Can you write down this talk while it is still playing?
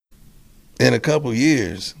in a couple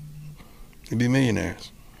years, you'll be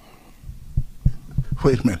millionaires.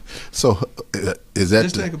 Wait a minute. So is that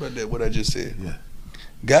just think about that? What I just said. Yeah.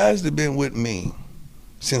 Guys that been with me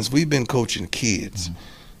since we've been coaching kids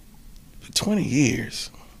for 20 years,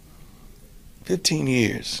 15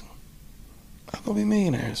 years, I'm gonna be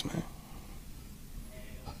millionaires, man.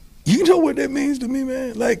 You know what that means to me,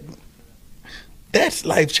 man? Like, that's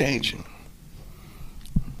life changing.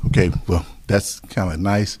 Okay, well, that's kind of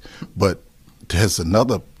nice, but there's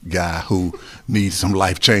another guy who needs some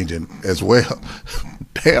life changing as well.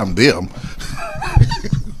 Damn them.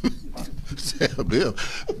 Damn them.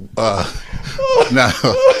 Now,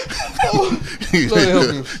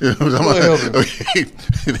 okay,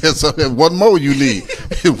 there's one more you need.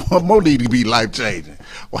 One more need to be life changing.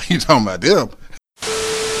 Why you talking about them?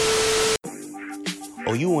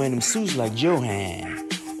 Oh, you wearing them suits like Johan.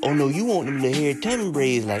 Oh no, you want them little hair tubbing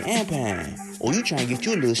braids like Ampan. Oh, you trying to get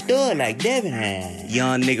you a little stud like Devin had.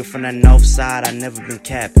 Young nigga from the north side, I never been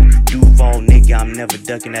capping. Duval nigga, I'm never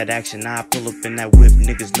ducking that action. I pull up in that whip,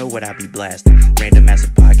 niggas know what I be blasting. Random ass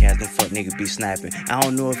podcast, no fuck nigga be snapping. I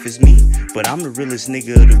don't know if it's me, but I'm the realest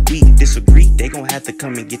nigga of the week. Disagree, they gon' have to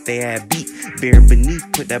come and get their ass beat. Bare beneath,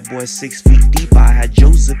 put that boy 6 feet deep. I had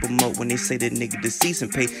Joe zip him up when they say that nigga deceased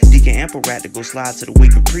and pay Deacon Ample Rat to go slide to the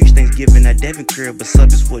wake and preach. Thanksgiving at Devin crib, but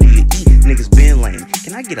sub is what he eat. Niggas been lame.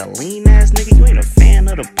 Can I get a lean ass nigga? You ain't a fan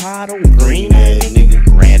of the pod, oh green ass nigga.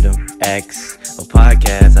 Random X, a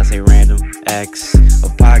podcast. I say Random X, a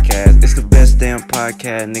podcast. It's the best damn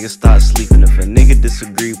podcast. Nigga start sleeping. If a nigga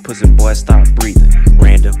disagree, pussy boy stop breathing.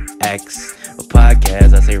 Random X, a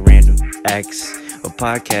podcast. I say Random X, a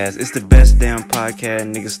podcast. It's the best damn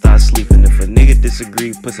podcast. Nigga start sleeping. If a nigga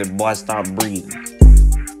disagree, pussy boy stop breathing.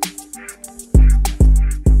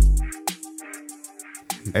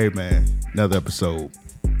 Hey man, another episode,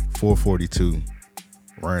 442,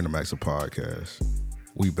 Random Acts of Podcast.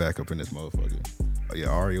 We back up in this motherfucker. Oh yeah,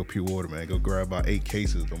 REOP water, man. Go grab about 8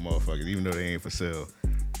 cases of them motherfuckers, even though they ain't for sale.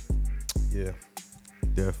 Yeah,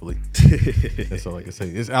 definitely. That's all I can say.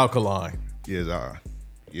 It's alkaline. Yeah,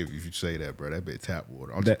 if you say that, bro, that bit tap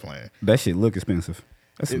water. I'm just playing. That shit look expensive.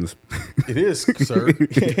 It is, sir. For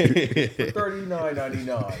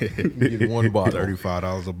 $39.99, you get one bottle.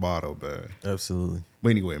 $35 a bottle, man. Absolutely. But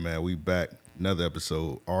anyway, man, we back. Another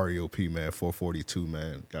episode, REOP, man, 442,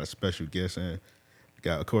 man. Got a special guest in.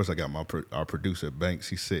 Of course, I got our producer, Banks.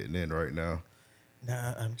 He's sitting in right now.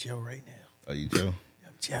 Nah, I'm Joe right now. Are you Joe?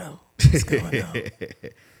 I'm Joe. What's going on?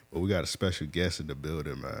 Well, we got a special guest in the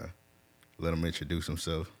building, man. Let him introduce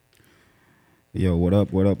himself. Yo, what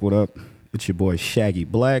up, what up, what up? It's your boy Shaggy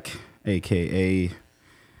Black, a.k.a.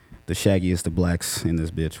 the shaggiest of blacks in this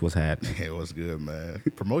bitch. What's happening? Hey, what's good, man?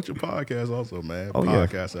 Promote your podcast also, man. Oh,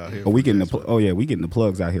 Podcasts out here. Oh, we getting the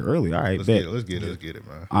plugs out here early. All right, let's get it,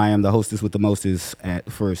 man. I am the hostess with the mostest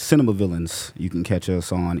for Cinema Villains. You can catch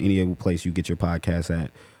us on any other place you get your podcast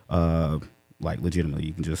at. Like legitimately,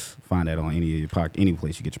 you can just find that on any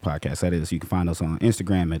place you get your podcast. That is, you can find us on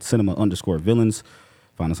Instagram at cinema_villains.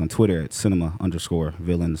 Find us on Twitter at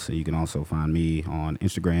cinema_villains. You can also find me on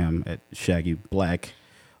Instagram at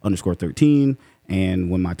shaggyblack_13.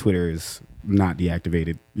 And when my Twitter is not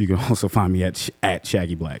deactivated, you can also find me at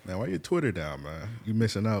Shaggy Black. Now, why your Twitter down, man? You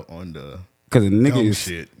missing out on the Cause a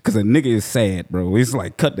nigga is sad, bro. It's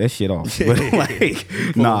like cut that shit off. But like,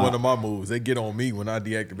 nah. One of my moves, they get on me when I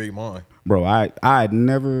deactivate mine. Bro, I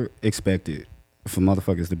never expected for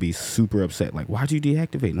motherfuckers to be super upset. Like, why'd you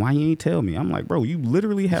deactivate? Why you ain't tell me? I'm like, bro, you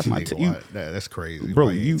literally have my that's crazy. Bro,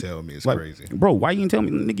 why you ain't tell me? It's like, crazy. Bro, why you ain't tell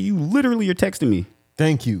me? Nigga, you literally are texting me.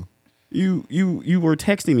 Thank you. You were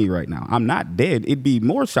texting me right now. I'm not dead. It'd be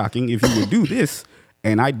more shocking if you would do this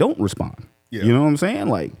and I don't respond. Yeah. You know what I'm saying?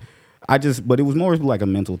 Like, but it was more like a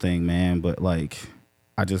mental thing, man. But like,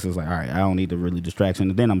 I just was like, all right, I don't need the really distraction.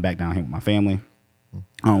 And then I'm back down here with my family.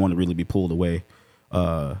 I don't want to really be pulled away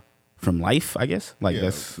from life, I guess. Like,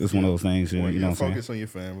 it's one of those things. You know what I'm saying? Focus on your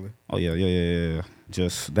family. Oh, yeah.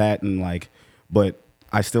 Just that and like, but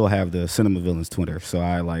I still have the Cinema Villains Twitter. So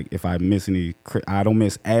I like, if I miss I don't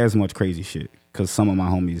miss as much crazy shit because some of my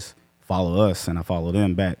homies follow us and I follow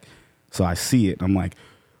them back. So I see it. I'm like,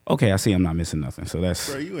 okay, I see I'm not missing nothing. So that's...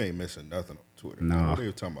 Bro, you ain't missing nothing on Twitter. No. Nah. What are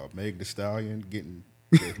you talking about? Meg Thee Stallion getting...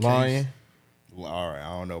 Lying? Well, all right, I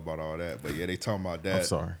don't know about all that, but yeah, they talking about that. I'm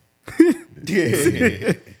sorry.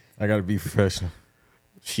 Yeah. I got to be professional.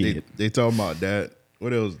 Shit. They talking about that.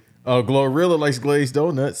 What else? Glorilla likes glazed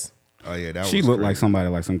donuts. Oh, yeah, that she looked like somebody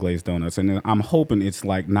like some glazed donuts. And then I'm hoping it's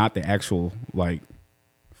like not the actual like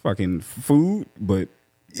fucking food, but...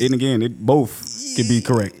 And again, it both could be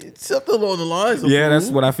correct. It's something along the lines of yeah, food. That's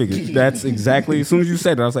what I figured. That's exactly, as soon as you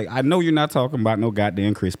said it, I was like, I know you're not talking about no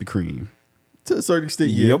goddamn Krispy Kreme. To a certain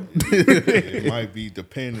extent, Yep. It might be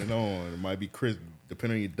depending on. It might be crispy.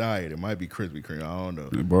 Depending on your diet, it might be Krispy Kreme. I don't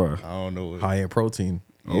know. Bro. I don't know. high in protein.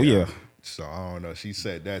 Oh yeah. So I don't know. She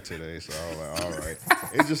said that today, so I was like, all right.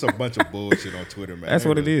 It's just a bunch of bullshit on Twitter, man. That's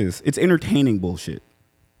what it is. It's entertaining bullshit.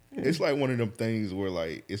 It's like one of them things where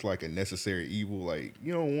like it's like a necessary evil. Like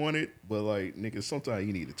you don't want it, but like nigga, sometimes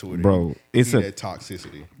you need a Twitter, Bro, You it's need a- that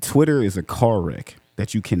toxicity. Twitter is a car wreck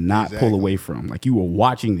that you cannot pull Exactly. away from. Like you are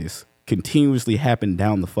watching this continuously happen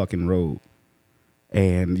down the fucking road,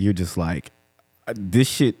 and you're just like, this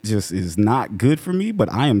shit just is not good for me.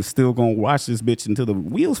 But I am still gonna watch this bitch until the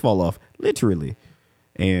wheels fall off, literally.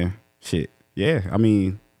 And shit, yeah. I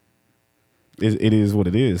mean, it is what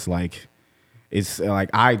it is. Like it's like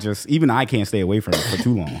I can't stay away from it for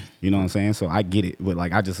too long. You know what I'm saying? So I get it, but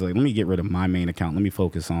like I just like let me get rid of my main account. Let me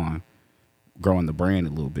focus on growing the brand a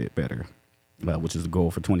little bit better, which is the goal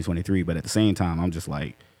for 2023. But at the same time, I'm just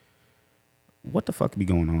like, what the fuck be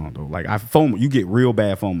going on though? Like FOMO, you get real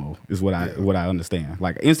bad FOMO is what I understand.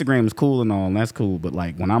 Like Instagram is cool and all, and that's cool. But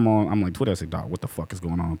like when I'm like Twitter, I say, dog, what the fuck is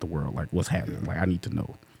going on with the world? Like what's happening? Like I need to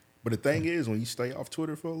know. But the thing is, when you stay off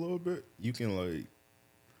Twitter for a little bit, you can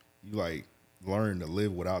learn to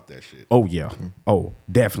live without that shit. Oh yeah. Oh,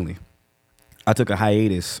 definitely. I took a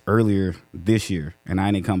hiatus earlier this year and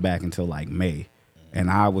I didn't come back until like May. And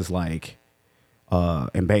I was like,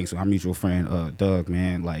 and Banks, our mutual friend, Doug,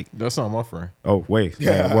 man, like That's not my friend. oh wait.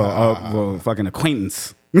 Well, fucking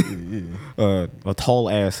acquaintance. A tall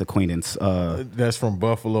ass acquaintance. That's from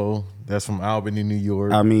Buffalo. That's from Albany, New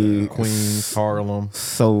York. I mean Queens, Harlem,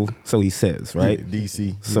 so he says, right?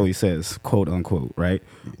 DC. So he says, quote unquote, right?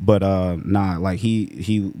 But nah, like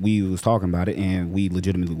we was talking about it and we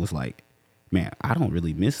legitimately was like, man, I don't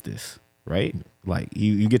really miss this, right? Like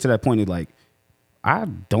you get to that point of like, I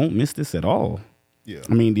don't miss this at all. Yeah.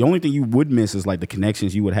 I mean, the only thing you would miss is like the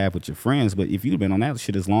connections you would have with your friends. But if you've been on that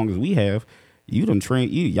shit as long as we have, you done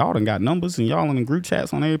trained, y'all done got numbers and y'all in the group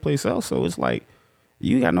chats on every place else. So it's like,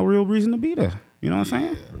 you got no real reason to be there. You know what I'm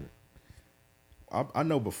saying? I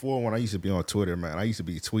know before when I used to be on Twitter, man, I used to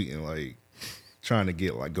be tweeting like trying to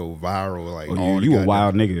get like go viral. Like You a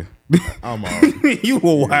wild nigga. I'm all. You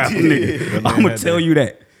a wild nigga. I'm gonna tell you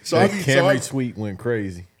that. So That I be Camry tweet went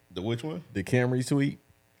crazy. the which one? The Camry tweet.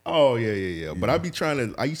 Oh yeah. But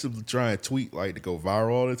I used to try and tweet like to go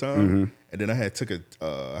viral all the time, Mm-hmm. and then I had took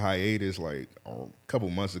a hiatus like a couple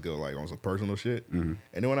months ago, like on some personal shit. Mm-hmm.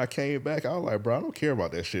 And then when I came back, I was like, bro, I don't care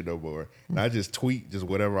about that shit no more. And I just tweet just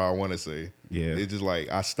whatever I want to say. Yeah. It's just like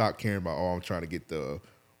I stopped caring about. Oh, I'm trying to get the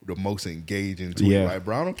most engaging tweet. Yeah. Like,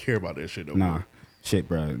 bro, I don't care about that shit no Nah, more. shit,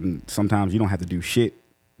 bro. Sometimes you don't have to do shit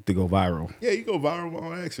to go viral. Yeah, you go viral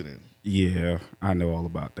on accident. Yeah, I know all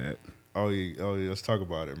about that. Oh yeah. Let's talk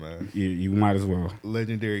about it, man. You might as well.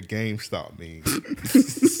 Legendary GameStop meme.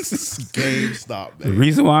 GameStop, The baby.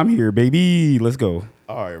 reason why I'm here, baby. Let's go.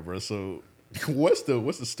 All right, bro. So, what's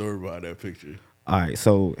the story behind that picture? All right,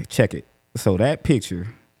 so check it. So that picture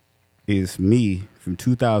is me from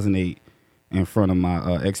 2008 in front of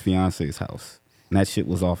my ex-fiance's house. And that shit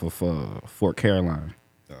was off of Fort Caroline,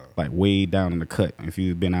 like way down in the cut. If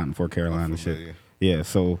you've been out in Fort Caroline and shit. familiar. Yeah,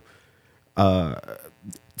 so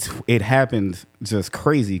it happened just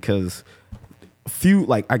crazy because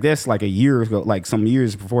I guess like a year ago, like some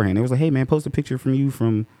years beforehand, it was like, hey man, post a picture from you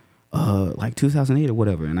from like 2008 or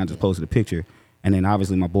whatever. And I just posted a picture. And then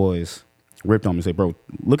obviously my boys ripped on me and said, bro,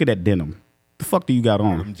 look at that denim. The fuck do you got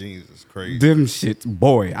on? Them jeans is crazy. Them shit,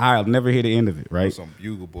 boy, I'll never hear the end of it, right? Some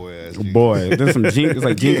bugle boy ass jeans. Boy, there's some it's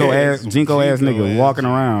like Jinko ass nigga ass walking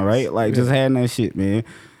jeans. around, right? Like just having that shit, man.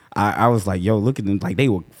 I was like, yo, look at them. Like they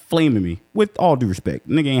were flaming me. With all due respect,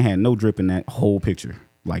 nigga ain't had no drip in that whole picture,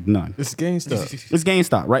 like none. It's GameStop. It's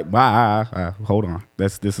GameStop, right? Bye. Hold on.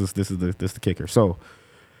 This is the kicker. So,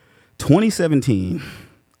 2017,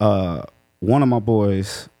 one of my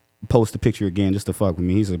boys posted a picture again just to fuck with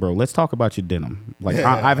me. He said, "Bro, let's talk about your denim. Like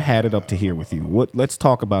I've had it up to here with you. Let's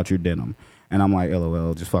talk about your denim." And I'm like,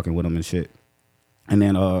 "LOL, just fucking with him and shit." And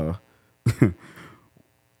then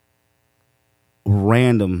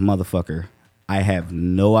random motherfucker. I have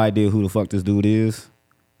no idea who the fuck this dude is.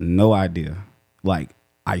 No idea. Like,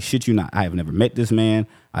 I shit you not. I have never met this man.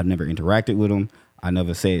 I've never interacted with him. I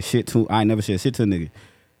never said shit to a nigga.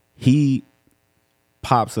 He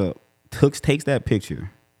pops up, takes that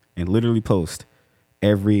picture, and literally posts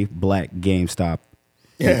every black GameStop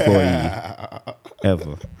employee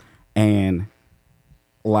ever. And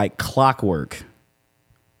like clockwork,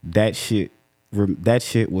 that shit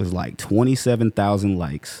was like 27,000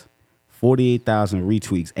 likes, 48,000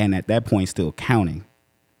 retweets, and at that point still counting.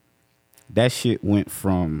 That shit went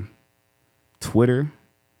from Twitter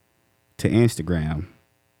to Instagram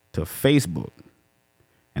to Facebook.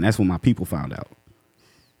 And that's when my people found out.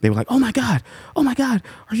 They were like, oh my God,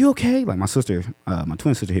 are you okay? Like my sister, my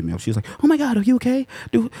twin sister hit me up. She was like, oh my God, are you okay?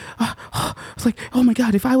 Dude, I was like, oh my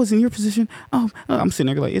God, if I was in your position, I'm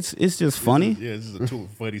sitting there like, it's just funny. This is a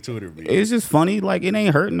funny Twitter video. It's just funny. Like it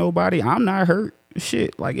ain't hurting nobody. I'm not hurt.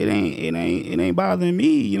 Shit, like it ain't bothering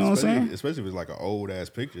me. You know what I'm saying? Especially if it's like an old ass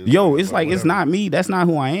picture. Yo, it's like it's not me. That's not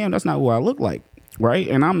who I am. That's not who I look like. Right?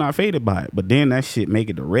 And I'm not faded by it. But then that shit make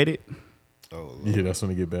it to Reddit. Oh, yeah, that's when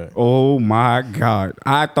they get back. Oh my God.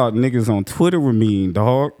 I thought niggas on Twitter were mean,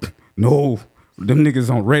 dog. No. Them niggas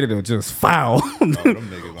on Reddit are just foul. them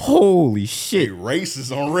niggas Holy shit. They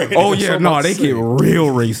racist on Reddit. Oh yeah, no, they get real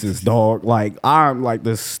racist, dog. Like I'm like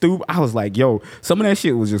I was like, yo, some of that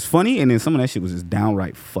shit was just funny, and then some of that shit was just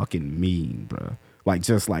downright fucking mean, bro. Like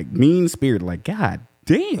just like mean spirited. Like God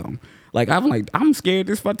damn. Like I'm scared.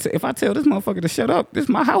 If I tell this motherfucker to shut up,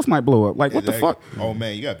 my house might blow up. Like what the fuck? Oh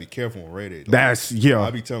man, you gotta be careful on Reddit. That's yeah.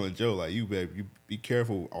 I be telling Joe like you be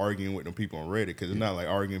careful arguing with them people on Reddit because it's not like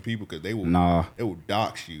arguing people because they will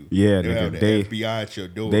dox you. Yeah, they'll have the FBI at your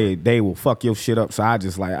door. They will fuck your shit up. So I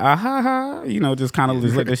just like just kind of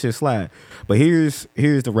just let that shit slide. But here's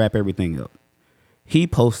to wrap everything up. He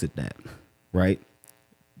posted that, right?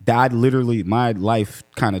 My life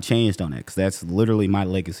kind of changed on that because that's literally my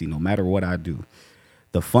legacy no matter what I do.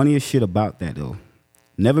 The funniest shit about that, though,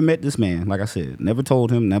 never met this man, like I said, never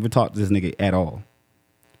told him, never talked to this nigga at all.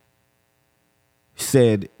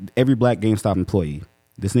 Said every black GameStop employee,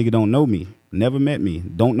 this nigga don't know me, never met me,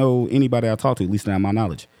 don't know anybody I talk to, at least not my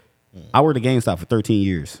knowledge. I worked at GameStop for 13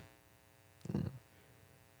 years.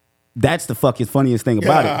 That's the fucking funniest thing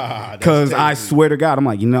about it. Because I swear to God, I'm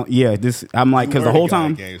like, I'm like, because the whole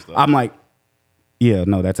time, I'm like, yeah,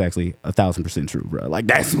 no, that's actually 1,000% true, bro. Like,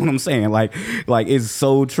 that's what I'm saying. Like it's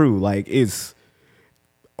so true. Like,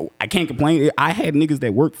 I can't complain. I had niggas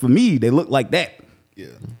that worked for me. They looked like that. Yeah.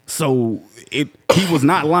 So he was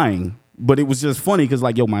not lying, but it was just funny because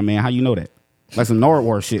like, yo, my man, how you know that? Like some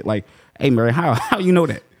Nardwar shit. Like, hey, Mary, how you know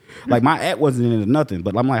that? Like my ad wasn't into nothing,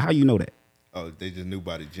 but I'm like, how you know that? Oh, they just knew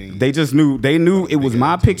by the jeans. They knew it was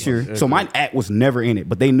my picture. So my ad was never in it,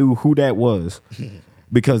 but they knew who that was.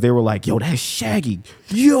 Because they were like, yo, that's Shaggy.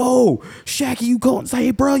 Yo, Shaggy, you go and say,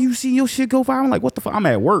 hey, bro, you see your shit go viral? I'm like, what the fuck? I'm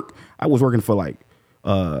at work. I was working for like,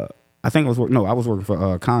 I was working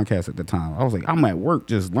for Comcast at the time. I was like, I'm at work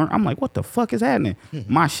just learn. I'm like, what the fuck is happening?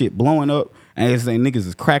 My shit blowing up and it's like niggas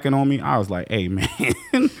is cracking on me. I was like, hey, man,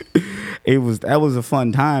 that was a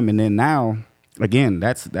fun time. And then now, again,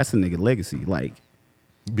 that's a nigga legacy. Like,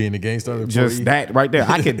 being a gangster employee. Just that right there.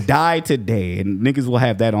 I could die today and niggas will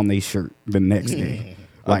have that on their shirt the next day.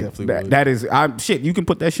 Like that is shit. You can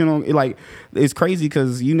put that shit on. Like it's crazy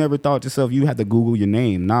because you never thought to yourself you had to Google your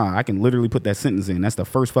name. Nah, I can literally put that sentence in. That's the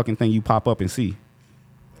first fucking thing you pop up and see.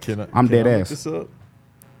 I'm dead ass. This up?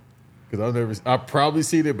 Because I've probably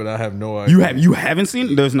seen it, but I have no idea. You haven't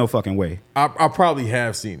seen it? There's no fucking way. I probably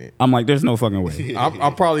have seen it. I'm like, there's no fucking way.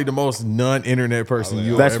 I'm probably the most non-internet person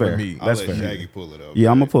you'll ever meet. That's fair. Shaggy pull it up.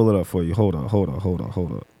 Yeah, I'm gonna pull it up for you. Hold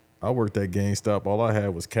up. I worked at GameStop. All I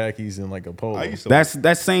had was khakis and like a polo.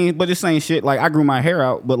 That's same, but it's same shit. Like I grew my hair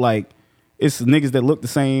out, but like it's niggas that look the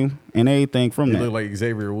same and everything from that. Look like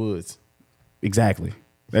Xavier Woods. Exactly.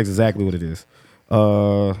 That's exactly what it is.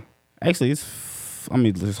 Actually,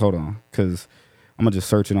 just hold on, cause I'm gonna just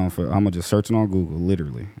search it on Google.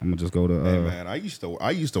 Literally, I'm gonna just go to. Hey man, I used to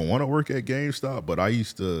want to work at GameStop, but I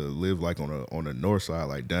used to live like on the north side,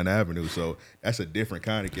 like Dunn Avenue. So that's a different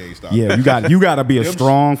kind of GameStop. Yeah, you got to be a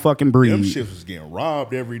strong fucking breed. Them shits was getting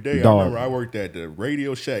robbed every day. Dog. I remember I worked at the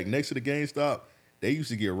Radio Shack next to the GameStop. They used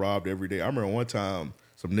to get robbed every day. I remember one time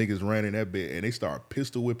some niggas ran in that bit and they started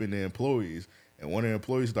pistol whipping the employees, and one of the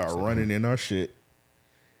employees started running in our shit.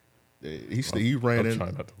 He ran in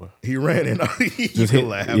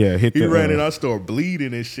our store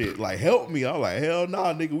bleeding and shit. Like, help me. I was like, hell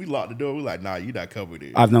nah, nigga. We locked the door. We like, nah, you not covered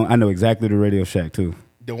it. I know exactly the Radio Shack too.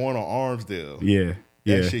 The one on Armsdale. Yeah.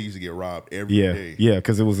 That shit used to get robbed every day. Yeah,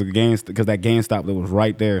 because it was that GameStop that was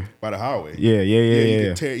right there. By the highway. Yeah.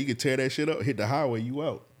 You could tear that shit up, hit the highway, you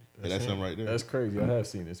out. That's something right there. That's crazy. I have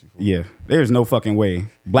seen this before. Yeah. There's no fucking way.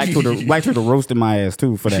 Black Twitter roasted my ass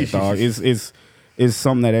too for that, dog. It's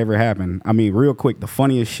something that ever happened. I mean, real quick, the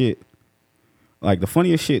funniest shit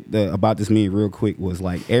about this meme real quick was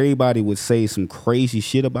like everybody would say some crazy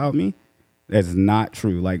shit about me that's not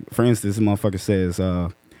true. Like, for instance, this motherfucker says,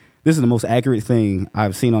 this is the most accurate thing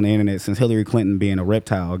I've seen on the internet since Hillary Clinton being a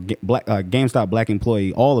reptile. GameStop black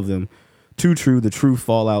employee, all of them. Too true, the truth,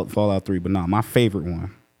 Fallout 3. But nah, my favorite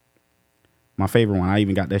one, I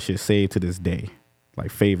even got that shit saved to this day.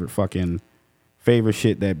 Like favorite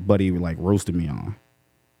shit that buddy like roasted me on.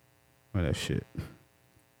 Where that shit?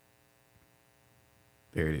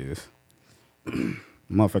 There it is.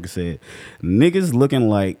 Motherfucker said, niggas looking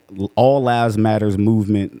like All Lives Matters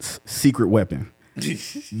movement's secret weapon.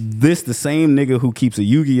 This the same nigga who keeps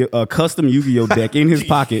a custom Yu-Gi-Oh deck in his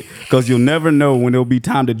pocket because you'll never know when it'll be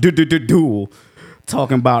time to duel.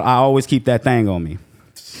 Talking about, I always keep that thing on me.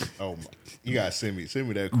 Oh my. You gotta send me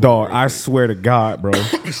that. Dog, right, I swear to God, bro.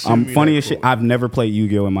 I'm funny as shit. I've never played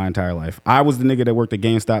Yu-Gi-Oh in my entire life. I was the nigga that worked at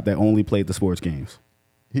GameStop that only played the sports games.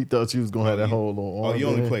 He thought you was gonna have that whole on. Oh, you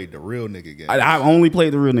only played the real nigga games. I only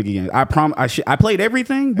played the real nigga games. I played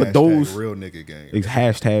everything, but those real nigga games.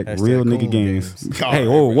 Hashtag real nigga games. Hey,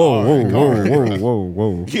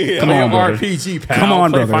 whoa. Yeah, come on, brother. RPG, pal. Come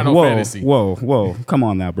on, Play brother. Final Fantasy. Whoa. Come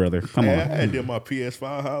on now, brother. Come on. I had did my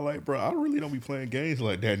PS5 highlight, bro. I really don't be playing games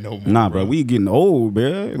like that no more. Nah, bro. We getting old,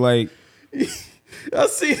 bro. Like, I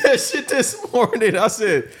see that shit this morning. I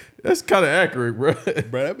said, that's kind of accurate, bro.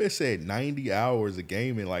 Bro, that bitch said 90 hours of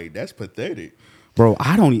gaming. Like, that's pathetic. Bro,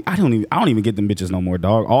 I don't even get them bitches no more,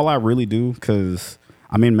 dog. All I really do, cause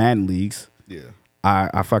I'm in Madden leagues. Yeah.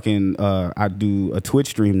 I fucking I do a Twitch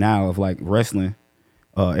stream now of like wrestling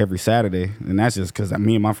every Saturday, and that's just cause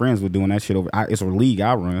me and my friends were doing that shit over. It's a league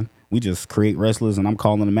I run. We just create wrestlers, and I'm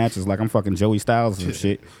calling the matches like I'm fucking Joey Styles and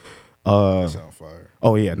shit. That sound fire.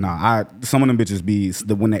 Oh yeah, nah. Some of them bitches be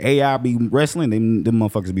when the AI be wrestling, them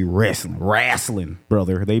motherfuckers be wrestling,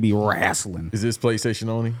 brother. They be wrestling. Is this PlayStation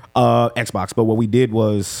only? Xbox. But what we did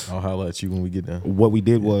was, I'll holler at you when we get done. What we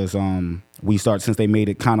did was, we started, since they made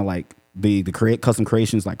it kind of like the custom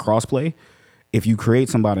creations like crossplay. If you create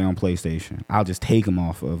somebody on PlayStation, I'll just take them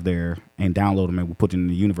off of there and download them, and we'll put them in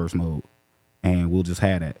the universe mode, and we'll just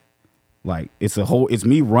have that. Like it's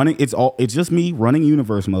just me running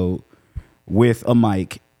universe mode with a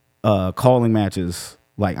mic, calling matches.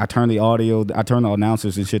 Like I turn the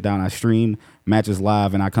announcers and shit down. I stream matches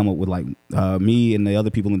live, and I come up with like me and the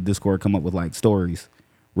other people in the Discord come up with like stories,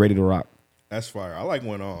 ready to rock. That's fire. I like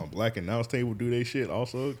when Black Announce Table do their shit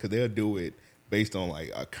also, because they'll do it based on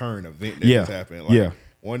like a current event that just happened. Like,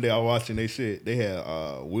 one day I was watching their shit. They had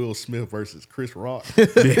Will Smith versus Chris Rock in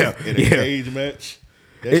a cage match.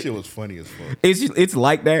 That shit was funny as fuck. It's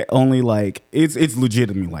like that, only like it's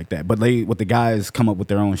legitimately like that. But the guys come up with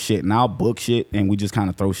their own shit, and I'll book shit, and we just kind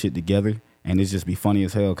of throw shit together, and it's just be funny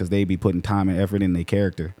as hell because they be putting time and effort in their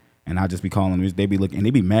character, and I'll just be calling them. They be looking, and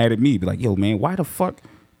they be mad at me, be like, "Yo, man, why the fuck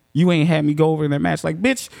you ain't had me go over in that match?" Like,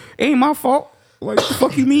 bitch, ain't my fault. Like, the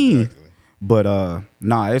fuck you mean? Exactly. But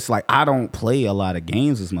nah, it's like I don't play a lot of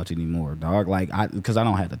games as much anymore, dog. Like because I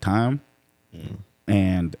don't have the time,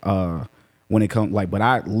 and when it comes but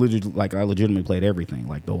I legitimately played everything.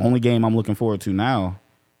 Like the only game I'm looking forward to now,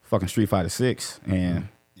 fucking Street Fighter 6, and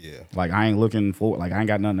like I ain't looking for I ain't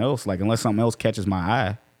got nothing else. Like unless something else catches my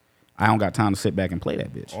eye, I don't got time to sit back and play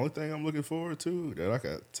that bitch. Only thing I'm looking forward to that I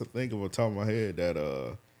got to think of on top of my head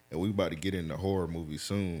that we about to get into horror movies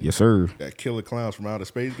soon. Yes, sir. That Killer Clowns from Outer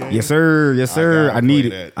Space game. Yes, sir. Yes, sir. I need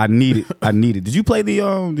it. I need it. Did you play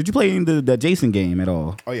the Jason game at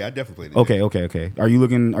all? Oh yeah, I definitely played it. Okay. Are you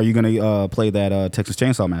gonna play that Texas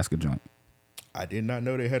Chainsaw Massacre joint? I did not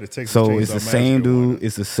know they had a Texas Chainsaw Massacre. So it's the same dude.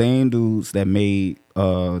 It's the same dudes that made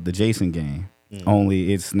the Jason game.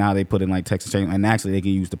 Only it's now they put in like Texas Chainsaw, and actually they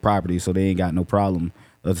can use the property, so they ain't got no problem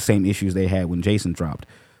of the same issues they had when Jason dropped.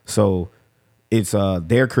 So it's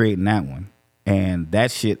they're creating that one, and that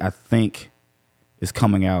shit I think is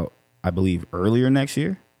coming out, I believe, earlier next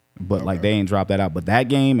year. But like they ain't dropped that out. But that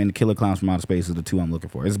game and Killer Clowns from Outer Space are the two I'm looking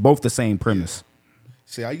for. It's both the same premise.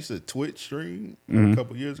 See, I used to Twitch stream a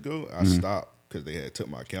couple years ago. I stopped because they had took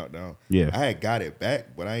my account down. Yeah, I had got it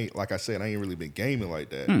back, but I ain't really been gaming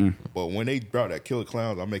like that. But when they brought that Killer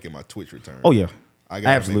Clowns, I'm making my Twitch return. Oh yeah, I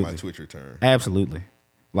gotta make my Twitch return. Absolutely,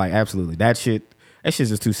 absolutely. That shit's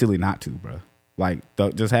just too silly not to, bro. Like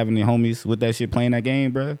just having the homies with that shit playing that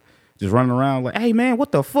game, bro. Just running around like, hey man,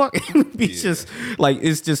 what the fuck? Just like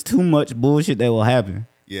it's just too much bullshit that will happen.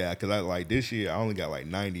 Yeah, because I like this year I only got like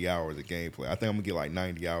 90 hours of gameplay. I think I'm gonna get like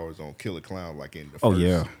 90 hours on Killer Clown like in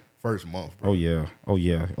the first month, bro. Oh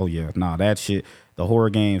yeah. Nah, that shit, the horror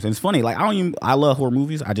games. And it's funny, like I love horror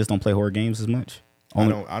movies. I just don't play horror games as much.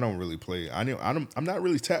 I don't really play. I'm not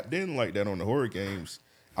really tapped in like that on the horror games.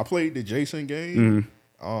 I played the Jason game.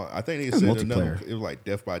 I think they said another. It was like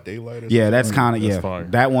Death by Daylight. That's kind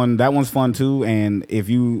of That one's fun too. And if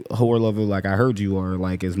you horror lover like I heard you are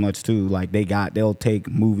like as much too, like they'll take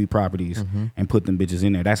movie properties and put them bitches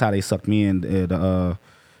in there. That's how they sucked me into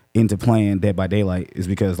playing Dead by Daylight, is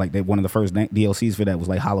because like one of the first DLCs for that was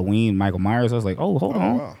like Halloween, Michael Myers. I was like, oh, hold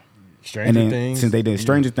on. Wow. Stranger Things. Since they did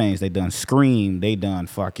Stranger Things, they done Scream, they done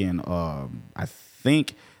fucking I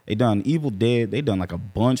think They done Evil Dead. They done like a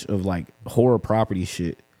bunch of like horror property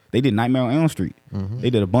shit. They did Nightmare on Elm Street. They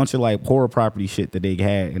did a bunch of like horror property shit that they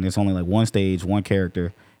had, and it's only like one stage, one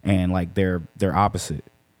character, and like they're opposite,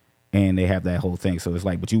 and they have that whole thing. So it's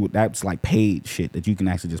like, but that's like paid shit that you can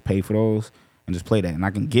actually just pay for those and just play that, and I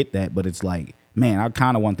can get that, but it's like, man, I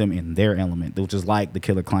kind of want them in their element, which is like the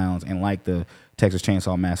Killer Clowns and like the Texas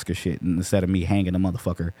Chainsaw Massacre shit, and instead of me hanging a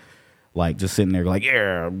motherfucker. Like just sitting there like,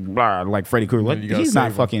 yeah, blah, like Freddy Krueger. Like, he's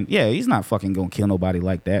not fucking gonna kill nobody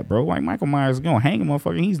like that, bro. Like Michael Myers is gonna hang a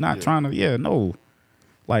motherfucker. He's not trying to, no.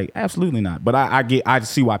 Like, absolutely not. But I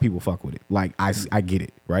see why people fuck with it. Like, I get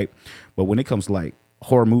it, right? But when it comes to like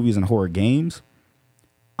horror movies and horror games,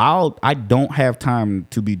 I don't have time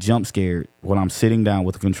to be jump scared when I'm sitting down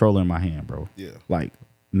with a controller in my hand, bro. Yeah. Like,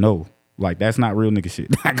 no. Like, that's not real nigga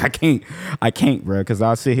shit. Like, I can't, bro, because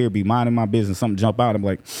I'll sit here, be minding my business, something jump out, I'm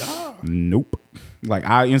like, nope. Like,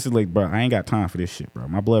 I instantly, bro, I ain't got time for this shit, bro.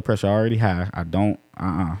 My blood pressure already high. I don't,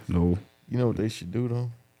 no. You know what they should do,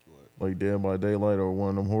 though? Like Dead by Daylight or one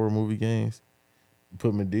of them horror movie games?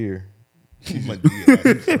 Put Madea. He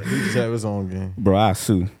just have his own game. Bro, I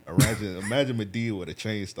sue. Imagine Madea with a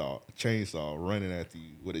chainsaw running at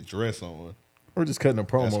you with a dress on. Or just cutting a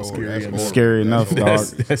promo. Scary enough, dog.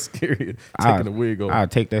 That's scary. Taking the wig off. I'll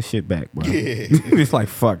take that shit back, bro. Yeah. It's like,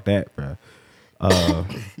 fuck that, bro.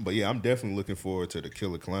 But yeah, I'm definitely looking forward to the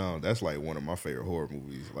Killer Clown. That's like one of my favorite horror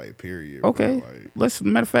movies, like period. Okay. Like,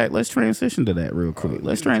 matter of fact, let's transition to that real quick.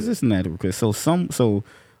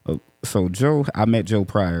 So Joe, I met Joe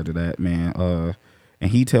prior to that, man. And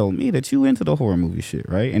he told me that you into the horror movie shit,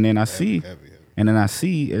 right? And then I see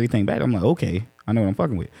everything back. I'm like, okay, I know what I'm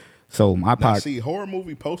fucking with. So my horror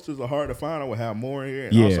movie posters are hard to find. I would have more in here.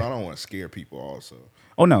 And also, I don't want to scare people also.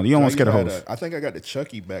 Oh no, you don't want to scare the host. I think I got the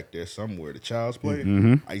Chucky back there somewhere. The Child's Play.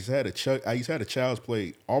 Mm-hmm. I used to have a Child's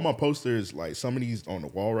Play. All my posters, like some of these on the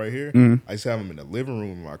wall right here, I used to have them in the living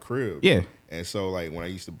room in my crib. Yeah. And so like when I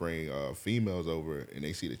used to bring females over and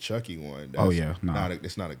they see the Chucky one,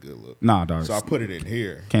 it's not a good look. Nah, dog. So I put it in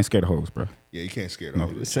here. Can't scare the host, bro. Yeah, you can't scare the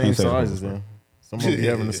host. The same sizes though. Some of them be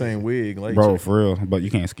having the same wig, like bro, for real. But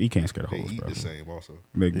you can't scare the host, eat bro. the same also.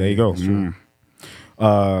 There you go.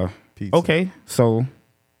 Okay, so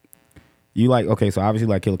so obviously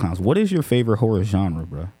like Killer Clowns. What is your favorite horror genre,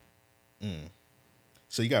 bro?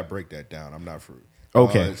 So you gotta break that down. I'm not for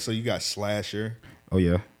okay. So you got slasher. Oh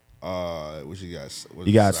yeah. What you got?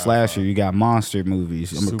 You got slasher. You got monster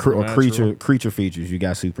movies. Creature features. You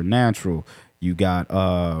got supernatural. You got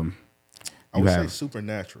I would say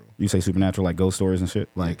supernatural. You say supernatural, like ghost stories and shit?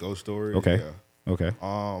 Like ghost stories. Okay. Yeah. Okay.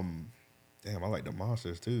 Damn, I like the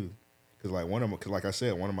monsters too. Cause like I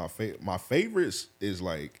said, one of my favorites is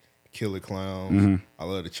like Killer Clowns. Mm-hmm. I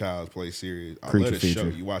love the Child's Play series. I love the show.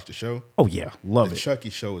 You watch the show? Oh yeah, love it. The Chucky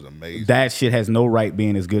show is amazing. That shit has no right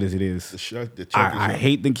being as good as it is. The Chucky I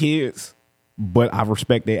hate the kids. But I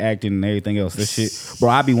respect their acting and everything else. This shit, bro,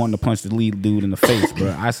 I be wanting to punch the lead dude in the face,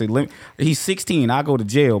 bro. I say, he's 16, I go to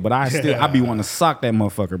jail, but I be wanting to sock that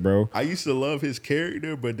motherfucker, bro. I used to love his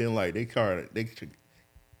character, but then like because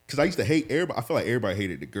I used to hate everybody. I feel like everybody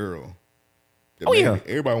hated the girl.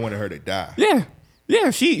 Everybody wanted her to die. Yeah.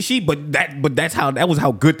 Yeah, that was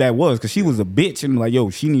how good that was, because she was a bitch, and like,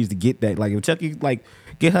 yo, she needs to get that. Like, if Chucky like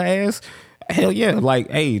get her ass, hell yeah, like,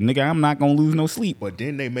 hey, nigga, I'm not gonna lose no sleep. But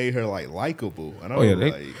then they made her like likable. And I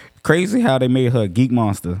was crazy how they made her a geek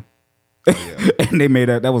monster. And they made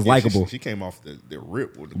her that was likable. She came off the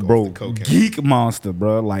rip with the cocaine. Geek monster,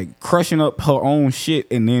 bro, like crushing up her own shit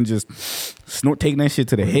and then just taking that shit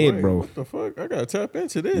to the head, bro. What the fuck? I gotta tap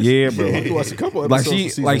into this. Yeah, bro. I have to watch a couple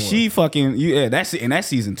episodes. She fucking that's in that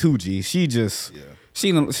season 2. G. She just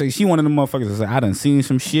she one of them motherfuckers that said, I done seen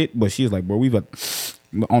some shit, but she's like, bro, we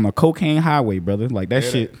on a cocaine highway, brother. Like that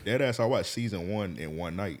shit. That ass, I watched season 1 in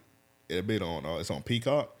one night. It's on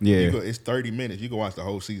Peacock. Yeah, it's 30 minutes. You can watch the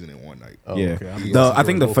whole season in one night. Oh, yeah, okay. I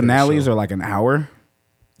think the finales are like an hour.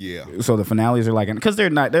 Yeah. So the finales are like, because they're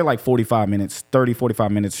like 45 minutes, 30,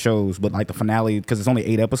 45 minutes shows, but like the finale, because it's only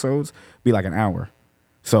 8 episodes, be like an hour.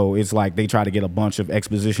 So it's like they try to get a bunch of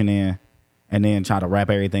exposition in, and then try to wrap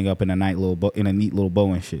everything up in a neat little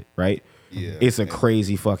bow and shit, right? Yeah, it's a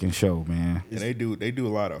crazy fucking show, man. And they do a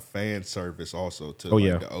lot of fan service also to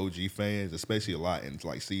the OG fans, especially a lot in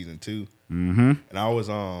like season 2. Mm-hmm. And I was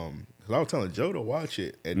because I was telling Joe to watch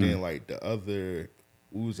it, and then like the other,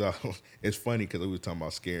 we was out. It's funny because we was talking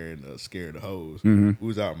about scaring the hoes. Mm-hmm. We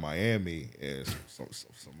was out in Miami, and some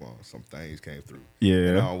things came through.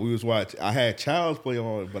 Yeah, and, we was watching. I had Child's Play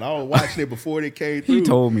on, but I was watching it before they came through. He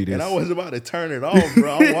told me this, and I was about to turn it off,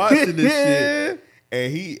 bro. I'm watching this shit. And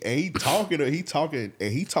he talking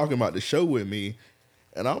about the show with me,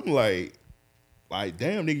 and I'm like, Like,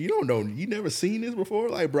 damn, nigga, you don't know. You never seen this before?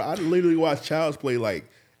 Like, bro, I literally watched Child's Play like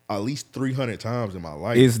at least 300 times in my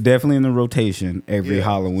life. It's definitely in the rotation every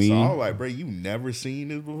Halloween. So I was like, bro, you never seen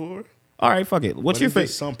this before? All right, fuck it. What's your favorite?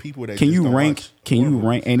 Some people that can just you don't rank? watch Can you horror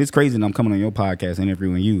rank? And it's crazy that I'm coming on your podcast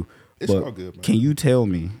interviewing you. It's but all good, man. Can you tell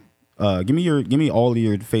me? Give me all of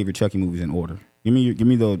your favorite Chucky movies in order. Give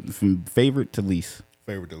me the from favorite to least.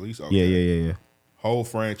 Favorite to least? Okay. Yeah. Whole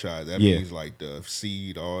franchise. That means like the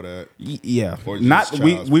Seed, all that. Yeah. Or just Not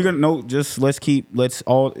Child's we're Play? gonna no. Just let's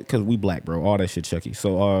all because we black, bro. All that shit Chucky.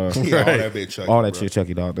 So Yeah, all that bit Chucky. all that bro. shit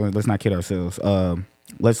Chucky, dog. Let's not kid ourselves.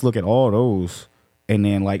 Let's look at all those and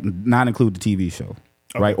then like not include the TV show,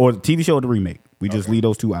 right? Or the TV show or the remake. We just leave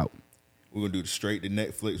those two out. We're gonna do the straight to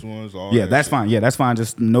Netflix ones. All Yeah, that that's shit. fine. Yeah, that's fine.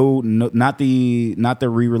 Just no, not the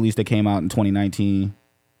re-release that came out in 2019.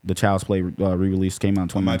 The Child's Play re-release came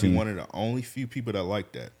out in I might be 2019. one of the only few people that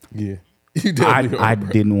like that. Yeah. I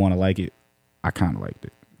didn't want to like it. I kind of liked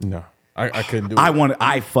it. No. I couldn't do it.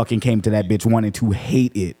 I fucking came to that bitch wanting to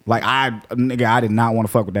hate it. Like I did not want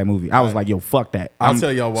to fuck with that movie. I was like, yo, fuck that. I'll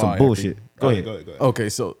tell y'all why. Some bullshit. Go ahead. Go ahead. Okay,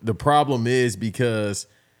 so the problem is because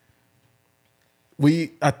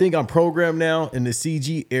I think I'm programmed now in the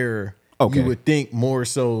CG era. Okay. You would think more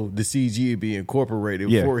so the CG would be incorporated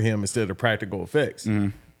Yeah. for him instead of practical effects.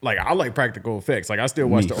 Like I like practical effects. Like I still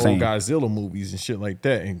watch the same. old Godzilla movies and shit like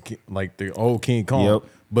that, and like the old King Kong. Yep.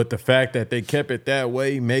 But the fact that they kept it that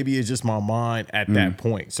way, maybe it's just my mind at that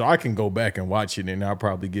point. So I can go back and watch it, and I'll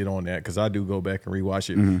probably get on that because I do go back and rewatch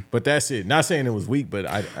it. But that's it. Not saying it was weak, but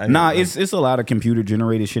I Nah, it's a lot of computer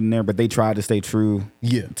generated shit in there, but they tried to stay true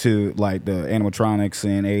Yeah. to like the animatronics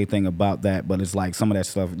and everything about that. But it's like some of that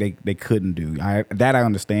stuff they couldn't do. I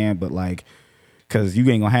understand, but like, cause you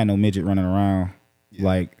ain't gonna have no midget running around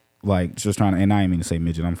like just trying to. And I ain't mean to say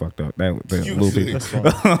midget. I'm fucked up. That little bit.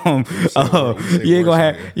 You ain't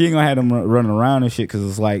gonna have them running around and shit because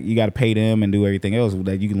it's like you got to pay them and do everything else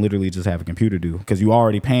that you can literally just have a computer do because you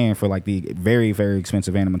already paying for like the very very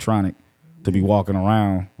expensive animatronic to be walking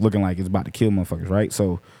around looking like it's about to kill motherfuckers, right?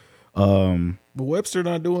 So, But Webster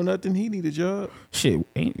not doing nothing. He need a job. shit,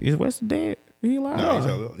 is Webster dead? He alive?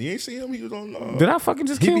 No, you ain't see him. He was on. Did I fucking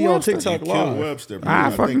just He kill be on Webster? TikTok Kill live. Webster. Bro.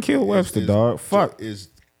 I fucking think killed Webster, dog. Fuck. Is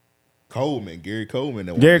Coleman, Gary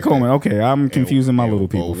Coleman. Gary Coleman. Okay, I'm confusing my little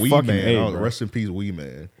people. Wee Fucking Man. A, bro. Rest in peace, Wee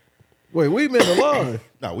Man. Wait, we been alive.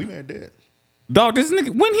 Nah, Wee Man dead. Dog, this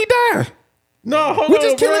nigga, when he died? No, hold We on,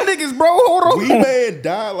 just killing bro. niggas, bro. Hold on. Wee Man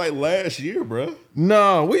died like last year, bro.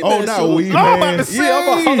 No, we Oh, been no, so- we I'm about man. to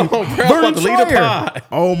say, hold on, bro. I'm Vernon about to lead the Troyer. pod.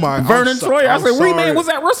 Oh my, Vernon Troyer. I I'm said, Wee sorry. Man was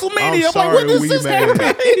at WrestleMania. I'm like, sorry, when does Wee this Man.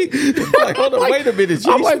 happen? Like, hold on, wait a minute.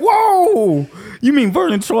 I'm G. like, whoa. You mean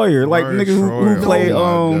Vernon Troyer? Like Vernon nigga who Troyer. played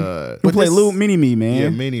Oh, my God. who But played this- Little Mini Me, man. Yeah,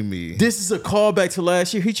 mini me. This is a callback to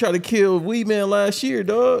last year. He tried to kill Wee Man last year,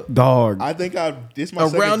 dog. Dog. I think this my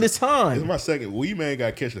Around second, this time. This is my second. Wee Man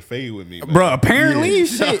got catch the fade with me, man. Bro, apparently,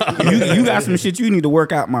 shit. You got some shit you need to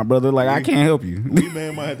work out, my brother. Like, I can't help you. Wee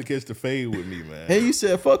Man might have to catch the fade with me, man. Hey, you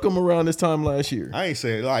said fuck him around this time last year. I ain't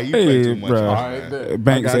saying like you play too much, bro. man.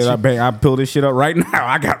 Bank I got said, you. I pulled this shit up right now.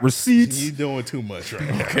 I got receipts. You doing too much right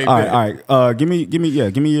now. Okay, All bet. right. Give me your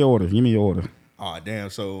order. Give me your order. Oh damn.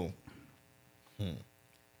 So, I'm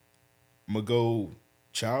gonna go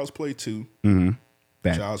Child's Play 2,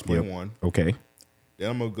 That, Child's Play 1. Okay. Then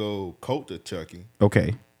I'm gonna go Coat to Chucky.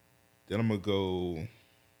 Okay. Then I'm gonna go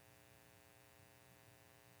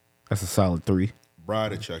That's a solid 3.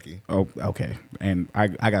 Bride of Chucky. Oh, okay. And I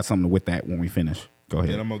got something with that when we finish. Go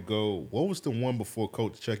ahead. Then I'm gonna go. What was the one before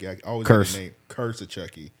Coat to Chucky? I always Curse. get the name. Curse of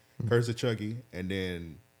Chucky. Curse of Chucky, and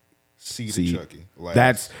then Seed Seed. of Chucky. Like,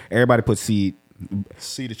 That's everybody put Seed.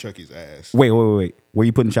 Seed of Chucky's ass. Wait. Where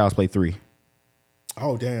you putting Child's Play 3?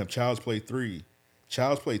 Oh damn! Child's Play 3.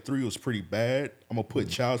 Child's Play 3 was pretty bad. I'm gonna put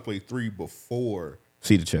Child's Play 3 before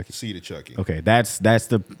Seed of Chucky. Seed of Chucky. Okay, that's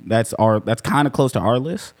kind of close to our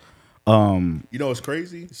list. You know what's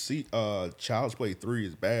crazy? Child's Play 3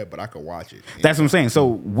 is bad, but I could watch it. That's what I'm saying. So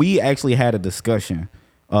we actually had a discussion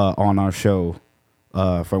on our show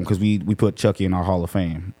because we put Chucky in our Hall of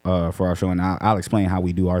Fame for our show, and I'll explain how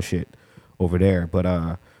we do our shit over there.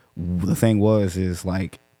 But the thing is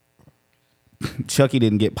like Chucky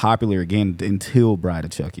didn't get popular again until Bride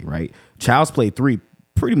of Chucky, right? Child's Play 3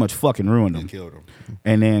 pretty much fucking ruined him. Killed him.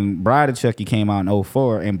 And then Bride of Chucky came out in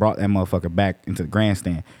 2004 and brought that motherfucker back into the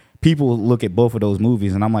grandstand. People look at both of those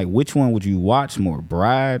movies and I'm like, which one would you watch more,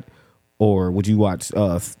 Bride or would you watch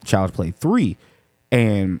Child's Play 3?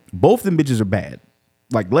 And both them bitches are bad.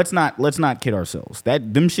 Like let's not kid ourselves.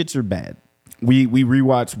 Them shits are bad. We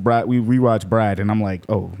rewatched Bride and I'm like,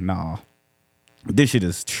 oh nah. This shit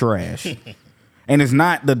is trash. And it's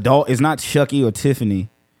not Chucky or Tiffany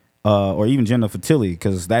or even Jennifer Tilly,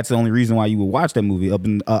 because that's the only reason why you would watch that movie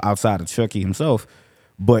outside of Chucky himself.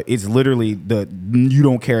 But it's literally you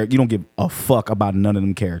don't give a fuck about none of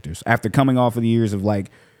them characters. After coming off of the years of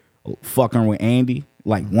like fucking with Andy,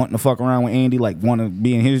 like wanting to fuck around with Andy, like want to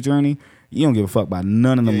be in his journey, you don't give a fuck about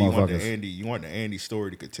none of them motherfuckers. You want the Andy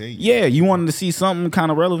story to continue. Yeah, you wanted to see something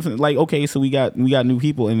kind of relevant. Like, okay, so we got new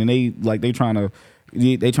people, and then they trying to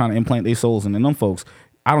implant their souls into them folks.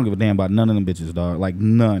 I don't give a damn about none of them bitches, dog. Like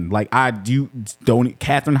none. Like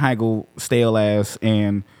Katherine Heigl stale ass,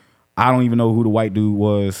 and I don't even know who the white dude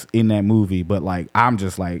was in that movie, but like I'm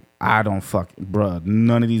just like I don't bruh.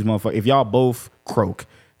 None of these motherfuckers. If y'all both croak,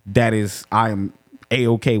 I am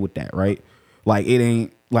A-okay with that, right? Like it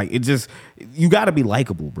ain't like it just you gotta be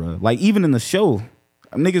likable, bruh. Like even in the show,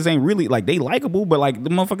 niggas ain't really like they likable, but like the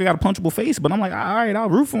motherfucker got a punchable face. But I'm like, all right, I'll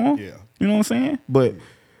root for him. Yeah, you know what I'm saying? But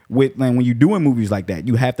when you're doing movies like that,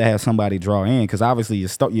 you have to have somebody draw in because obviously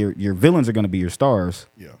your villains are gonna be your stars.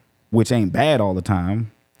 Yeah, which ain't bad all the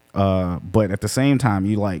time. But at the same time,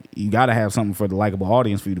 you gotta have something for the likable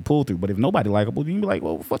audience for you to pull through. But if nobody likable, you can be like,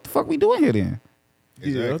 well, what the fuck we doing here then?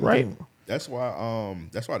 Exactly. Yeah, right. That's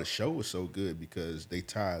why the show was so good because they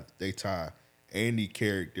tie Andy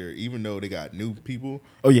character, even though they got new people.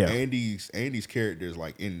 Oh yeah, Andy's character is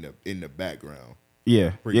like in the background.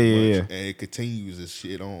 Yeah, yeah. And it continues this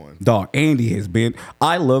shit on. Dog, Andy has been.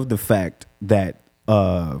 I love the fact that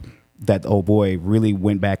that the old boy really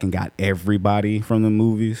went back and got everybody from the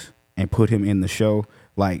movies and put him in the show.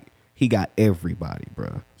 Like he got everybody,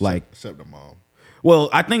 bro. Like except the mom.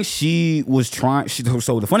 Well, I think she was trying.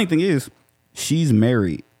 So the funny thing is, she's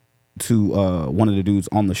married to one of the dudes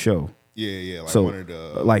on the show. Yeah. Like so, one of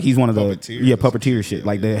the like he's one of the puppeteer shit. Yeah,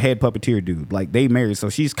 like the head puppeteer dude. Like they married, so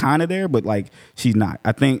she's kind of there, but like she's not.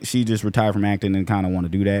 I think she just retired from acting and kind of want to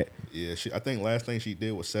do that. Yeah, I think last thing she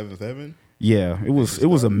did was Seventh Heaven. Yeah, it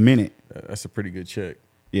was a minute. That's a pretty good check.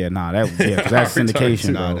 Yeah, that's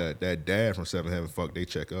syndication, Nah, bro. that dad from Seventh Heaven, fuck, they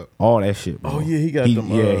check up. All that shit, bro. Oh yeah, he got them.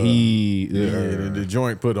 The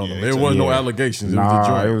joint put on him. There wasn't no allegations. Nah, it was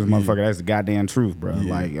the joint. It was motherfucker. That's the goddamn truth, bro. Yeah.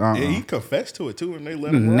 Like, Yeah, he confessed to it too, and they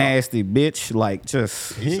let him nasty bitch. Like,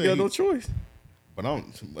 just he ain't got no choice. But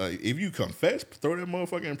if you confess, throw that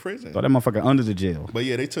motherfucker in prison. Throw that motherfucker under the jail. But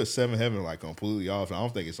yeah, they took Seventh Heaven like completely off. I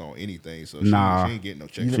don't think it's on anything. So she ain't getting no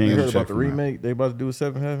check. You heard about the remake they about to do with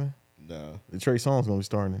Seventh Heaven? No. The Trey Songz gonna be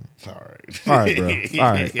starring in it. All right. All right,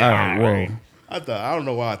 bro. All right. Whoa. I don't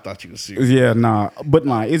know why I thought you were serious. Yeah, nah. But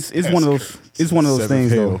nah, it's one of those. It's one of those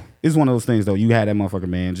things though. It's one of those things though. You had that motherfucker,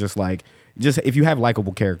 man. Just if you have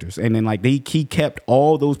likable characters, and then like he kept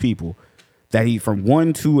all those people that he from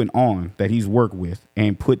 1, 2, and on that he's worked with,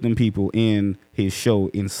 and put them people in his show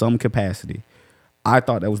in some capacity. I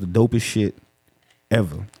thought that was the dopest shit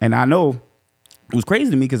ever, and I know it was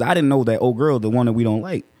crazy to me because I didn't know that old girl, the one that we don't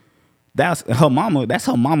like. That's her mama. That's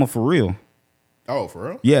her mama for real. Oh, for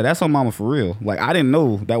real? Yeah, that's her mama for real. Like I didn't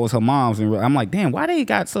know that was her mom's. And I'm like, damn, why they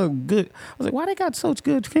got so good? I was like, why they got such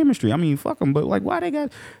good chemistry? I mean, fuck them, but like, why they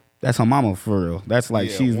got? That's her mama for real. That's like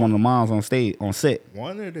she's one of the moms on set.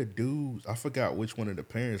 One of the dudes, I forgot which one of the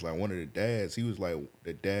parents. Like one of the dads, he was like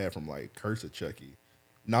the dad from like Curse of Chucky.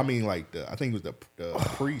 No, I mean like I think it was the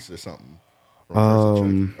priest or something from Curse of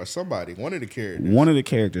Chucky or somebody. One of the characters. One of the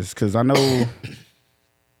characters, because I know.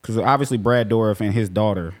 Because obviously Brad Dourif and his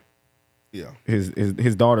daughter,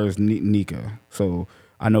 his daughter is Nika, so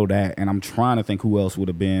I know that, and I'm trying to think who else would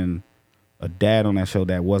have been a dad on that show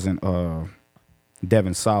that wasn't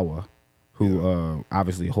Devin Sawa, who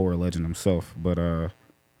obviously a horror legend himself, but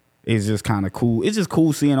it's just kind of cool. It's just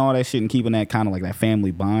cool seeing all that shit and keeping that kind of like that family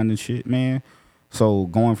bond and shit, man. So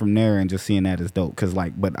going from there and just seeing that is dope, because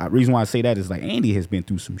like, but the reason why I say that is like Andy has been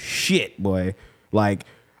through some shit, boy, like.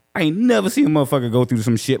 I ain't never seen a motherfucker go through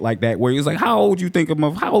some shit like that where it's like, how old you think you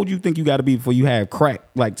got to be before you have crack?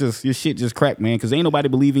 Like, just your shit just crack, man. Because ain't nobody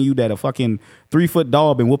believing you that a fucking 3-foot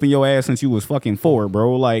dog been whooping your ass since you was fucking 4,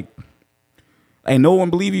 bro. Like, ain't no one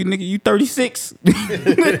believe you, nigga. You 36,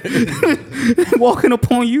 walking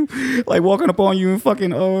up on you and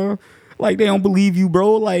fucking like they don't believe you,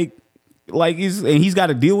 bro. Like he's got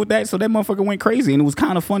to deal with that, so that motherfucker went crazy, and it was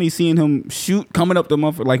kind of funny seeing him shoot coming up the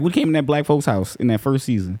motherfucker. Like we came in that black folks' house in that first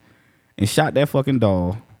season, and shot that fucking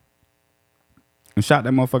doll,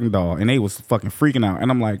 and they was fucking freaking out, and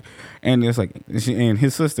I'm like, and it's like, and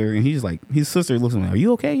his sister looks at me, are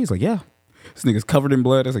you okay? He's like, yeah. This nigga's covered in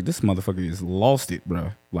blood. I was like, this motherfucker just lost it,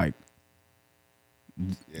 bro. Like,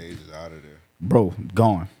 yeah, he's just out of there, bro.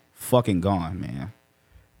 Gone, fucking gone, man.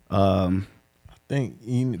 I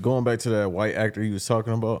think going back to that white actor he was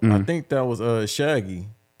talking about, I think that was Shaggy.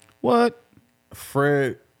 What?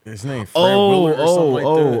 Fred His name Fred Willard or something like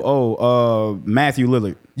that. Matthew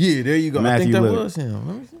Lillard. Yeah, there you go. I think that was him.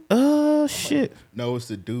 Let me see. Shit. No, it's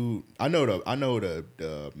the dude. I know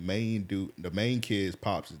the main dude. The main kid's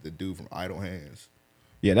pops is the dude from Idle Hands.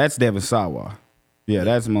 Yeah, that's Devin Sawa. Yeah,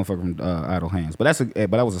 that's a motherfucker from Idle Hands. But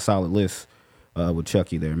that was a solid list with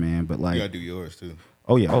Chucky there, man. But like, you gotta do yours too.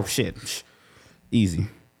 Oh yeah. Oh shit. Easy.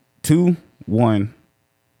 2, 1,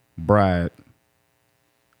 Bride.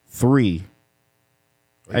 3.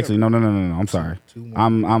 Actually, no. I'm sorry. 2,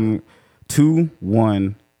 1. I'm 2,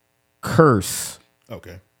 1, Curse.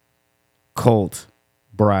 Okay. Cult.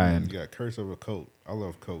 Bride. You got Curse over Cult. I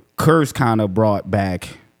love Cult. Curse kind of brought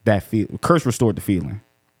back that feel. Curse restored the feeling.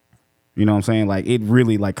 You know what I'm saying? Like it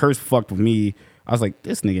really, like Curse fucked with me. I was like,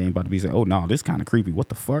 this nigga ain't about to be saying, oh no, this kind of creepy. What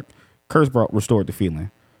the fuck? Curse restored the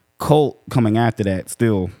feeling. Cult coming after that,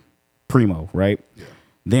 still primo, right? Yeah.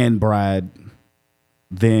 Then Bride.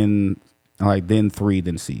 Then 3,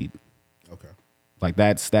 then Seed. Okay. Like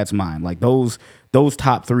that's mine. Like those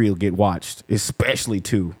top 3 will get watched, especially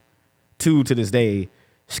 2. 2 to this day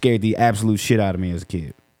scared the absolute shit out of me as a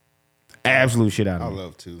kid. Absolute shit out of me. I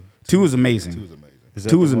love 2. 2 is amazing. 2 is amazing. Is that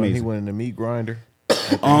 2 the is one amazing. He went in the meat grinder.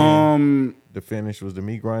 The finish was the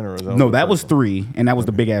meat grinder. Or was No, that was 3, and that was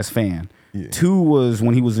the big ass fan. Yeah. 2 was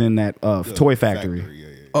when he was in that toy factory. Yeah.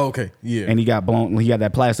 Oh, okay, yeah. And he got blown. He got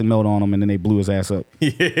that plastic melt on him, and then they blew his ass up.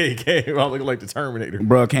 Yeah, he came out looking like the Terminator.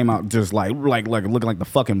 Bruh came out just like looking like the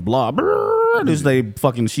fucking blob. Just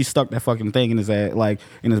she stuck that fucking thing in his ass, like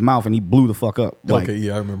in his mouth, and he blew the fuck up. Like, Okay,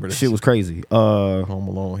 yeah, I remember that. shit was crazy. Home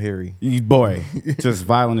Alone, Harry. Boy, just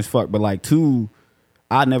violent as fuck. But like 2,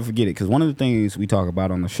 I'll never forget it because one of the things we talk about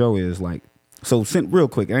on the show is like, so real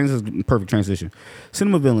quick, and this is a perfect transition.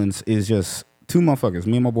 Cinema Villains is just 2 motherfuckers,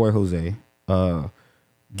 me and my boy Jose,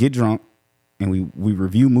 get drunk and we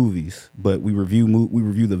review movies, but we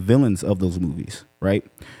review the villains of those movies, right?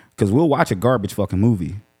 Because we'll watch a garbage fucking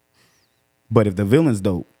movie, but if the villain's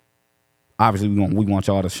dope, obviously we want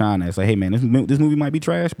y'all to shine and say, hey man, this movie might be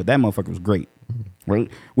trash, but that motherfucker was great, right?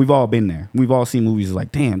 We've all been there. We've all seen movies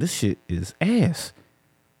like, damn, this shit is ass,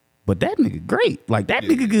 but that nigga great, like that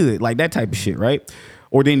nigga good, like that type of shit, right?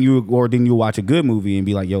 Or then you watch a good movie and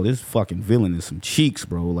be like, yo, this fucking villain is some cheeks,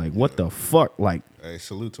 bro. Like what the fuck, like. Hey,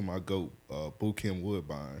 salute to my goat, Boo Kim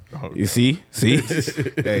Woodbine. You see?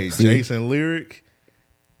 Hey, Jason Lyric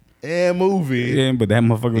and movie. Yeah, but that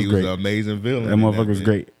motherfucker was He was great. an amazing villain. That motherfucker was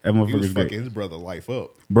great. That He motherfucker was was great. fucking his brother life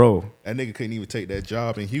up. Bro, That nigga couldn't even take that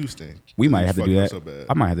job in Houston. we He might was have to fucking do him that. so bad.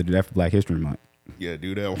 I might have to do that for Black History Month. Yeah,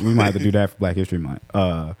 do that. We might have to do that for Black History Month.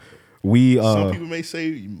 Some people may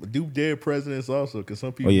say do dead presidents also, because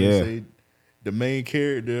some people may say the main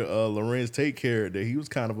character, Lorenz Tate character, he was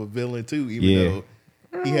kind of a villain too, even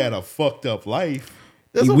though he had a fucked up life.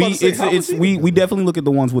 we definitely look at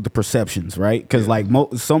the ones with the perceptions, right? Because like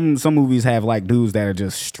some movies have like dudes that are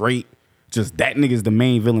just straight, just that nigga's the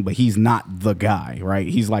main villain, but he's not the guy, right?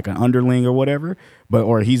 He's like an underling or whatever,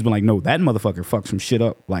 or he's been like, no, that motherfucker fucked some shit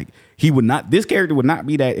up. Like this character would not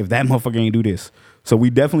be that if that motherfucker ain't do this. So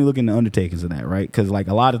we definitely look into undertakings of that, right? Because like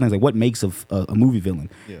a lot of things, like what makes a movie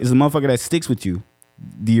villain is a motherfucker that sticks with you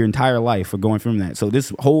your entire life for going from that. So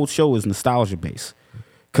this whole show is nostalgia based.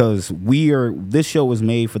 Because this show is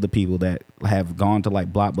made for the people that have gone to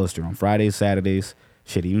like Blockbuster on Fridays, Saturdays,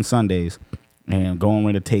 shit, even Sundays, and going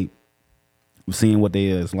with a tape, seeing what they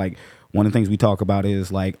is. Like one of the things we talk about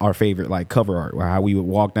is like our favorite like cover art, or how we would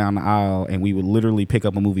walk down the aisle and we would literally pick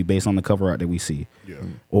up a movie based on the cover art that we see. Yeah.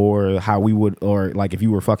 Or how we would, or like if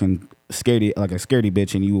you were fucking scaredy, like a scaredy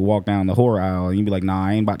bitch, and you would walk down the horror aisle and you'd be like, nah,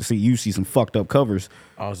 I ain't about to see some fucked up covers.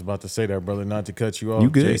 I was about to say that, brother, not to cut you off. You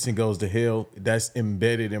good. Jason Goes to Hell. That's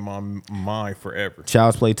embedded in my mind forever.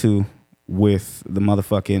 Child's Play 2 with the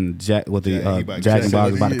motherfucking Jack and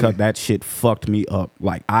Bob about to cut. That shit fucked me up.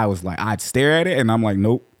 Like I was like, I'd stare at it and I'm like,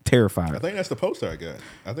 nope, terrified. I think that's the poster I got.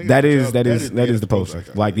 I think that is the poster.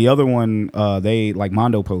 Like the other one, they like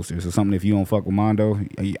Mondo posters or something. If you don't fuck with Mondo,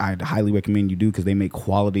 I'd highly recommend you do, because they make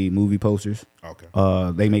quality movie posters. Okay.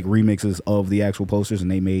 They make remixes of the actual posters,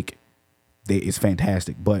 and it's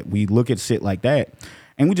fantastic. But we look at shit like that,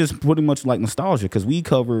 and we just pretty much like nostalgia, because we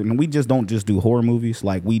cover, and we just don't just do horror movies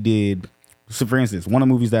like we did. So for instance, one of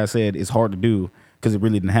the movies that I said is hard to do because it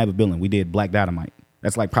really didn't have a villain. We did Black Dynamite.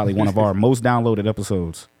 That's like probably one of our most downloaded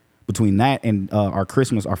episodes. Between that and our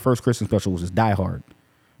first Christmas special was Die Hard.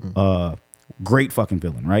 Great fucking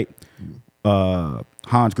villain, right?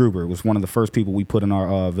 Hans Gruber was one of the first people we put in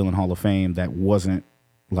our Villain Hall of Fame that wasn't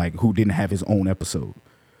like, who didn't have his own episode.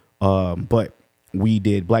 But we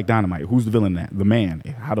did Black Dynamite. Who's the villain in that? The Man.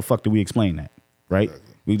 How the fuck do we explain that? Right?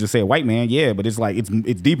 We just say a white man, yeah, but it's like it's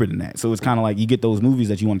deeper than that. So it's kind of like you get those movies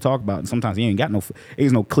that you want to talk about, and sometimes you ain't got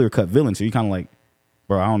there's no clear cut villain. So you kind of like,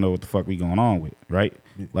 bro, I don't know what the fuck we going on with, right?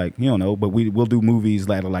 Like, you don't know, but we'll do movies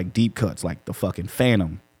that are like deep cuts, like the fucking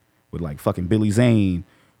Phantom with like fucking Billy Zane.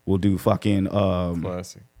 We'll do fucking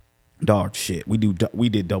classic dog shit. We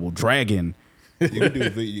did Double Dragon.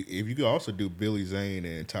 If you could also do Billy Zane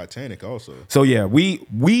and Titanic also. So yeah,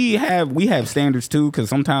 we have standards too, because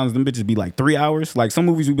sometimes them bitches be like 3 hours. Like some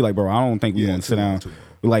movies we be like, bro, I don't think we want to sit down.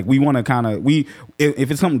 Like we want to kind of if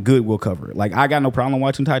it's something good, we'll cover it. Like I got no problem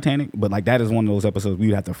watching Titanic, but like that is one of those episodes we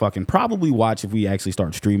would have to fucking probably watch if we actually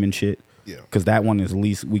start streaming shit. Yeah, because that one is at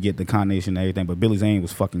least we get the combination and everything. But Billy Zane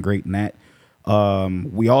was fucking great in that.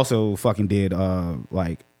 We also fucking did I'm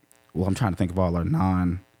trying to think of all our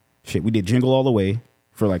non. Shit, we did Jingle All the Way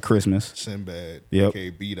for like Christmas. Sinbad, yep.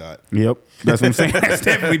 aka B-Dot. Yep, that's what I'm saying. That's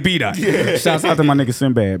definitely B-Dot. Yeah. Shouts out to my nigga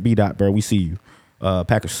Sinbad, B-Dot, bro. We see you.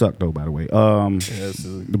 Packers suck though, by the way.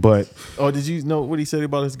 Absolutely. But did you know what he said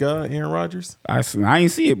about his guy, Aaron Rodgers? I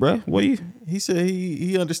ain't see it, bro. What he said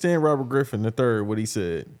he understand Robert Griffin III. What he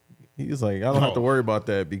said, he was like, I don't have to worry about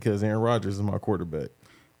that because Aaron Rodgers is my quarterback.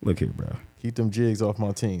 Look here, bro. Keep them jigs off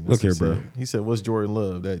my team. Look here, bro. He said, "What's Jordan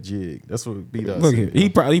Love? That jig." That's what B. Look here. He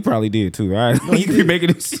probably did too. All right. No, he be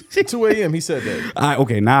making this 2 a.m. He said that.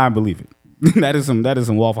 Okay, now I believe it. that is some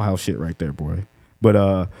Waffle House shit right there, boy.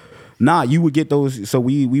 But you would get those. So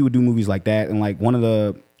we would do movies like that, and like one of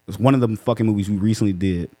the fucking movies we recently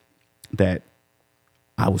did that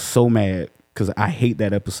I was so mad because I hate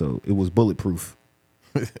that episode. It was Bulletproof.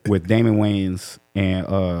 With Damon Wayans and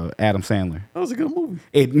Adam Sandler. That was a good movie.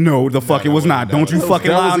 It was not. Don't you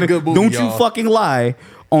fucking lie. Don't you fucking lie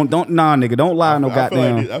on nigga. Don't lie on no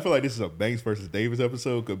goddamn. I feel like this is a Banks versus Davis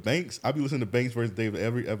episode. Cause Banks, I be listening to Banks versus Davis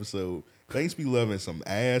every episode. Banks be loving some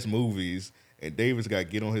ass movies, and Davis got to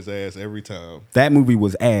get on his ass every time. That movie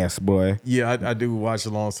was ass, boy. Yeah, I do watch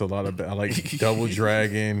along to a lot of. I like Double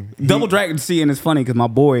Dragon. Double Dragon. See, and it's funny because my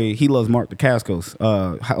boy, he loves Mark Dacascos.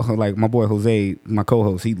 Like my boy Jose, my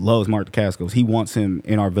co-host, he loves Mark Dacascos. He wants him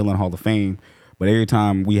in our Villain Hall of Fame. But every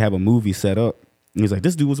time we have a movie set up, he's like,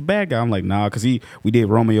 "This dude was a bad guy." I'm like, "Nah," because we did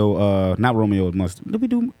Romeo. Not Romeo Must. We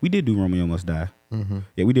did do Romeo Must Die. Mm-hmm.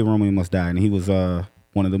 Yeah, we did Romeo Must Die, and he was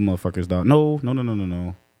one of the motherfuckers. Dog. No.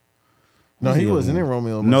 No, he wasn't in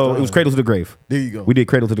Romeo. No, it was Cradle to the Grave. There you go. We did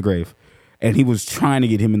Cradle to the Grave. And he was trying to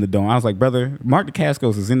get him in the dome. I was like, brother, Mark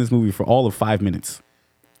Dacascos is in this movie for all of 5 minutes.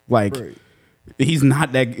 Like, right. He's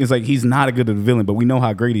not that, it's like, he's not a good villain, but we know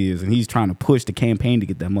how great he is. And he's trying to push the campaign to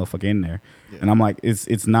get that motherfucker in there. Yeah. And I'm like, it's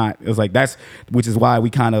like, which is why we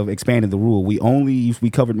kind of expanded the rule. We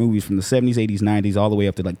covered movies from the 70s, 80s, 90s, all the way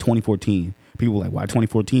up to like 2014. People were like, why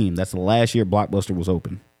 2014? That's the last year Blockbuster was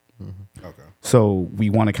open. Mm-hmm. Okay. So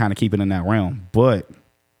we want to kind of keep it in that realm, but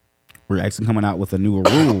we're actually coming out with a newer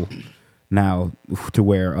rule now to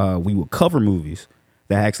where we will cover movies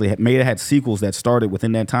that actually had sequels that started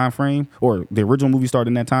within that time frame, or the original movie started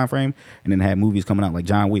in that time frame, and then had movies coming out like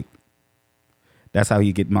John Wick. That's how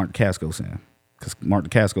you get Mark Dacascos in, because Mark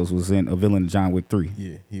Dacascos was in a villain in John Wick 3.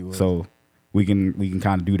 Yeah, he was. So we can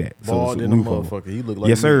kind of do that. Bald so in a motherfucker. He looked like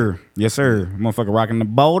yes, sir. Motherfucker rocking the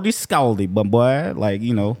baldy scaldy, but boy, like,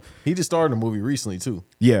 you know. He just started a movie recently too.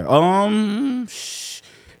 Yeah.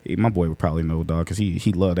 My boy would probably know, dog, because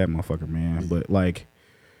he loved that motherfucker, man. But like,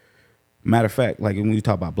 matter of fact, like when we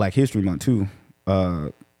talk about Black History Month too,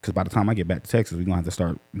 because by the time I get back to Texas, we're gonna have to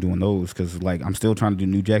start doing those, because like I'm still trying to do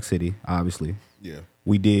New Jack City, obviously. Yeah.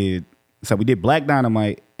 We did Black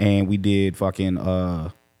Dynamite, and we did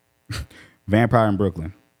fucking Vampire in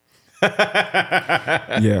Brooklyn.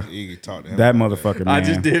 Yeah, you talk to him that motherfucker, man. I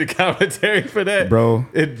just did a commentary for that, bro.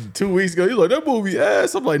 2 weeks ago, he's like, that movie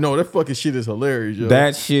ass. I'm like, no, that fucking shit is hilarious, yo.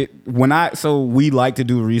 That shit. So we like to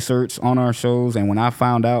do research on our shows, and when I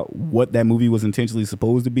found out what that movie was intentionally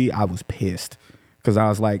supposed to be, I was pissed, because I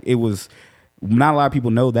was like, it was. Not a lot of people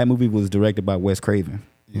know that movie was directed by Wes Craven.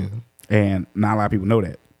 Yeah, and not a lot of people know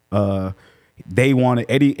that. They wanted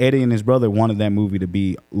Eddie and his brother wanted that movie to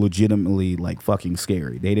be legitimately like fucking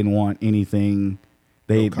scary. They didn't want anything.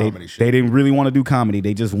 They didn't really want to do comedy.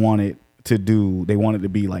 They just wanted to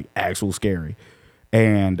be like actual scary.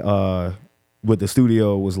 And with the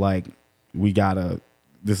studio was like,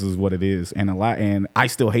 this is what it is. And I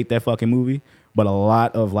still hate that fucking movie. But a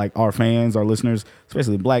lot of like our fans, our listeners,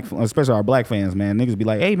 especially our black fans, man, niggas be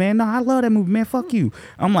like, hey man, no, I love that movie, man. Fuck you.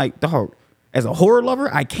 I'm like, dog. As a horror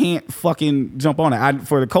lover, I can't fucking jump on it.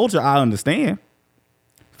 For the culture, I understand.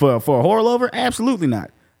 For a horror lover, absolutely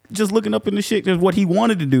not. Just looking up in the shit, just what he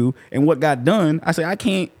wanted to do and what got done. I say I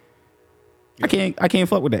can't I can't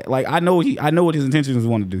fuck with that. Like I know what his intentions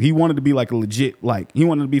wanted to do. He wanted to be like a legit, like he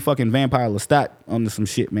wanted to be fucking Vampire Lestat under some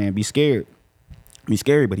shit, man. Be scary,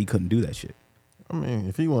 but he couldn't do that shit. I mean,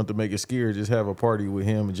 if he wanted to make it scary, just have a party with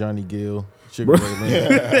him and Johnny Gill, Sugar Ray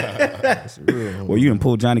Leonard. Well, you done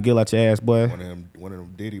pulled Johnny Gill out your ass, boy. One of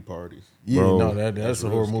them Diddy parties. Yeah, Bro, no, that's a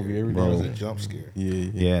horror movie every That was day. a jump scare.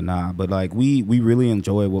 Yeah. Nah, but like we really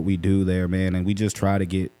enjoy what we do there, man, and we just try to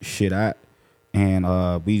get shit out. And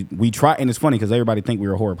we try, and it's funny because everybody think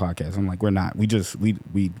we're a horror podcast. I'm like, we're not. We two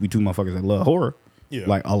motherfuckers that love horror,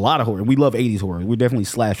 like a lot of horror. We love 80s horror. We're definitely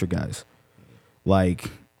slasher guys, like.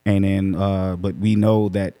 And then, but we know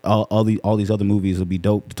that all these other movies will be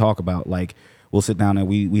dope to talk about. Like we'll sit down and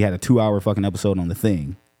we had a 2-hour fucking episode on The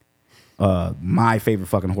Thing. My favorite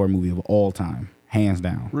fucking horror movie of all time, hands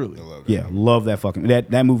down. Really? Love that fucking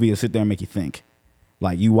that movie. Will sit there and make you think.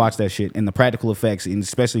 Like you watch that shit and the practical effects, and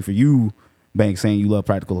especially for you, Banks, saying you love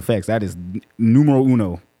practical effects. That is numero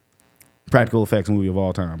uno practical effects movie of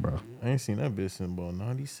all time, bro. I ain't seen that bitch since about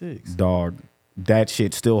 96. Dog, that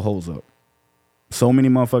shit still holds up. So many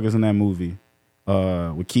motherfuckers in that movie,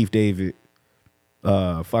 with Keith David,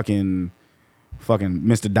 fucking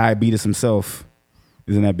Mr. Diabetes himself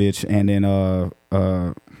is in that bitch, and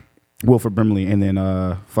then Wilford Brimley, and then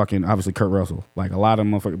fucking obviously Kurt Russell. Like a lot of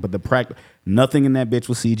motherfuckers, but nothing in that bitch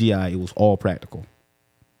was CGI. It was all practical,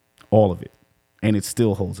 all of it, and it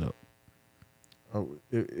still holds up. Oh,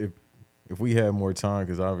 if we had more time,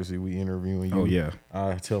 because obviously we interviewing you. Oh yeah,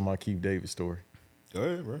 I tell my Keith David story. Go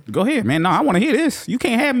ahead, bro. Go ahead, man. No, I want to hear this. You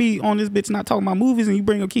can't have me on this bitch not talking about movies and you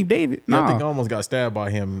bring up Keith David. Yeah, Nah. I think I almost got stabbed by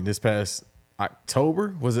him this past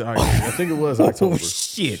October. Was it? I think it was October. Oh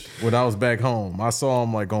shit. When I was back home, I saw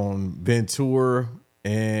him like on Ventura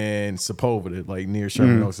and Sepulveda, like near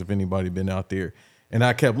Sherman Oaks. If anybody been out there, and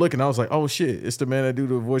I kept looking. I was like, oh shit, it's the man that do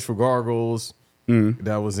the voice for Gargoyles.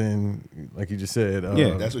 That was in, like you just said.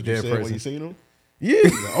 Yeah, That's what you Dead said when President. you seen him? Yeah.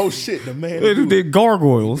 Like, oh shit, the man They who did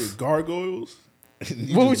Gargoyles. did Gargoyles.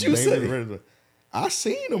 What would you say? I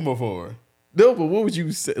seen him before. No, but what would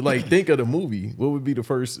you say? Like, think of the movie. What would be the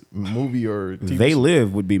first movie or TV They show?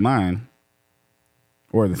 Live would be mine.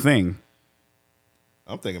 Or The Thing.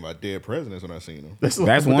 I'm thinking about Dead Presidents when I seen him. That's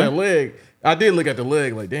That's with one? that leg. I did look at the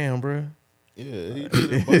leg like, damn, bro. Yeah, he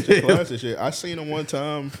did a bunch of classic shit. I seen him one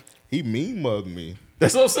time. He mean mugged me.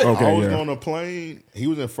 That's what I'm saying. Okay. I was yeah. on a plane. He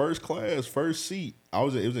was in first class, first seat. It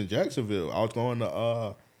was in Jacksonville. I was going to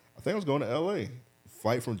I think I was going to LA.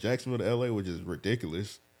 Flight from Jacksonville to LA, which is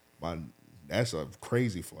ridiculous. That's a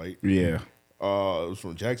crazy flight. Yeah. It was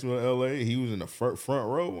from Jacksonville to LA. He was in the front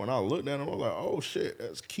row. When I looked at him, I was like, oh shit,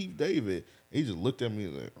 that's Keith David. He just looked at me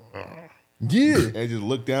like, Yeah. and just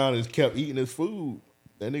looked down and just kept eating his food.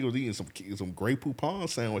 That nigga was eating some Grey Poupon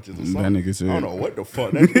sandwiches or something. That nigga said- I don't know what the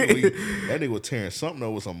fuck. That nigga was tearing something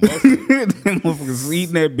up with some mustard. Them motherfuckers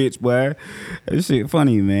eating that bitch, boy. That shit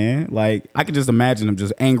funny, man. Like, I could just imagine him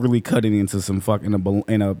just angrily cutting into some fucking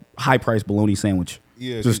in a high-priced bologna sandwich.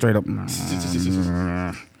 Yeah, Just straight up. I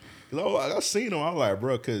seen him. I'm like,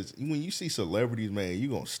 bro, because when you see celebrities, man, you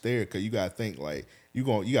gonna stare because you gotta think like you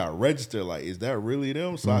gotta register like, is that really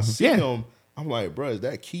them? So I see Yeah. him. I'm like, bro, is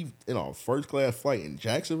that Keith in a first class flight in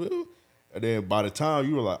Jacksonville? And then by the time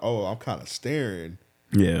you were like, oh, I'm kind of staring,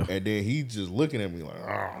 Yeah. and then he just looking at me like,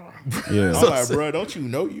 ah. Yeah. I'm like, bro, don't you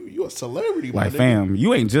know you a celebrity, my Like, nigga? fam,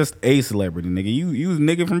 you ain't just a celebrity, nigga. You a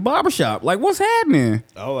nigga from barbershop. Like, what's happening?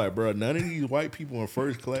 I was like, bro, none of these white people in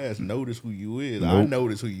first class notice who you is. I Nope.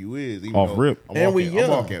 notice who you is. Even Off though rip. And we I'm young.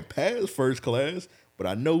 walking past first class, but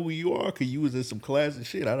I know who you are because you was in some classic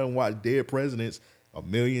shit. I done watched Dead Presidents a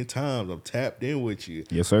million times. I'm tapped in with you.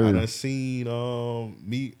 Yes, sir. I done seen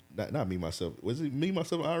not me, myself. Was it me,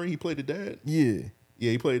 myself, Irene? He played the dad? Yeah. Yeah,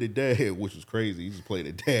 he played the dad, which was crazy. He just played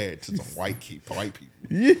the dad to some white people.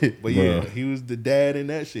 Yeah. But yeah, he was the dad in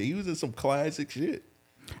that shit. He was in some classic shit.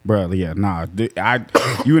 Bro, yeah, nah.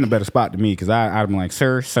 You in a better spot than me because I'd have been like,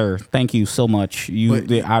 sir, thank you so much.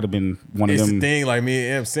 I'd have been one of It's them. the thing, like me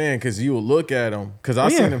and Em saying, because you will look at him. Because I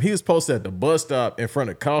Yeah. seen him, he was posted at the bus stop in front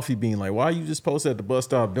of Coffee Bean. Like, why you just posted at the bus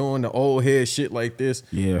stop doing the old head shit like this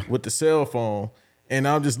Yeah. with the cell phone? And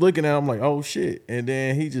I'm just looking at him like, oh shit. And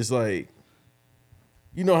then he just like,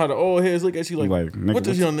 you know how the old heads look at you like, nigga, what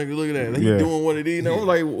this young nigga looking at? Like, Yeah. he doing what it is. And I'm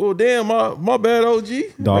like, well, damn, my bad, OG.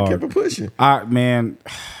 Dog. I kept it pushing. Man,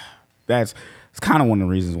 it's kind of one of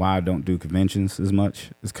the reasons why I don't do conventions as much.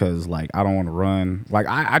 Is because like I don't want to run. Like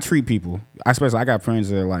I treat people. I got friends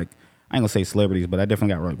that are like, I ain't gonna say celebrities, but I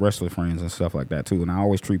definitely got like wrestler friends and stuff like that too. And I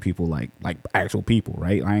always treat people like actual people,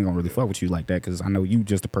 right? I ain't gonna really fuck with you like that because I know you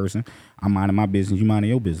just a person. I'm minding my business, you minding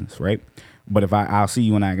your business, right? But if I'll see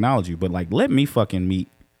you and I acknowledge you, but like let me fucking meet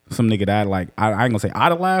some nigga that I ain't gonna say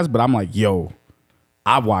idolized, but I'm like, yo,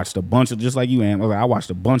 I watched a bunch of, just like you, Am. I watched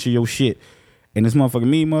a bunch of your shit. And this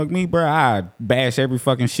motherfucker me, bro, I bash every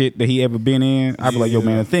fucking shit that he ever been in. I be like, yo,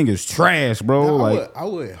 man, the thing is trash, bro. Now, I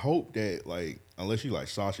would hope that, like, unless you like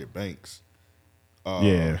Sasha Banks,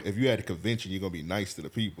 if you at a convention, you're gonna be nice to the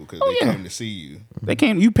people because they came to see you.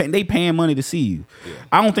 They paying money to see you. Yeah.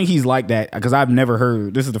 I don't think he's like that because I've never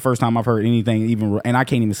heard. This is the first time I've heard anything even, and I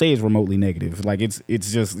can't even say it's remotely negative. Like it's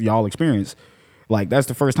just y'all experience. Like that's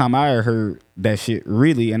the first time I heard that shit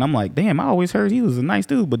really, and I'm like, damn, I always heard he was a nice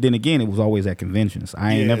dude, but then again, it was always at conventions.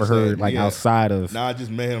 I ain't never heard outside of. Nah, I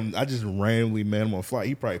just met him. I just randomly met him on a flight.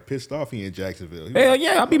 He probably pissed off he in Jacksonville. Hell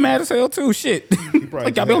yeah, I'd be mad as hell too. Shit,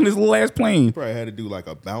 like I be on this little ass plane. He probably had to do like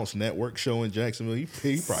a Bounce Network show in Jacksonville.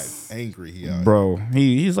 He probably angry. Bro,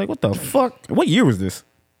 he's like, what the fuck? What year was this?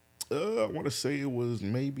 I want to say it was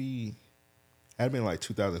maybe. Had been like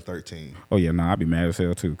 2013. Oh yeah, I'd be mad as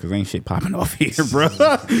hell too, cause ain't shit popping off here, bro.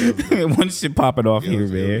 One shit popping off here,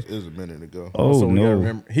 man. It was a minute ago. Oh so no,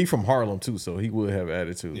 remember, he from Harlem too, so he would have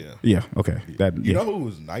attitude. Yeah. Okay. You know who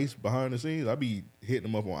was nice behind the scenes? I be hitting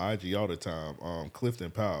him up on IG all the time. Clifton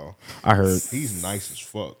Powell. I heard he's nice as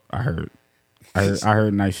fuck. I heard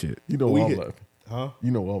nice shit. You know why I'm laughing? Huh? You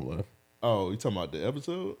know why I'm laughing? Oh, you talking about the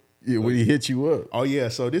episode? Yeah, when he hit you up. Oh yeah.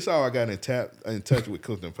 So this is how I got in touch with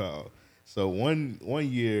Clifton Powell. So one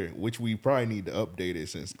year, which we probably need to update it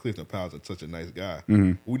since Clifton Powell's such a nice guy,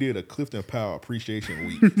 we did a Clifton Powell Appreciation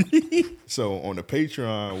Week. So on the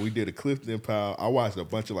Patreon, we did a Clifton Powell. I watched a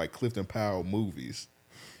bunch of like Clifton Powell movies.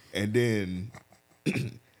 And then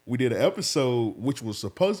we did an episode which was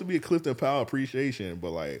supposed to be a Clifton Powell Appreciation,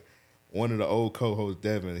 but like one of the old co-hosts,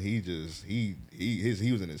 Devin, he was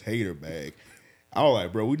in his hater bag. I was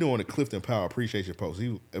like, bro, we doing a Clifton Powell Appreciation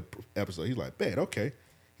episode. He's like, bad, okay.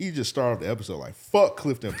 He just started the episode like, fuck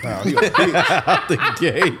Clifton Powell. He a bitch. Out the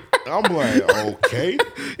gate. I'm like, okay.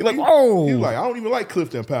 He's like, oh. He's like, I don't even like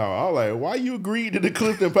Clifton Powell. I was like, why you agreed to the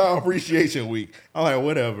Clifton Powell Appreciation Week? I'm like,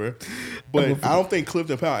 whatever. But I don't think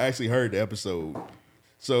Clifton Powell actually heard the episode.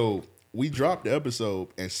 So we dropped the episode,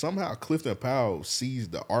 and somehow Clifton Powell sees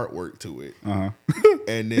the artwork to it.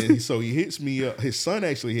 And then so he hits me up. His son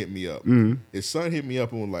actually hit me up. His son hit me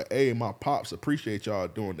up and was like, hey, my pops appreciate y'all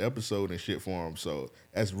doing the episode and shit for him. So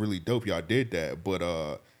that's really dope y'all did that.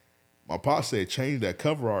 But my pops said change that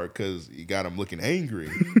cover art because he got him looking angry.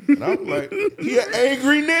 And I'm like, he an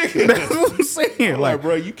angry nigga. That's what I'm saying. I'm like,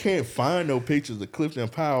 bro, you can't find no pictures of Clifton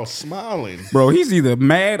Powell smiling. Bro, he's either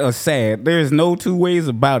mad or sad. There's no two ways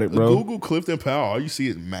about it, bro. Google Clifton Powell. All you see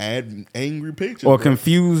is mad, angry pictures. Or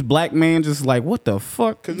confused black man just like, what the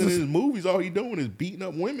fuck? Because in his movies, all he doing is beating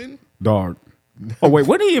up women. Dog. Oh, wait,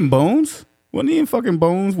 wasn't he in Bones? Wasn't he in fucking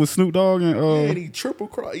Bones with Snoop Dogg? And he triple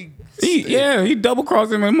cross. He double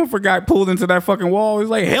crossed him and motherfucker got pulled into that fucking wall. He's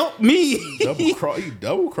like, help me. He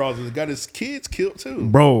double crossed and got his kids killed too.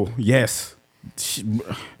 Bro, yes.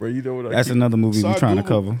 Bro, you know what? That's another movie we're trying to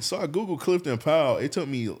cover. So I Googled Clifton Powell. It took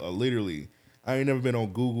me literally, I ain't never been on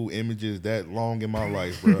Google Images that long in my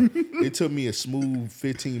life, bro. It took me a smooth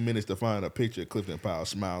 15 minutes to find a picture of Clifton Powell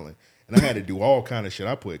smiling. And I had to do all kind of shit.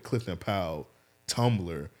 I put Clifton Powell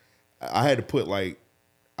Tumblr. I had to put I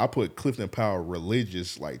put Clifton Powell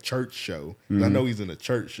religious like church show. I know he's in a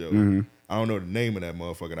church show. I don't know the name of that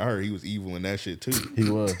motherfucker. I heard he was evil in that shit too. He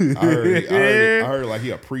was. I heard like he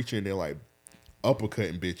a preacher and they're like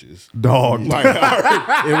uppercutting bitches. Dog. Like,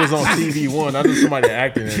 It was on TV One. I knew somebody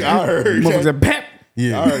acting in it. I heard Pep.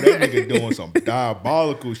 Yeah. I heard that nigga doing some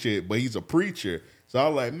diabolical shit, but he's a preacher. So I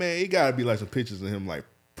was like, man, it gotta be like some pictures of him like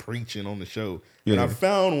preaching on the show. And I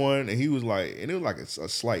found one and he was like, and it was like a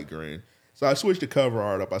slight grin. So I switched the cover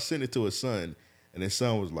art up. I sent it to his son, and his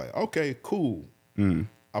son was like, okay, cool.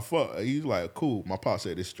 He's like, cool. My pop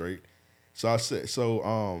said this straight. So I said,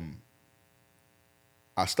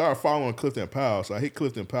 I started following Clifton Powell. So I hit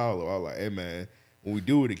Clifton Powell. I was like, hey man, when we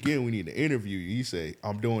do it again, we need to interview you. He said,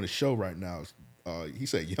 I'm doing a show right now. He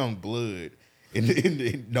said Young Blood.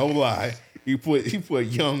 In no lie. He put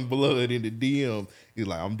Young Blood in the DM. He's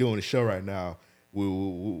like, I'm doing a show right now.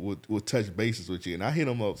 We'll touch bases with you. And I hit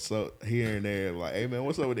him up so here and there, like, hey man,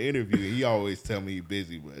 what's up with the interview? And he always tell me he's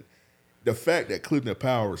busy, but the fact that Clifton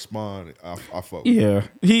Powell responded, I fuck with him.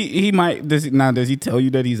 He might. Does he tell you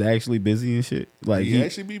that he's actually busy and shit? Like he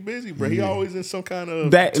actually be busy, bro. He always in some kind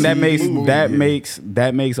of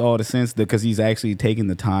that makes all the sense because he's actually taking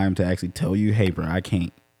the time to actually tell you, hey bro, I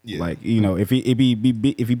can't. Yeah. Like, you know, if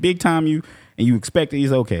he big time you and you expect it,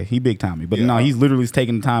 he's okay. He big time you, but no, he's literally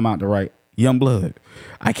taking the time out to write. Young Blood,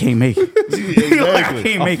 I can't make it. Exactly. I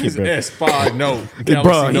can't make it, bro. S5 note,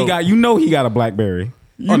 bro. He got a BlackBerry.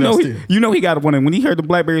 You know he got one. And when he heard the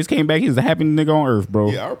Blackberries came back, he was the happiest nigga on earth,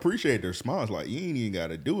 bro. Yeah, I appreciate the response. Like, you ain't even got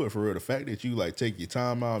to do it for real. The fact that you like take your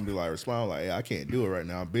time out and be like, respond like, hey, I can't do it right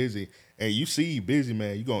now. I'm busy. And you see you busy,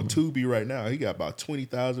 man. You going Tubi right now. He got about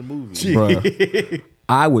 20,000 movies. Bruh,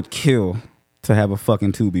 I would kill to have a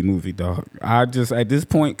fucking Tubi movie, dog. I just, at this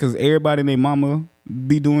point, because everybody and their mama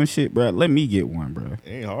be doing shit, bro. Let me get one, bro. It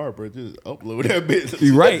ain't hard, bro. Just upload that bitch.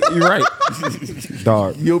 You're right.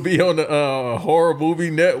 Dog. You'll be on the horror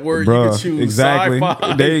movie network. Bruh, You can choose exactly.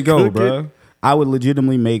 sci-fi. There you go, cooking. bro. I would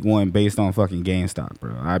legitimately make one based on fucking GameStop,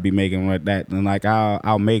 bro. I'd be making like that. And like,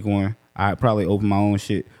 I'll make one. I'd probably open my own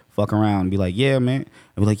shit, fuck around and be like, yeah, man.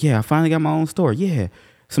 I'd be like, yeah, I finally got my own store. Yeah.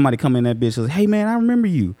 Somebody come in that bitch and say, hey, man, I remember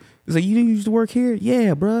you. It's like, you didn't used to work here?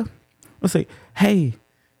 Yeah, bro. I'll say, hey.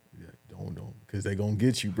 Don't. Because they going to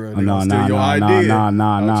get you, bro. Nah. I'm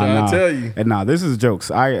trying to tell you. And this is jokes.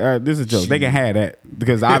 This is jokes. They can have that.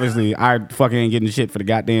 Because obviously, I fucking ain't getting shit for the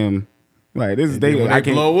goddamn. Like, this is, When I they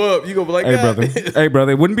can't. blow up, you going to be like, Hey, God. brother. Hey,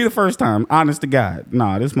 brother. It wouldn't be the first time. Honest to God.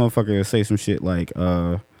 Nah, this motherfucker will say some shit like,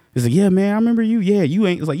 it's like, yeah, man, I remember you. Yeah, you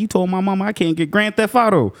ain't. It's like, you told my mama I can't get Grand Theft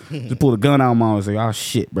Auto. Just pull a gun out of my mom and say, oh,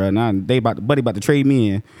 shit, bro. Now buddy about to trade me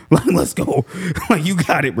in. Like, let's go. Like, you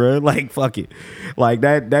got it, bro. Like, fuck it. Like,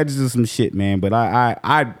 that's just some shit, man. But I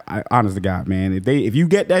honest to God, man, if you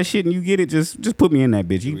get that shit and you get it, just put me in that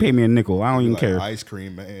bitch. You can pay me a nickel. I don't even care. Ice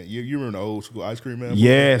Cream Man. You remember the old school Ice Cream Man?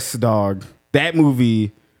 Yes, dog. That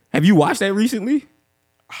movie. Have you watched that recently?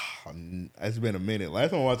 It's been a minute.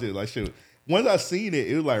 Last time I watched it, like, shit. Once I seen it,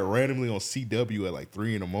 it was like randomly on CW at like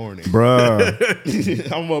 3 a.m.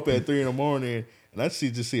 Bruh. I'm up at 3 a.m. and I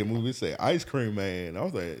just see a movie say Ice Cream Man. I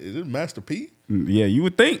was like, is it Master P? Yeah, you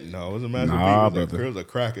would think. No, it wasn't Master Nah, P. It was a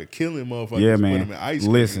cracker killing motherfuckers. Yeah, Put man. them in ice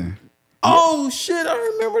cream. Listen, Oh, shit. I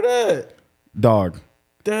remember that. dog.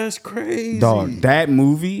 That's crazy. Dog, that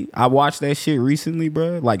movie, I watched that shit recently,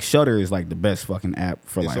 bro. Like, Shudder is like the best fucking app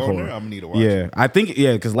for It's like on horror. there? I'm gonna need to watch Yeah, it. I think,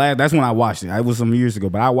 because that's when I watched it. It was some years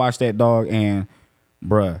ago, but I watched that, dog, and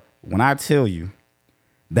bruh, when I tell you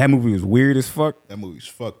that movie was weird as fuck That movie's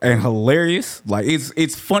fucked and up. hilarious, like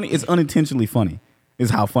it's funny, it's unintentionally funny. Is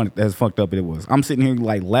how funny, as fucked up it was. I'm sitting here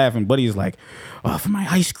like laughing. Buddy is like, for my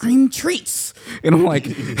ice cream treats, and I'm like,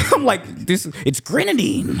 it's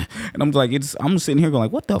grenadine, and I'm like, I'm sitting here going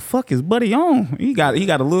like, what the fuck is Buddy on? He got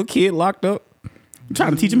a little kid locked up. I'm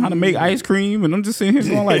trying to teach him how to make ice cream, and I'm just sitting here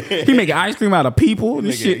going like, he making ice cream out of people.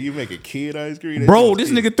 This shit, You make a kid ice cream? bro. This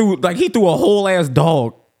nigga threw a whole ass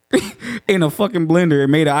dog in a fucking blender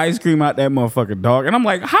and made an ice cream out that motherfucking dog. And I'm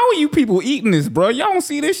like, how are you people eating this, bro? Y'all don't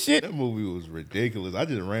see this shit? That movie was ridiculous. I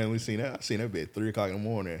just randomly seen that. I seen that bit at 3 o'clock in the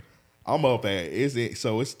morning. I'm up at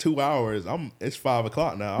it's 2 hours. It's 5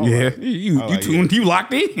 o'clock now. I'm Yeah, like- you I'm like, tuned, you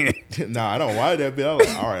locked in. Nah, I don't watch that bit. I was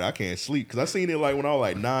like, all right, I can't sleep because I seen it like when I was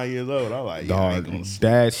like 9 years old. I was like, yeah, I ain't Dog, gonna sleep.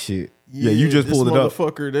 that shit. Yeah, you just this pulled it up.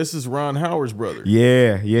 motherfucker, this is Ron Howard's brother.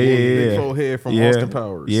 Yeah. big old head from Austin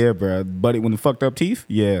Powers. Yeah, bro. Buddy, when the fucked up teeth.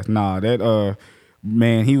 Yeah, nah, that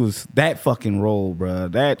man, he was that fucking role, bro.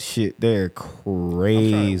 That shit, they're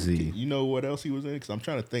crazy. You know what else he was in? Because I'm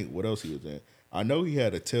trying to think what else he was in. I know he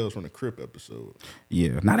had a Tales from the Crypt episode.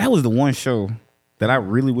 Yeah, now that was the one show that I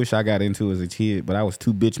really wish I got into as a kid, but I was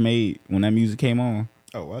too bitch made when that music came on.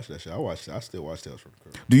 Oh, watch that shit. I still watch Tales from the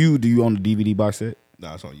Crypt. Do you own the DVD box set?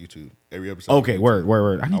 Nah, it's on YouTube. Every episode. Okay, word.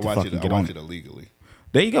 I I need to watch fucking it. I get on watch it. it illegally.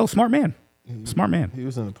 There you go, smart man. Smart man. He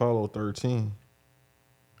was in Apollo 13.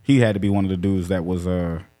 He had to be one of the dudes that was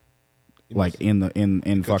like in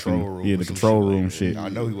fucking Room. the or some control shit room like that. shit. I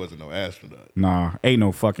know he wasn't no astronaut. Nah, ain't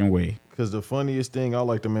no fucking way. Because the funniest thing I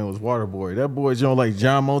liked the man was Waterboy. That boy John like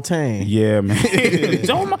John Montaigne. Yeah, man.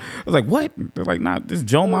 I was like, what? They're like, nah, this is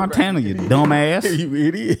Joe Montana, you dumbass. You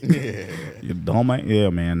idiot. You dumbass. Yeah,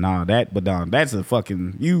 man. Nah, that's a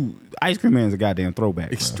fucking Ice Cream Man's a goddamn throwback.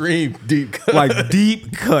 Bro. Extreme deep cut. Like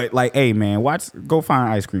deep cut. Like, hey man, go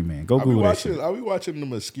find Ice Cream Man. Go Google that shit. I be watching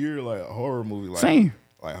them obscure like horror movie. Like, Same.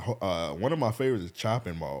 Like one of my favorites is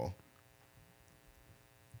Chopping Mall.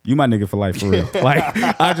 You my nigga for life, for real. Like,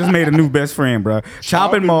 I just made a new best friend, bro.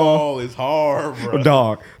 Chopping Mall is hard, bro.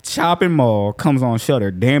 Dog, Chopping Mall comes on Shudder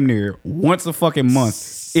damn near once a fucking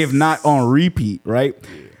month, if not on repeat, right?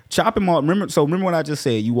 Yeah. Chopping Mall, remember what I just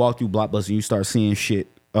said? You walk through Blockbuster and you start seeing shit,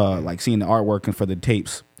 like seeing the artwork and for the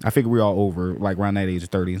tapes. I figure we're all over, like around that age of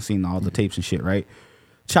 30 and seeing all the tapes and shit, right?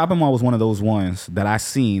 Chopping Mall was one of those ones that I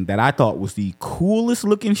seen that I thought was the coolest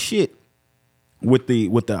looking shit with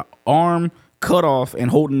the arm cut off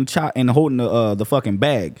and holding the fucking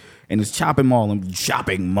bag, and it's Chopping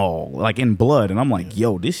Mall like in blood, and I'm like,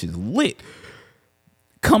 yo, this is lit.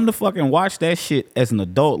 Come to fucking watch that shit as an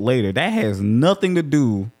adult later. That has nothing to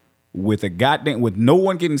do with with no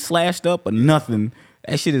one getting slashed up or nothing.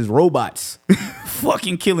 That shit is robots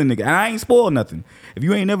fucking killing nigga. And I ain't spoiling nothing. If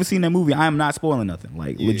you ain't never seen that movie, I am not spoiling nothing.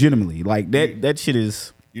 Like legitimately, like that shit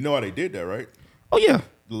is. You know how they did that, right? Oh yeah.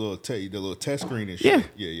 The little test screen and shit.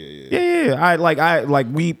 Yeah.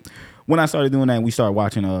 When I started doing that, we started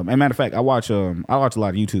watching. And matter of fact, I watch a lot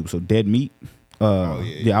of YouTube. So Dead Meat.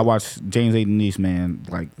 I watch James A. Denise, man.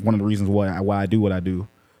 Like one of the reasons why I do what I do.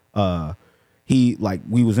 We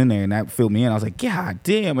was in there and that filled me in. I was like, God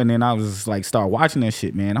damn. And then I was just like, start watching that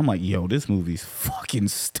shit, man. I'm like, yo, this movie's fucking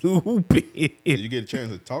stupid. Did you get a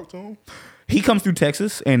chance to talk to him? He comes through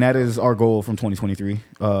Texas, and that is our goal from 2023.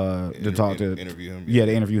 To interview him. Yeah,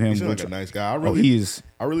 to interview him. He's like a nice guy. He is.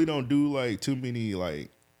 I really don't do like too many like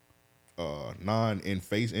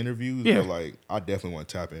non-in-face interviews. Yeah. But like I definitely want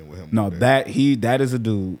to tap in with him. No, that is a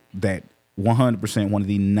dude that 100% one of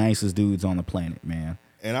the nicest dudes on the planet, man.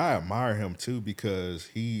 And I admire him too because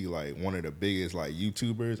he like one of the biggest like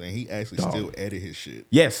YouTubers, and he actually still edit his shit.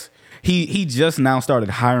 Yes, he just now started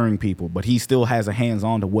hiring people, but he still has a hands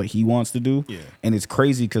on to what he wants to do. Yeah, and it's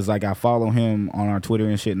crazy because like I follow him on our Twitter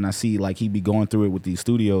and shit, and I see like he be going through it with these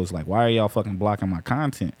studios. Like, why are y'all fucking blocking my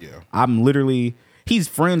content? Yeah, I'm literally. He's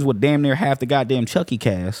friends with damn near half the goddamn Chucky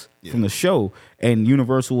cast from the show, and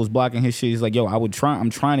Universal was blocking his shit. He's like, yo, I'm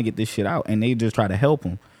trying to get this shit out, and they just try to help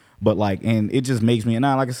him. But like, and it just makes me, and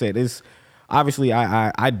now, like I said, it's obviously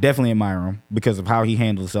I definitely admire him because of how he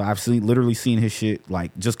handles. So I've literally seen his shit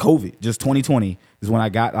like just COVID, just 2020 is when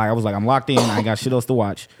I was like, I'm locked in, I ain't got shit else to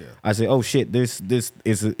watch. Yeah. I said, oh shit, this is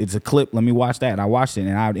it's a clip. Let me watch that, and I watched it,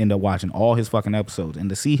 and I would end up watching all his fucking episodes, and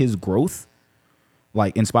to see his growth,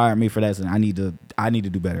 like inspired me for that. And I need to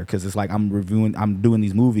do better because it's like I'm doing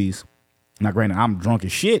these movies. Now, granted, I'm drunk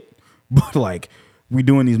as shit, but like. We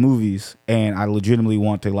doing these movies, and I legitimately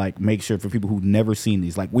want to like make sure for people who've never seen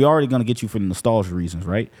these, like we already gonna get you for the nostalgia reasons,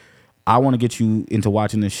 right? I want to get you into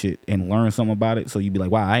watching this shit and learn something about it, so you be like,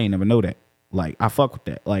 wow, I ain't never know that. Like I fuck with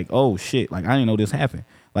that. Like oh shit, like I didn't know this happened.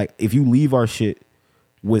 Like if you leave our shit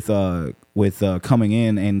with coming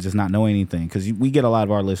in and just not know anything, because we get a lot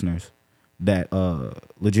of our listeners that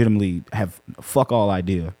legitimately have fuck all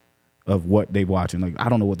idea of what they watching. Like I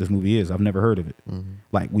don't know what this movie is. I've never heard of it. Mm-hmm.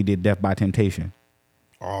 Like we did Death by Temptation.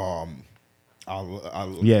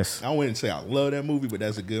 Yes. I wouldn't say I love that movie, but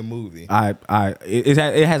that's a good movie. It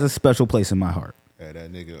has a special place in my heart. Yeah,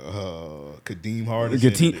 that nigga, Kadeem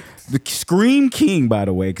Hardison. The Scream King, by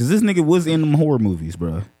the way, because this nigga was in them horror movies,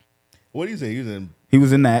 bro. What do you say? He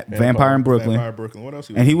was in that Vampire in Brooklyn. Vampire Brooklyn. What else?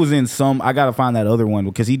 He was in some. I gotta find that other one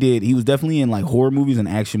because he was definitely in like horror movies and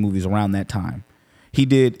action movies around that time. He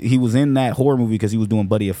was in that horror movie because he was doing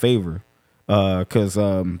Buddy a favor. Because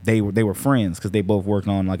they were friends because they both worked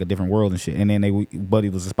on like a different world and shit. And then Buddy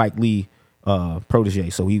was a Spike Lee protege,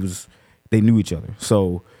 so they knew each other.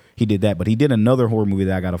 So he did that, but he did another horror movie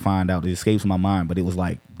that I got to find out. It escapes my mind, but it was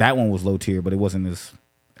like that one was low tier, but it wasn't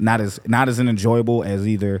not as enjoyable as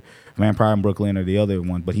either Vampire in Brooklyn or the other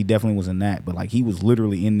one. But he definitely was in that. But like he was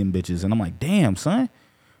literally in them bitches, and I'm like, damn son,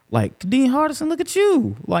 like Dean Hardison, look at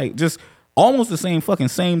you, like just almost the same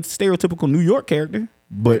stereotypical New York character,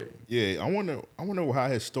 but. Yeah, I wonder how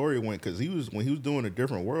his story went because when he was doing A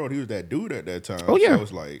Different World, he was that dude at that time. Oh yeah, so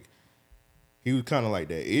it's like he was kind of like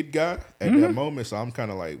that it guy at that moment. So I'm kind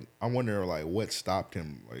of like I wonder like what stopped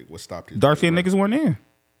him, like what stopped his dark skinned niggas weren't in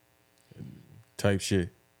type shit.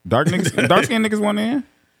 Dark skinned niggas weren't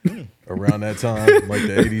in around that time, like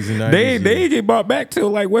the 80s and 90s. They get brought back till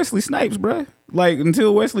like Wesley Snipes, bro. Like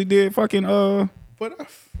until Wesley did fucking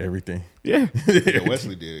everything. Yeah. Yeah,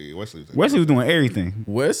 Wesley did. Wesley was doing everything.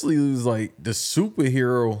 Wesley was like the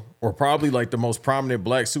superhero, or probably like the most prominent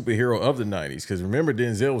black superhero of the 90s. Because remember,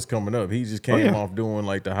 Denzel was coming up. He just came off doing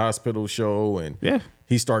like the hospital show, and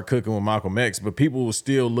he started cooking with Malcolm X. But people were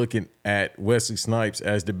still looking at Wesley Snipes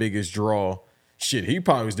as the biggest draw. Shit, he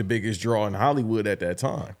probably was the biggest draw in Hollywood at that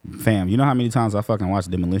time. Fam, you know how many times I fucking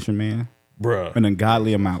watched Demolition Man? Bruh. An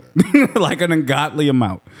ungodly amount. Like an ungodly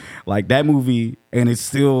amount. Like that movie, and it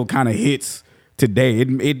still kind of hits today.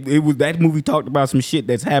 It was that movie talked about some shit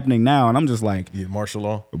that's happening now, and I'm just like, yeah, martial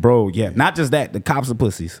law, bro. Yeah, not just that. The cops are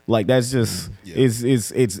pussies. Like that's just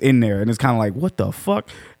it's in there, and it's kind of like what the fuck,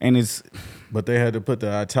 and it's. But they had to put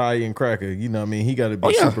the Italian cracker. You know what I mean? He got to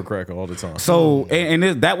be super cracker all the time. So,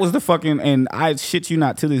 that was the fucking, and I shit you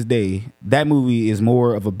not, to this day, that movie is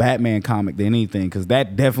more of a Batman comic than anything, because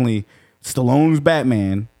that definitely, Stallone's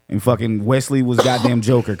Batman, and fucking Wesley was goddamn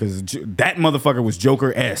Joker, because that motherfucker was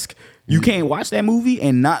Joker-esque. You can't watch that movie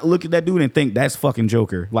and not look at that dude and think that's fucking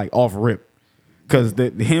Joker, like off rip. Because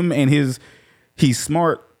him and he's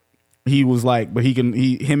smart, He was like, but him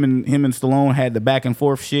and Stallone had the back and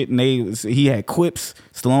forth shit, and he had quips.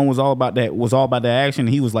 Stallone was all about that action.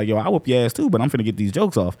 He was like, yo, I whoop your ass too, but I'm finna get these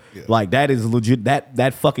jokes off. Yeah. Like that is legit.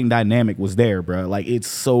 That fucking dynamic was there, bro. Like it's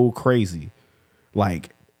so crazy.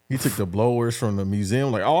 Like he took the blowers from the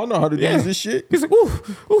museum. Like, oh, I know how to do this shit. He's like,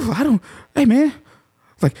 ooh, I don't. Hey man,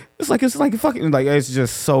 it's like fucking like it's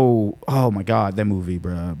just so. Oh my god, that movie,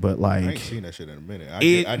 bro. But like, I ain't seen that shit in a minute.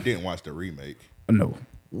 I didn't watch the remake. No.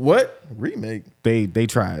 What remake? They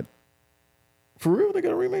tried. For real, they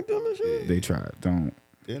got a remake done this shit. They tried. Don't.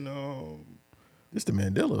 It's the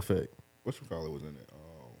Mandela Effect. What you call it was in it?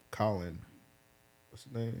 Colin. What's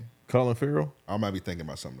his name? Colin Farrell. I might be thinking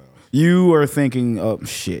about something else. You were thinking of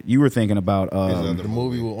shit. You were thinking about the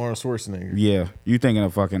movie with Arnold Schwarzenegger. Yeah, you thinking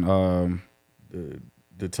of fucking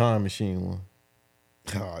the Time Machine one.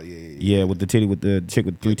 Oh yeah, with the chick with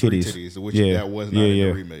three titties. Which that was not in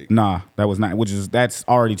the remake. Nah, that was not. That's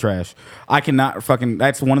already trash. I cannot fucking.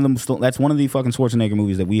 That's one of them. That's one of the fucking Schwarzenegger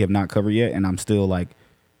movies that we have not covered yet, and I'm still like.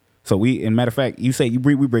 So in matter of fact, you say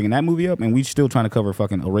we bringing that movie up, and we still trying to cover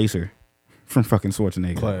fucking Eraser from fucking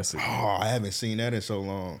Schwarzenegger. Classic. Oh, I haven't seen that in so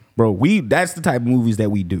long, bro. That's the type of movies that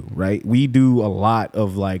we do, right? We do a lot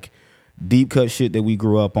of like. Deep cut shit that we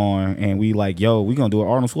grew up on, and we like, yo, we gonna do an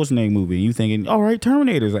Arnold Schwarzenegger movie. And you thinking, all right,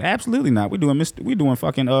 Terminators? Like, absolutely not. We're doing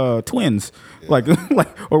fucking Twins, like,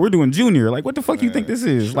 or we're doing Junior. Like, what the fuck you think this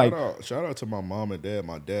is? Shout out to my mom and dad.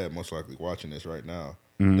 My dad most likely watching this right now.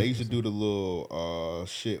 Mm-hmm. They used to do the little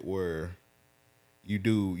shit where you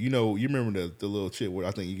do, you remember the little shit where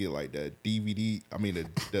I think you get like the DVD. I mean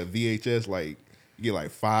the VHS like. You get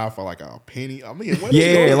like 5 for like a penny. I mean,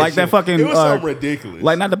 like that fucking. It was something ridiculous.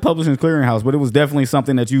 Like not the Publishing Clearinghouse, but it was definitely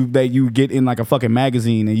something that you get in like a fucking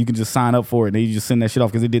magazine, and you can just sign up for it, and you just send that shit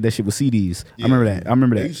off because they did that shit with CDs. Yeah. I remember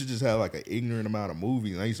that. They used to just have like an ignorant amount of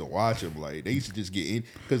movies, and I used to watch them. Like they used to just get in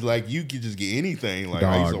because like you could just get anything. Like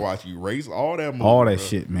I used to watch Erase, all that movie, all that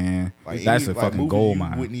shit, man. Like that's a fucking gold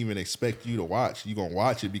mine. Wouldn't even expect you to watch. You gonna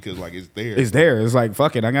watch it because like it's there. It's there. It's like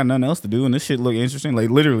fuck it. I got nothing else to do, and this shit look interesting.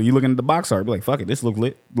 Like literally, you looking at the box art, be like fuck it, this look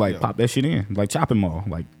lit. Like pop that shit in, like chopping mall.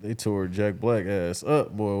 Like they tore Jack Black ass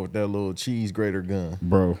up, boy, with that little cheese grater gun.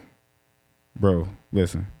 Bro,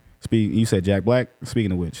 listen. You said Jack Black.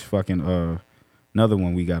 Speaking of which, fucking another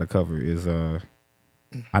one we gotta cover is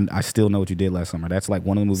I Still Know What You Did Last Summer. That's like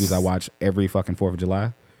one of the movies I watch every fucking 4th of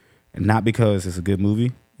July, and not because it's a good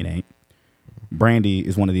movie. It ain't. Brandy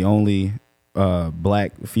is one of the only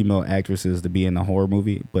black female actresses to be in a horror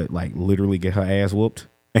movie, but like literally get her ass whooped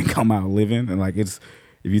and come out living. And like it's,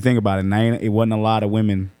 if you think about it, it wasn't a lot of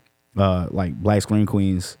women like black scream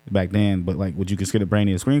queens back then, but like would you consider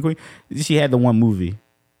Brandy a scream queen? She had the one movie,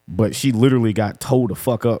 but she literally got told to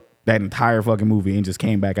fuck up that entire fucking movie and just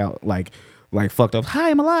came back out like fucked up.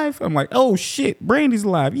 Hi, I'm alive. I'm like, oh shit, Brandy's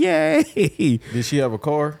alive. Yay. Did she have a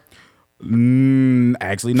car?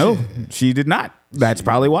 Actually, no, she did not. That's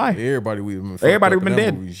probably why. Everybody would have been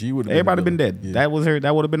dead. Movie. She would have. Everybody been dead. Yeah. That was her.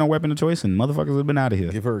 That would have been a weapon of choice, and motherfuckers would have been out of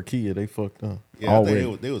here. Give her a key, they fucked up. Yeah, I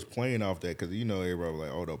think they was playing off that because everybody was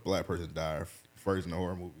like, oh, the black person died first in the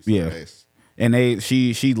horror movie. So yeah, and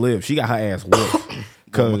she lived. She got her ass whooped.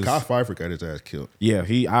 Because Mekhi Phifer got his ass killed. Yeah,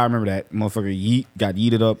 I remember that motherfucker got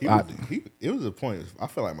yeeted up. It was a point. I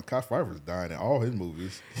feel like Mekhi Phifer was dying in all his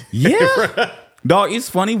movies. Yeah. Dog, it's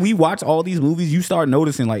funny. We watch all these movies. You start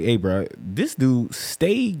noticing, like, hey, bro, this dude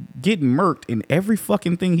stay getting murked in every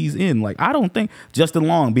fucking thing he's in. Like, I don't think Justin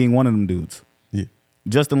Long being one of them dudes. Yeah.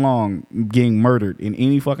 Justin Long getting murdered in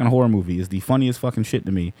any fucking horror movie is the funniest fucking shit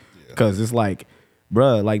to me. Because it's like,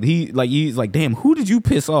 bro, he's like, damn, who did you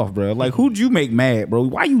piss off, bro? Like, who'd you make mad, bro?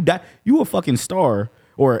 Why you die? You a fucking star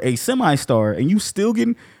or a semi-star, and you still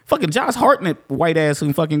getting fucking Josh Hartnett white ass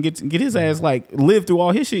who fucking get his ass like live through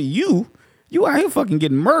all his shit. You out here fucking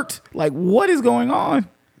getting murked. Like, what is going on?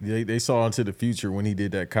 They saw into the future when he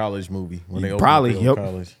did that college movie. When they probably opened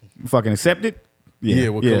college. Fucking Accepted. Yeah,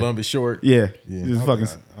 with Columbus Short. Yeah. I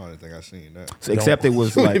don't think I've seen that. So Accepted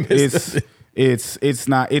was like it's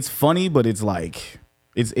not, it's funny, but it's like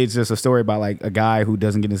it's just a story about like a guy who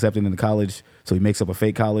doesn't get accepted into college, so he makes up a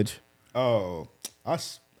fake college. Oh, I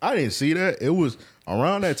didn't see that. It was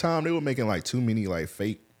around that time they were making like too many like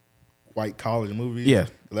fake white college movies. Yeah.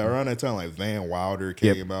 Like around that time, like Van Wilder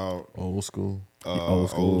came out. Old school.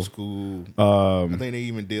 Old school. I think they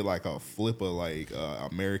even did like a flip of like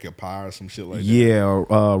American Pie or some shit like that. Yeah,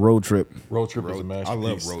 Road Trip. Road Trip is a masterpiece. I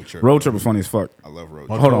love Road Trip. Road Trip was funny as fuck. I love Road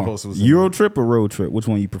Trip. Hold on. Euro Trip or Road Trip? Which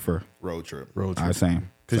one you prefer? Road Trip. Road Trip. All right, same.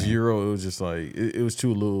 Because Euro, it was just like, it was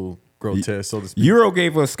too a little grotesque, so to speak. Euro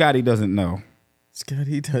gave us Scotty Doesn't Know.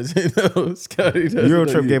 Scotty doesn't know. Scotty doesn't Euro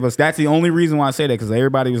know. Trip gave us. That's the only reason why I say that, because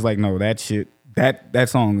everybody was like, no, that shit that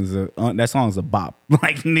song is a bop.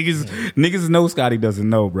 Like niggas know Scotty doesn't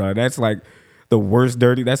know, bro. That's like the worst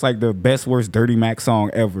dirty. That's like the best worst Dirty Mac song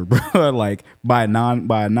ever, bro. Like by a non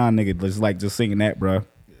nigga just singing that, bro.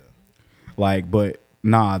 Yeah. Like, but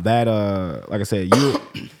nah, that like I said,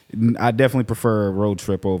 I definitely prefer Road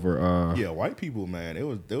Trip over. Yeah, white people, man. It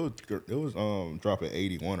was dropping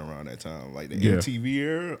 81 around that time, like the MTV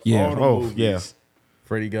era. Yeah. All the movies. Yeah.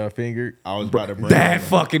 Freddie Got Fingered. I was about to bring That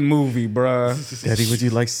fucking movie, bruh. Daddy, would you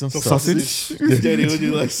like some sausage? Daddy, would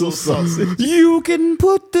you like some sausage? You can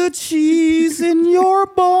put the cheese in your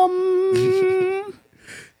bum.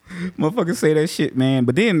 Motherfuckers say that shit, man.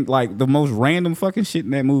 But then, like, the most random fucking shit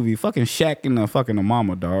in that movie, fucking Shaq and the fucking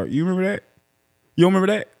mama, dog. You remember that? You don't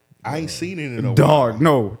remember that? I ain't seen it in a Dog, while.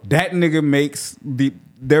 no. That nigga makes the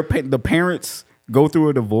parents go through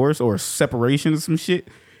a divorce or a separation or some shit.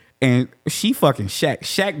 And she fucking Shaq.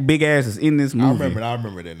 Shaq big ass is in this movie. I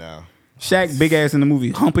remember that now. Shaq big ass in the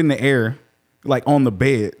movie, humping the air, like on the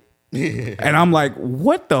bed. Yeah. And I'm like,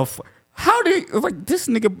 what the how did like this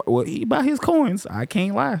nigga? Well, he bought his coins. I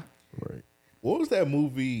can't lie. Right. What was that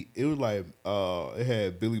movie? It was like it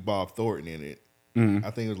had Billy Bob Thornton in it.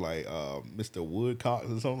 I think it was like Mr. Woodcock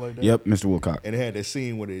or something like that. Yep, Mr. Woodcock. And it had that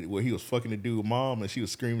scene where he was fucking the dude mom and she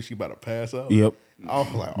was screaming she about to pass out. Yep. I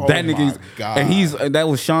was like, oh That my nigga's God. and that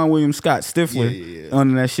was Sean William Scott Stifler Yeah.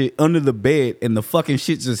 under that shit under the bed, and the fucking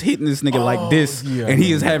shit just hitting this nigga like this, yeah, and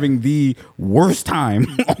he is having the worst time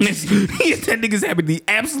on this. That nigga's having the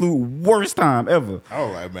absolute worst time ever. I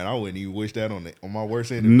was like, man, I wouldn't even wish that on my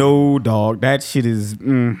worst enemy. No, dog, that shit is.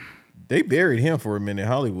 They buried him for a minute in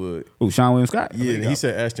Hollywood. Oh, Sean William Scott. Yeah, he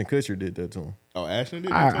said Ashton Kutcher did that to him. Oh, Ashton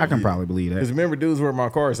did. I can probably believe Because that. remember, Dudes Where My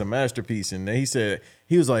Car is a masterpiece, and he said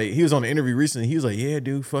he was on an interview recently. He was like, "Yeah,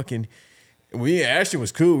 dude, fucking, Ashton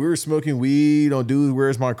was cool. We were smoking weed on Dudes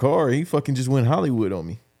Where's My Car. He fucking just went Hollywood on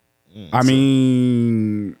me." I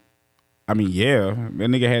mean, yeah, that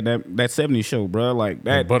nigga had that 70s show, bro. Like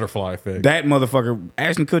that Butterfly Effect. That motherfucker,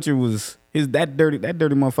 Ashton Kutcher was that dirty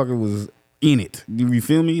motherfucker was in it. You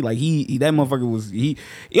feel me? Like he that motherfucker was he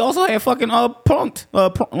also had fucking punked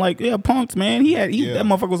man. That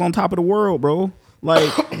motherfucker was on top of the world, bro.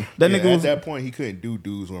 Like that nigga was at that point he couldn't do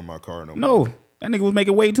Dudes on My Car no more. no. That nigga was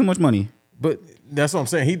making way too much money. But that's what I'm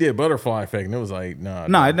saying. He did Butterfly Effect, and it was like, nah.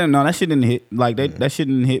 No, that shit didn't hit. Like that shit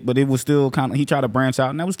didn't hit. But it was still kind of. He tried to branch out,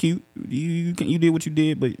 and that was cute. You did what you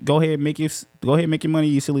did, but go ahead, make your money,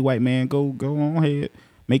 you silly white man. Go on ahead,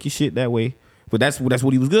 make your shit that way. But that's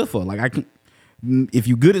what he was good for. Like if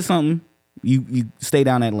you good at something, you stay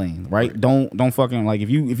down that lane, right? Don't fucking like if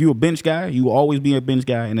you a bench guy, you will always be a bench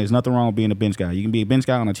guy, and there's nothing wrong with being a bench guy. You can be a bench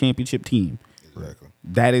guy on a championship team. Exactly.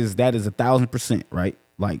 That is 1,000%, right?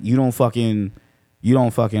 Like you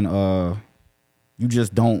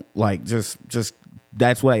just don't like just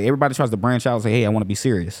that's why everybody tries to branch out and say, hey, I want to be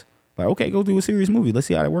serious. Like, okay, go do a serious movie. Let's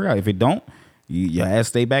see how that work out. If it don't, your ass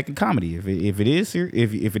stay back in comedy. If it is serious,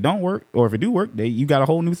 if it don't work, or if it do work, you got a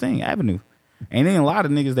whole new avenue. And then a lot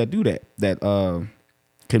of niggas that do that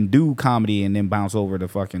can do comedy and then bounce over to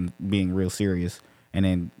fucking being real serious and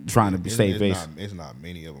then trying to save face. It's not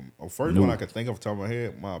many of them. First one I could think of off the top of my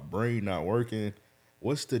head, my brain not working.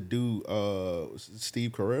 What's the dude?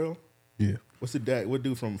 Steve Carell. Yeah. What's the dad? What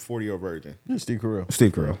dude from 40-Year Virgin? Yeah, Steve Carell.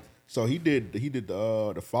 Steve Carell. So he did the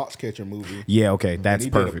Foxcatcher movie. Yeah, okay, that's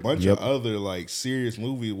and he perfect. Did a bunch of other like serious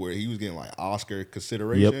movies where he was getting like Oscar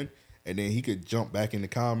consideration, and then he could jump back into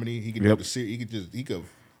comedy. He could do the series. He could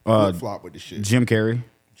flip flop with the shit. Jim Carrey,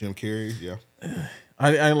 yeah.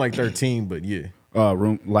 I didn't like 13, but yeah.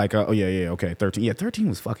 Okay, 13. Yeah, 13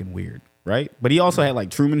 was fucking weird, right? But he also had like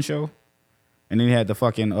Truman Show, and then he had the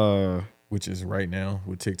fucking which is right now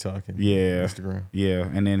with TikTok and Instagram. Yeah,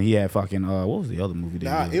 and then he had fucking what was the other movie?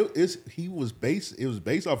 It was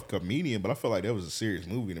based off a comedian, but I feel like that was a serious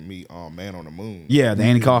movie to me. Man on the Moon. Yeah, the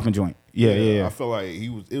Andy Kaufman joint. Yeah. I feel like it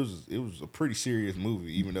was a pretty serious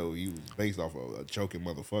movie, even though he was based off of a choking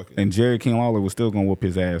motherfucker. And Jerry King Lawler was still gonna whoop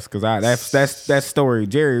his ass because that story.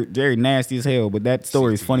 Jerry nasty as hell, but that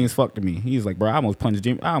story is funny as fuck to me. He's like, bro, I almost punched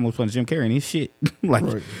Jim Carrey in his shit. Like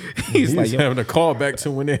he's like having a call back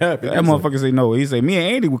to when it happened. That motherfucker say no. He said me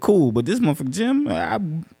and Andy were cool, but this motherfucker Jim, I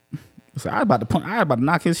was about to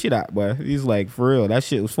knock his shit out, boy. He's like, for real, that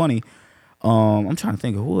shit was funny. I'm trying to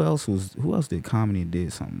think of who else did comedy and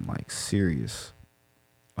did something like serious.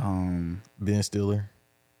 Ben Stiller.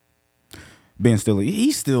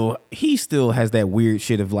 He still has that weird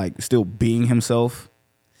shit of like still being himself.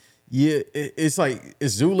 Yeah, it's like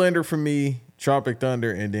it's Zoolander for me, Tropic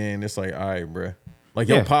Thunder, and then it's like, all right, bruh. Like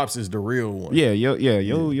your pops is the real one. Yeah,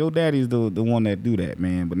 your daddy's the one that do that,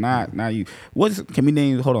 man. But not you. Can we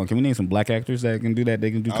name some black actors that can do that? They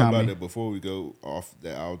can do comedy. Before we go off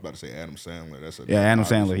that, I was about to say Adam Sandler. Adam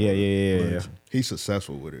Sandler. Yeah. He's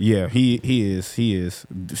successful with it. Yeah, he is.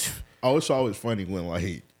 Oh, it's always funny when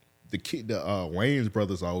like the Wayans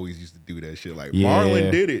brothers always used to do that shit. Like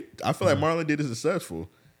Marlon did it. I feel like Marlon did it successful.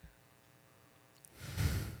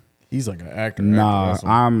 He's like an actor. Nah,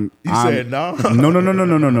 said no.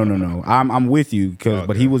 No. I'm with you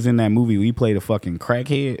but he was in that movie. We played a fucking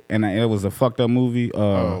crackhead, and it was a fucked up movie.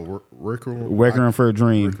 Requiem for a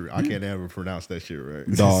Dream. I can't ever pronounce that shit right.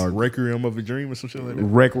 Dog. Requiem of a Dream or some shit like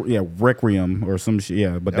that. Requiem or some shit.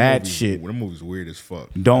 Yeah, but that shit. That movie's weird as fuck.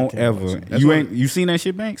 Don't ever. You seen that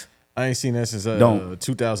shit, Banks? I ain't seen that since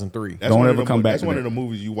 2003. Don't ever come back. That's one of the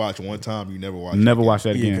movies you watch one time, you never watch. Never watch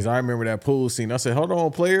that again. Yeah, because I remember that pool scene. I said, "Hold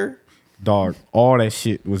on, player." Dog, all that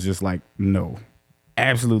shit was just like, no,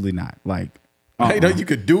 absolutely not. Like, I know you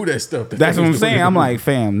could do that stuff. That's what I'm saying. I'm like,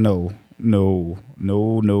 fam, no.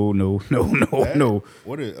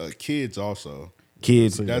 What are kids also?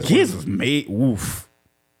 Kids was made. Woof.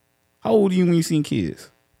 How old are you when you seen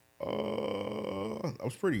Kids? I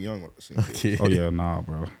was pretty young when I seen Kids. Oh yeah, nah,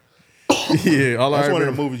 bro. Yeah, that's one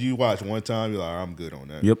of the movies you watch one time. You're like, I'm good on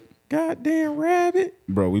that. Yep. Goddamn rabbit.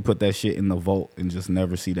 Bro, we put that shit in the vault and just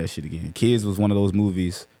never see that shit again. Kids was one of those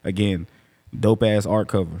movies, again, dope ass art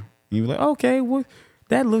cover. You were like, okay, what?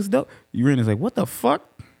 That looks dope. You were in like, what the fuck?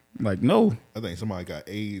 Like, no. I think somebody got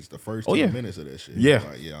AIDS the first 10 minutes of that shit. Yeah.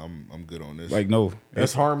 Like, yeah, I'm good on this. Like, no.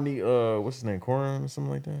 That's Harmony, what's his name, Corin or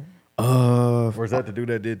something like that? Or is that the dude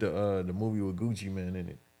that did the movie with Gucci Man in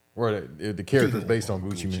it? Or the character's based on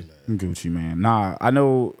Gucci Man. Gucci Man. Nah, I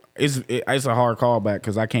know it's a hard callback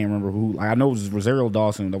because I can't remember who. Like, I know it was Rosario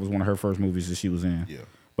Dawson. That was one of her first movies that she was in. Yeah.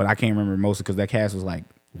 But I can't remember mostly because that cast was like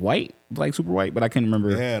white, like super white. But I couldn't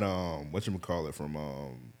remember. They had whatchamacallit from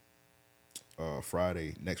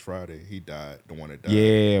next Friday. He died. The one that died.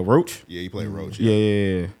 Yeah, Roach. Yeah, he played Roach.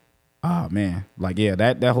 Yeah. Oh man, like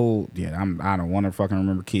that whole I don't want to fucking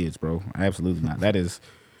remember Kids, bro. Absolutely not. That is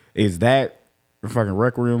that fucking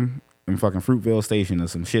Requiem and fucking Fruitvale Station or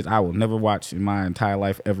some shit I will never watch in my entire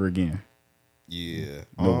life ever again. Yeah.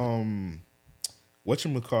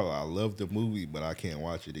 Whatchamacallit, I love the movie, but I can't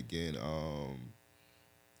watch it again.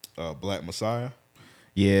 Black Messiah.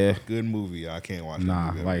 Yeah. Good movie. I can't watch it.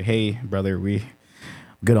 Nah, like, hey, brother, we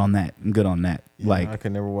good on that. I'm good on that. Yeah, like I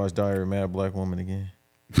could never watch Diary of a Mad Black Woman again.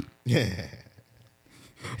 Yeah.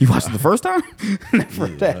 You watched it the first time?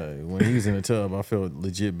 When he was in the tub, I felt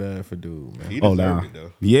legit bad for dude, man. He deserved it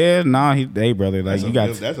though. Yeah, nah, hey brother, like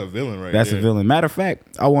that's a villain right that's there. a villain. Matter of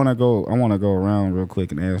fact, I wanna go around real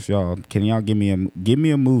quick and ask y'all, can y'all give me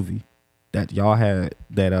a movie that y'all had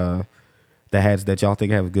that y'all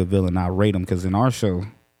think have a good villain? I'll rate them, because in our show,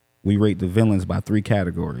 we rate the villains by 3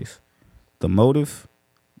 categories: the motive,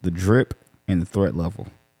 the drip, and the threat level.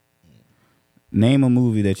 Name a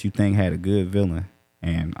movie that you think had a good villain.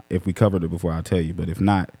 And if we covered it before, I'll tell you. But if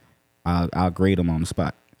not, I'll grade them on the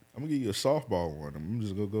spot. I'm gonna give you a softball one. I'm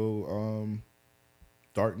just gonna go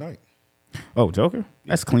Dark Knight. Oh, Joker?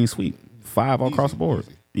 That's clean sweep. 5 all across the board.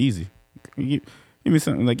 Easy. Give me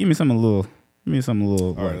something. Like, give me something a little.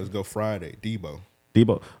 All right, let's go Friday.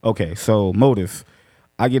 Debo. Okay, so motive,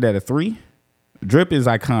 I get that a 3. Drip is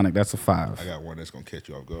iconic. That's a 5. I got one that's gonna catch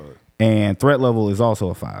you off guard. And threat level is also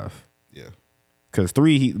a 5. Yeah. Because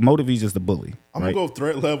 3, motive, he's just a bully. I'm going to go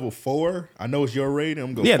threat level 4. I know it's your rating.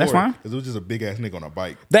 I'm going to go 4. That's fine. Because it was just a big-ass nigga on a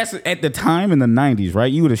bike. That's at the time in the 90s,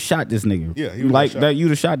 right? You would have shot this nigga. Yeah, he would like that. You'd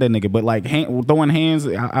have shot that nigga. But, like, throwing hands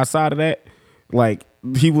outside of that, like,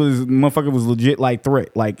 motherfucker was legit, like,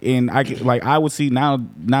 threat. Like, and I would see now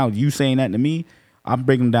you saying that to me, I'm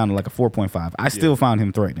breaking him down to like a 4.5. I still found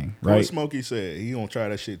him threatening, right? What Smokey said, he gonna try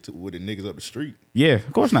that shit with the niggas up the street. Yeah,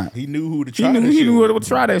 of course not. He knew who to try. He knew who to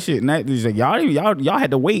try that shit. And that was like, y'all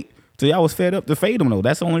had to wait till y'all was fed up to fade him though.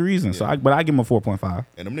 That's the only reason. Yeah. So, I give him a 4.5.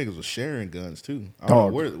 And them niggas was sharing guns too. I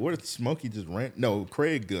don't know where Smokey just ran. No,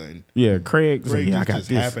 Craig gun. Yeah, Craig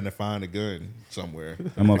just happened to find a gun somewhere.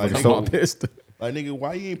 That motherfucker so pissed. Like, nigga,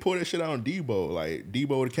 why you ain't pull that shit out on Debo? Like,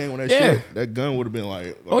 Debo would have came with that shit. That gun would have been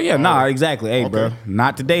like, oh yeah, nah, exactly. Hey, bro,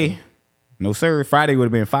 not today. No, sir. Friday would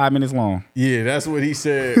have been 5 minutes long. Yeah, that's what he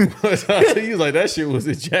said. He was like, that shit was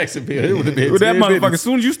in Jacksonville. It would have been that motherfucker, as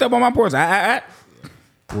soon as you step on my porch,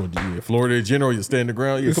 Well, Florida General, you stand the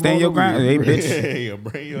ground. You stand your ground. Hey,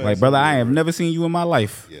 bitch. Like, brother, I have never seen you in my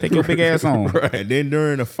life. Yeah. Take your big ass on. Right. And then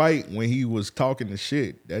during the fight, when he was talking the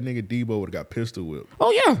shit, that nigga Debo would have got pistol whipped.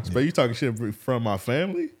 Oh, yeah. But you talking shit from my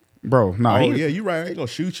family? Bro, no. Oh yeah, you right. I ain't gonna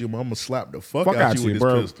shoot you, but I'm gonna slap the fuck out you with this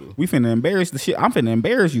bro. pistol. We finna embarrass the shit. I'm finna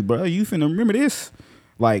embarrass you, bro. You finna remember this.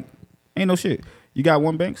 Like, ain't no shit. You got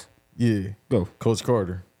one, Banks? Yeah. Go. Coach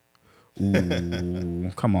Carter.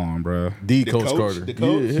 Ooh, come on, bro. The Coach Carter. The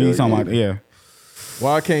coach? Yeah, He's talking about, yeah.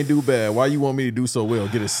 Why I can't do bad? Why you want me to do so well?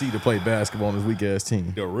 Get a C to play basketball on this weak ass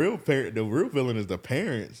team. The real villain is the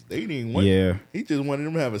parents. They didn't want. Yeah. He just wanted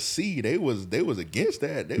them to have a C. They was against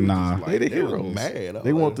that. They Nah. was just like, They the they was heroes. mad.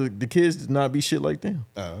 They want the kids to not be shit like them.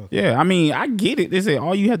 Yeah, I mean, I get it. They say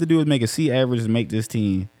all you have to do is make a C average and make this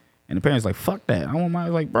team. And the parents like, fuck that. I want my,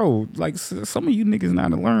 like, bro, like, some of you niggas not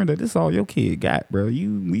to learn that this all your kid got, bro.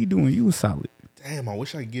 We doing you a solid. Damn, I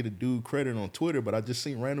wish I could get a dude credit on Twitter, but I just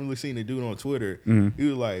randomly seen a dude on Twitter. He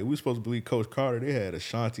was like, we were supposed to believe Coach Carter. They had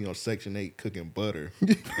Ashanti on Section 8 cooking butter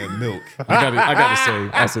and milk. I gotta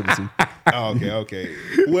say, I said to see. Oh, okay.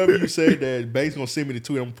 Whoever you said that, Banks gonna send me the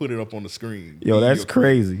tweet. I'm gonna put it up on the screen. Yo, that's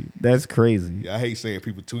crazy. That's crazy. Yeah, I hate saying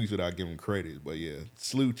people tweets without giving credit, but yeah,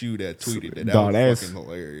 salute you that tweeted that. That Dog, was fucking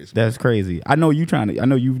hilarious. That's crazy. I know you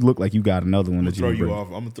look like you got another one I'm that gonna you throw you bring. off.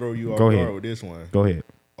 I'm gonna throw you off Go guard ahead. with this one. Go ahead.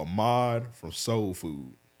 Ahmad from Soul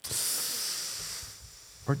Food.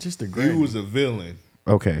 Or just a He granny. was a villain.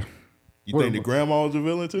 Okay. You think the grandma was a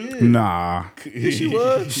villain too? Nah. She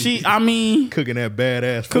was. I mean, Cooking that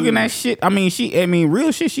badass food. cooking that shit. I mean,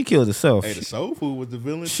 real shit, she killed herself. Hey, the Soul Food was the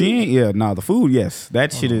villain She too. ain't, yeah, nah, the food, yes.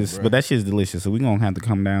 That shit is, but that shit is delicious. So we gonna have to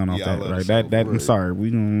come down off Yeah, I that, love right? the That, soul I'm food. sorry.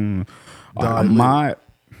 We gonna, Dog Ahmad,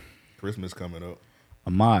 Christmas coming up.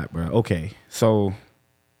 bro. Okay. So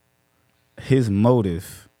his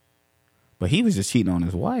motive, but he was just cheating on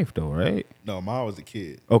his wife though, right? No, Ahmad was a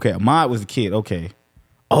kid. Okay, Ahmad was the kid. Okay.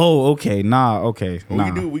 Oh, okay. Nah, okay. Well,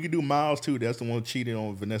 Nah. we could do Miles too. That's the one who cheated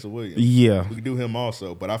on Vanessa Williams. Yeah. We could do him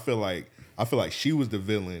also. But I feel like she was the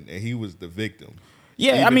villain and he was the victim.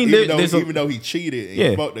 Yeah, I mean, even though he cheated and Yeah.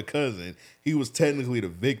 he fucked the cousin, he was technically the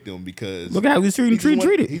victim because look at how he was he just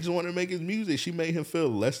treated. He just wanted to make his music. She made him feel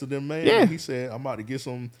lesser than man. Yeah. And he said, "I'm about to get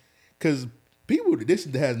some." Because people, this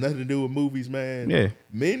has nothing to do with movies, man. Yeah.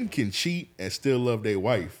 Men can cheat and still love their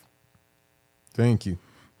wife. Thank you.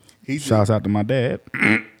 He just, Shouts out to my dad.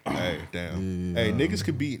 hey, damn. Hey,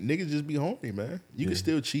 niggas just be horny, man. You can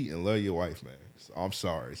still cheat and love your wife, man. So, I'm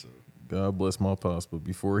sorry, so. God bless my pops, but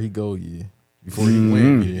before he go, yeah. Before he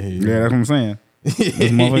went, yeah. Yeah, that's what I'm saying. This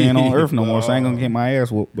motherfucker ain't on earth no more, so I ain't gonna get my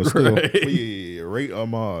ass whooped. But still, But yeah, rate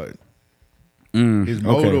Ahmad. His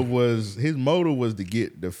motive was to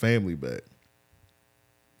get the family back.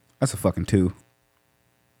 that's a fucking 2.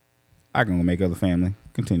 I can go make other family.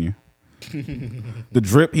 Continue. The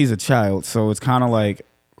drip, he's a child, so it's kind of like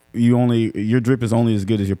your drip is only as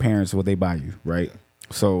good as your parents what they buy you, right?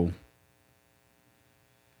 So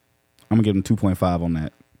I'm gonna give him 2.5 on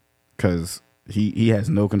that because he has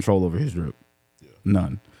no control over his drip,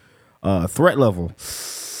 none. Threat level,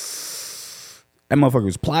 that motherfucker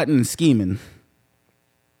was plotting and scheming,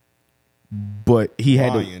 but he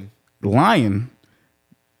had lying.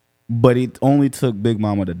 But it only took Big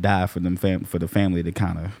Mama to die for the family to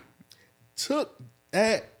kind of Took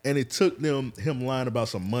that and it took him lying about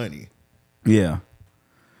some money. yeah.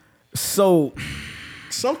 So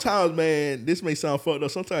Sometimes, man, this may sound fucked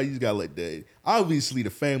up. Sometimes you just gotta let that. Obviously, the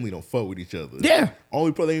family don't fuck with each other. Yeah.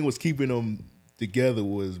 Only thing was keeping them together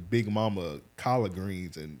was Big Mama collard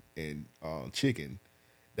greens and chicken.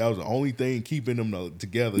 That was the only thing keeping them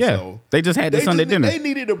together. Yeah, So they just had the Sunday dinner. They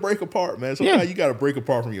needed to break apart, man. Sometimes you got to break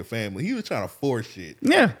apart from your family. He was trying to force shit.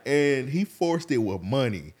 Yeah. And he forced it with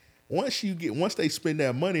money. Once they spend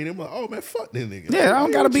that money, they're like, oh man, fuck this nigga. Yeah, I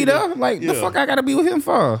don't gotta be there. Like the fuck I gotta be with him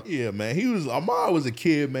for? Yeah, man. Ahmad was a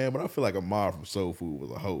kid, man, but I feel like Ahmad from Soul Food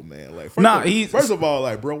was a hoe, man. Like, first of all,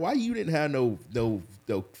 like, bro, why you didn't have no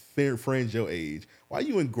friends your age? Why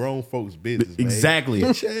you in grown folks' business, man? Exactly.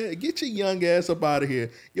 Get your young ass up out of here.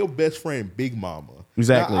 Your best friend, Big Mama.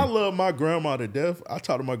 Exactly. Now, I love my grandma to death. I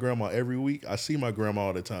talk to my grandma every week. I see my grandma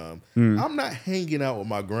all the time. I'm not hanging out with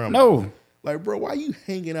my grandma. No. Like, bro, why you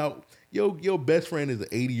hanging out? Your best friend is an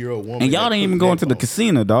 80-year-old woman. And y'all ain't even going to the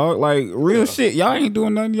casino, dog. Like real shit. Y'all ain't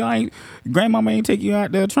doing nothing. Grandmama ain't taking you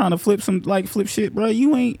out there trying to flip shit, bro.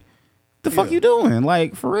 You ain't. The fuck you doing?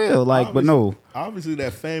 Like for real? Like, obviously, but no. Obviously,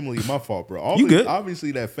 that family. My fault, bro. You good?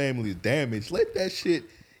 Obviously, that family is damaged. Let that shit.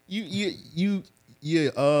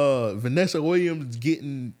 Vanessa Williams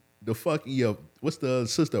getting the fucking what's the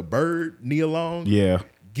sister Bird Nia Long? Yeah.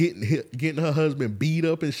 Getting her husband beat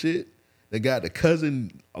up and shit. They got the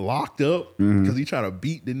cousin locked up because he trying to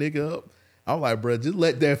beat the nigga up. I'm like, bro, just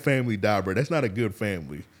let that family die, bro. That's not a good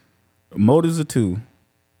family. Motives a 2.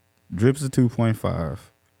 Drips a 2.5.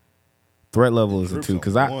 Threat level is a 2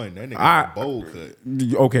 because that nigga got a bowl cut.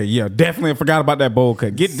 Okay, yeah, definitely forgot about that bowl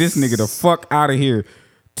cut. Get this nigga the fuck out of here.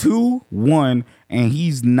 2-1, and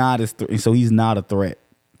he's not so he's not a threat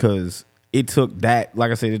because it took that.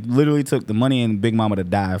 Like I said, it literally took the money and Big Mama to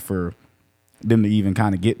die for them to even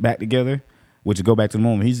kind of get back together. Which to go back to the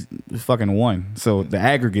moment, he's fucking 1. So the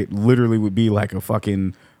aggregate literally would be like a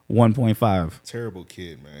fucking 1.5. Terrible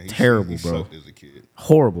kid, man. Terrible, he bro. Sucked as a kid.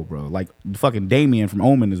 Horrible, bro. Like fucking Damien from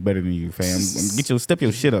Omen is better than you, fam. Step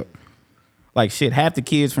your shit up. Like shit, half the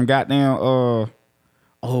kids from goddamn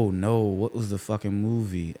oh no, what was the fucking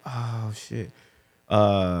movie? Oh shit.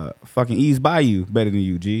 Fucking Ease Bayou better than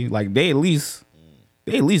you, G. Like they at least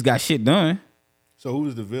got shit done. So who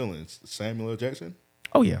was the villain? Samuel L. Jackson?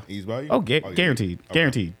 Oh yeah. Ease Bayou? Oh, guaranteed.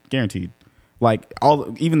 Okay. Guaranteed. Like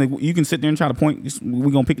you can sit there and try to point.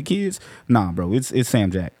 We gonna pick the kids? Nah, bro. It's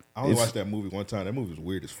Sam Jack. I only watched that movie one time. That movie was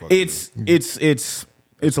weird as fuck. It's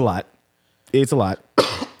a lot. It's a lot.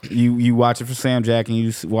 You watch it for Sam Jack and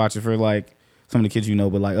you watch it for like some of the kids you know,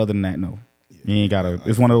 but like other than that, no. You ain't gotta.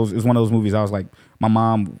 It's one of those movies. I was like, my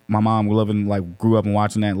mom loving, like, grew up and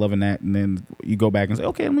watching that, loving that, and then you go back and say,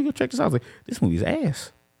 okay, let me go check this out. I was like, this movie's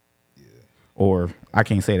ass. Yeah. Or I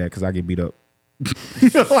can't say that because I get beat up.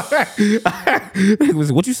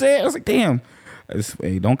 What you said? I was like, damn.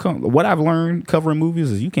 Hey, don't come. What I've learned covering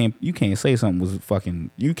movies is you can't say something was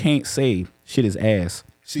fucking. You can't say shit is ass.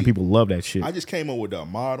 See, people love that shit. I just came up with a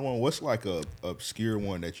mod one. What's like a obscure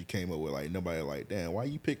one that you came up with? Like nobody like, damn, why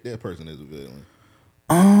you pick that person as a villain?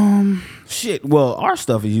 Shit. Well, our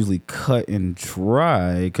stuff is usually cut and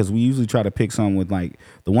dry because we usually try to pick something with like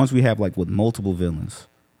the ones we have like with multiple villains.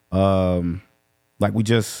 Like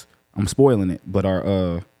I'm spoiling it, but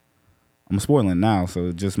I'm spoiling it now,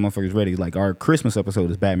 so just motherfuckers ready. Like our Christmas episode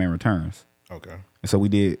is Batman Returns. Okay. And so we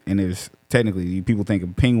did, and there's technically people think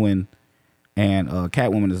of Penguin and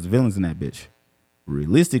Catwoman as the villains in that bitch.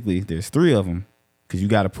 Realistically, there's 3 of them because you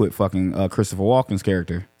got to put fucking Christopher Walken's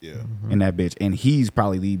character in that bitch, and he's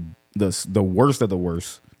probably the worst of the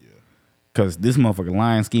worst. Yeah. Because this motherfucker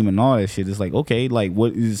lying, scheming, and all that shit. It's like, okay, like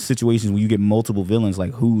what is situations when you get multiple villains?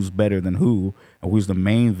 Like who's better than who, or who's the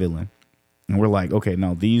main villain? And we're like, okay,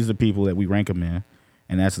 no, these are the people that we rank them in,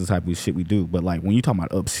 and that's the type of shit we do. But like when you talking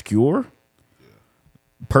about obscure,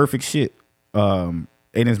 perfect shit.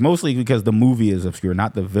 And it's mostly because the movie is obscure,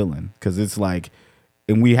 not the villain. Because it's like,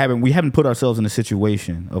 and we haven't put ourselves in a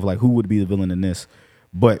situation of like who would be the villain in this.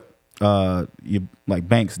 But you like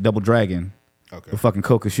Banks, Double Dragon, the fucking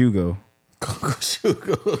Kokoshugo.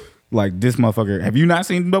 Like this motherfucker. Have you not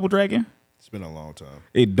seen Double Dragon? It's been a long time.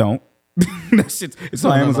 It don't. That shit, it's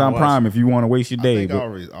on Amazon Prime if you want to waste your day.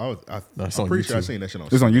 I'm pretty sure I seen that shit on.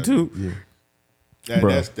 It's on YouTube.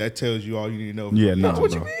 Yeah. That tells you all you need to know. Yeah, no.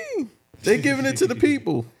 What you mean? They giving it to the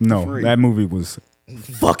people. No, that movie was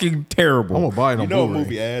fucking terrible. I'm gonna buy it on Blu-ray. A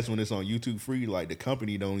movie ass when it's on YouTube free. Like the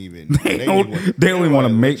company don't even. They only want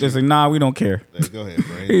to make this. Like, nah, we don't care. Go ahead,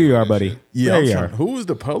 bro. Here you are, buddy. Yeah, there you are. Who was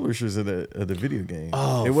the publishers of the video game?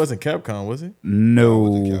 Oh, it wasn't Capcom, was it?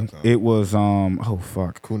 No, it was oh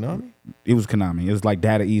fuck, Konami. It was Konami. It was like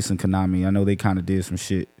Data East and Konami. I know they kind of did some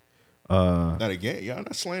shit. Not a game. Y'all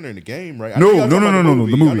not slandering the game, right? No. The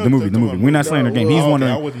movie. We're not slandering the game. He's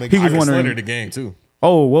wondering. He was wondering the game too.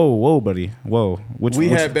 Oh, whoa, buddy, whoa. We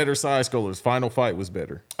had better side scrollers. Final Fight was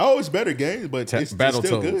better. Oh, it's better games, but it's still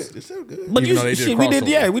good. It's still good. But we did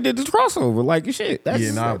the crossover. Like shit.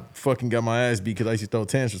 And I fucking got my ass beat because I used to throw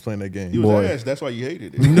tantrums playing that game. You was ass. That's why you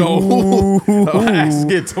hated it. No, I ass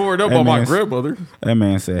get torn up by my grandmother. That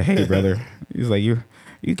man said, "Hey, brother," he's like, "You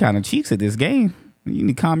kind of cheeks at this game. You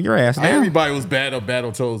need to calm your ass down." Everybody was bad up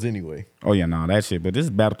Battletoads anyway. Oh yeah, no, that shit. But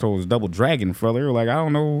this Battletoads Double Dragon, brother. Like I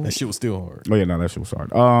don't know. That shit was still hard. Oh yeah, no, that shit was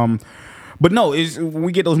hard. But no, when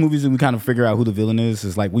we get those movies and we kind of figure out who the villain is,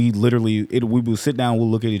 it's like we literally we will sit down, we'll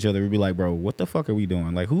look at each other, we'll be like, bro, what the fuck are we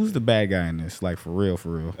doing? Like, who's the bad guy in this? Like for real.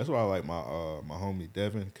 That's why I like my homie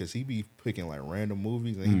Devin, because he be picking like random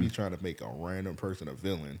movies and he be trying to make a random person a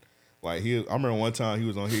villain. Like I remember one time he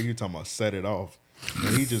was on here, he was talking about Set It Off.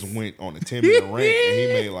 And he just went on a 10-minute rant and he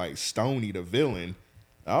made like Stoney the villain.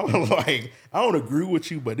 I don't agree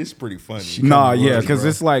with you, but it's pretty funny. Nah, yeah, because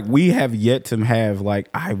it's like we have yet to have like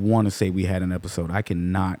I want to say we had an episode.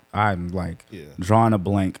 I'm like drawing a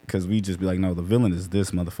blank because we just be like, no, the villain is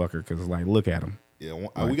this motherfucker because like look at him. Yeah,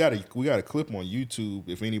 we got a clip on YouTube.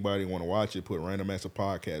 If anybody want to watch it, put Random Acts of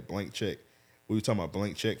Podcast Blank Check. We were talking about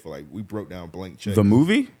Blank Check for like we broke down Blank Check. The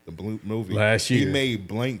movie? The movie. Last year. He made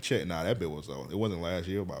Blank Check. Nah, that bit was it wasn't last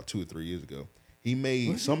year, about 2 or 3 years ago. He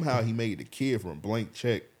made the kid from Blank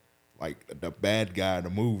Check the bad guy in the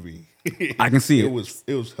movie. I can see it.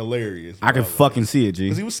 It was hilarious. I can fucking see it, G.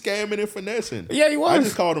 Because he was scamming and finessing. Yeah, he was. I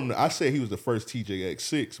just called him. I said he was the first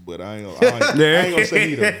TJX6, but I ain't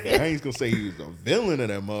gonna say he was a villain of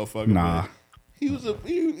that motherfucker. Nah, he was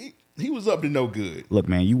he was up to no good. Look,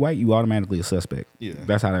 man, you white, you automatically a suspect. Yeah,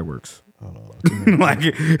 that's how that works.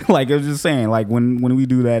 like I was just saying, like when we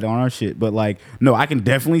do that on our shit, but like, no, I can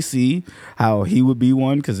definitely see how he would be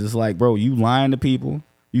one because it's like, bro, you lying to people,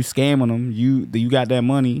 you scamming them, you got that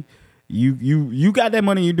money. You got that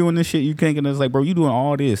money. You're doing this shit. You can't get. It's like, bro, you doing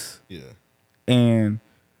all this. Yeah. And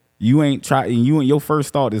you ain't try. You and your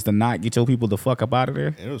first thought is to not get your people the fuck up out of there.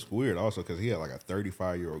 And it was weird also because he had like a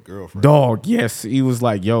 35-year-old girlfriend. Dog. Yes, he was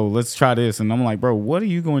like, yo, let's try this, and I'm like, bro, what are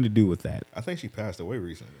you going to do with that? I think she passed away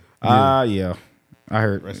recently. Yeah. I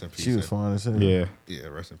heard. Rest in peace. She was fine as hell. Yeah. Yeah.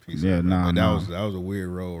 Rest in peace. Yeah. Nah. That was a weird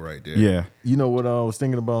role right there. Yeah. You know what I was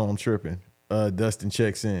thinking about? I'm tripping. Dustin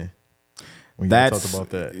checks in. When you That's talked about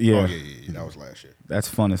that. Yeah. Oh, yeah. That was last year. That's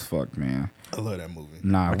fun as fuck, man. I love that movie.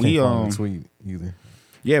 Nah, I we can't find the tweet either.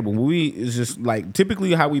 Yeah, but it's just like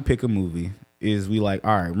typically how we pick a movie is we like,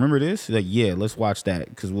 all right, remember this? Like, yeah, let's watch that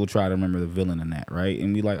because we'll try to remember the villain in that, right?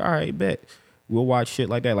 And we like, all right, bet we'll watch shit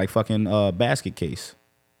like that, like fucking Basket Case.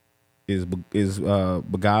 Is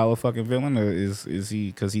Beguile a fucking villain or is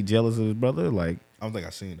he because he jealous of his brother? Like, I don't think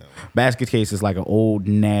I've seen that one. Basket Case is like an old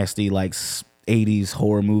nasty like 80s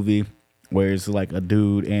horror movie where it's like a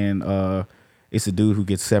dude and it's a dude who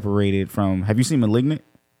gets separated from. Have you seen Malignant?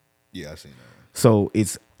 Yeah, I've seen that. So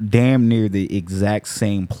it's damn near the exact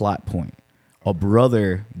same plot point. A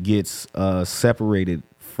brother gets separated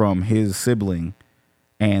from his sibling,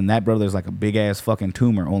 and that brother's like a big ass fucking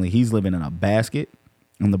tumor. Only he's living in a basket,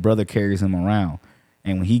 and the brother carries him around.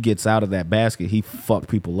 And when he gets out of that basket, he fucked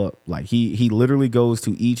people up. Like he literally goes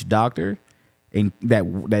to each doctor and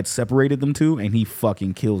that separated them two, and he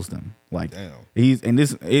fucking kills them. Like damn.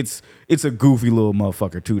 It's a goofy little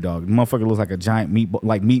motherfucker too, dog. The motherfucker looks like a giant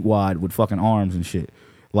meat wad with fucking arms and shit.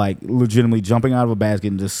 Like legitimately jumping out of a basket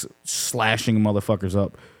and just slashing motherfuckers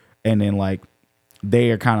up, and then like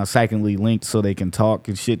they are kind of psychically linked so they can talk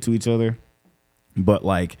and shit to each other. But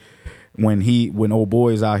like when old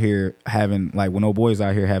boy's out here having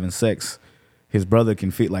sex, his brother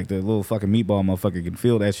can feel like the little fucking meatball motherfucker can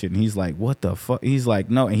feel that shit, and he's like, "What the fuck?" He's like,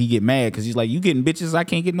 "No," and he get mad because he's like, "You getting bitches? I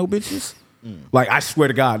can't get no bitches." Like I swear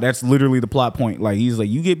to God, that's literally the plot point. Like he's like,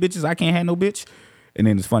 "You get bitches? I can't have no bitch." And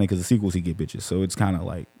then it's funny because the sequels he get bitches, so it's kind of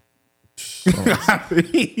like.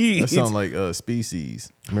 That sounds like Species.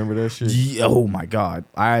 Remember that shit? Yeah, oh my God,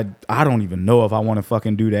 I don't even know if I want to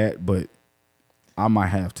fucking do that, but I might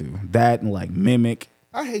have to. That and like Mimic.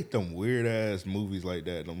 I hate them weird ass movies like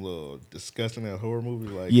that. Them little disgusting ass horror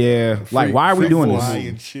movies like like why are we doing this?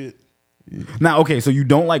 And shit. Now, okay, so you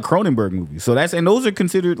don't like Cronenberg movies, so those are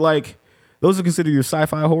considered your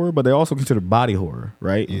sci-fi horror, but they're also considered body horror,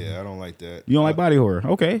 right? Yeah, I don't like that. You don't like body horror?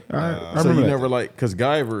 Okay, all right. I So remember you that. never like because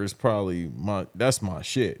Guyver is probably that's my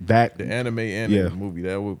shit. That the anime and the movie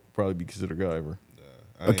that would probably be considered Guyver.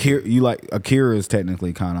 Akira is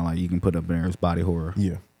technically kind of like you can put up there as body horror.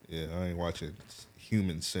 Yeah, I ain't watching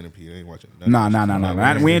Human Centipede. I ain't watching. Nah.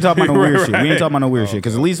 We ain't talking about no weird shit. We ain't talking about no weird shit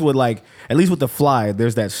because at least with The Fly,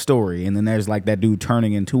 there's that story, and then there's like that dude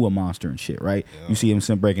turning into a monster and shit, right? Yeah. You see him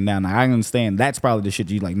breaking down. Now I understand that's probably the shit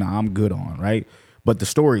you like. Nah, I'm good on, right? But the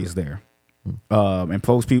story is there, and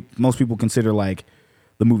most people consider like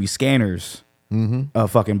the movie Scanners a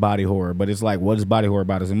fucking body horror, but it's like, what is body horror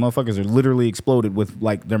about? Is the motherfuckers are literally exploded with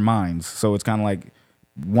like their minds, so it's kind of like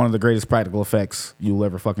one of the greatest practical effects you'll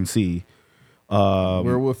ever fucking see.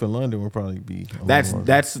 Werewolf in London would probably be.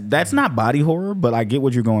 That's not body horror, but I get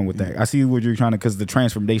what you're going with that. I see what you're trying to because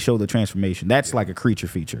they show the transformation. That's like a creature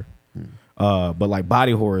feature. But like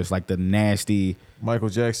body horror is like the nasty Michael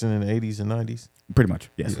Jackson in the 80s and 90s. Pretty much,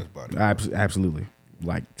 yes, absolutely.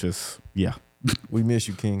 Like just We miss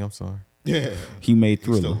you, King. I'm sorry. Yeah, he made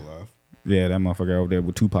Thriller. He's still alive. Yeah, that motherfucker over there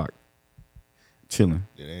with Tupac, chilling.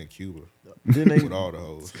 Yeah, they in Cuba. Didn't they with all the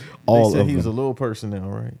hoes? They said he was a little person now,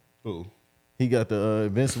 right? Who? He got the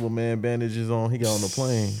Invincible Man bandages on. He got on the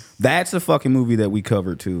plane. That's a fucking movie that we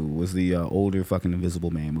covered too. Was the older fucking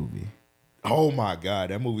Invisible Man movie? Oh my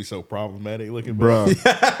God, that movie's so problematic looking,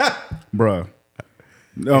 bruh.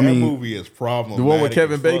 That movie is problematic. The one with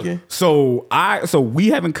Kevin Bacon. So we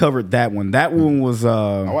haven't covered that one. That one was.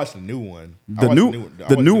 I watched the new one.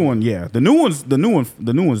 The new one, yeah. The new one's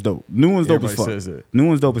dope. New one's dope as fuck. Says it. New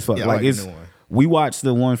one's dope as fuck. Yeah, like it's. We watched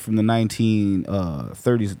the one from the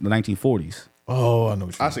 1930s, the 1940s. Oh, I know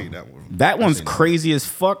what you're I seen that one. That one's crazy as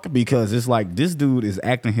fuck because it's like this dude is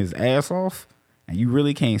acting his ass off and you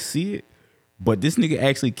really can't see it. but this nigga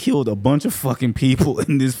actually killed a bunch of fucking people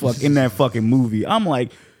in that fucking movie. I'm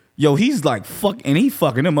like, yo, he's like and he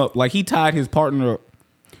fucking him up. Like he tied his partner up.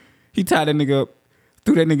 He tied that nigga up,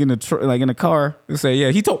 threw that nigga in the car and say, yeah,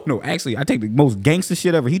 actually, I take the most gangster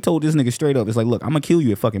shit ever. He told this nigga straight up, it's like, look, I'm gonna kill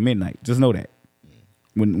you at fucking midnight. Just know that.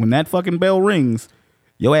 When that fucking bell rings,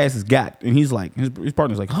 your ass is got. And he's like, his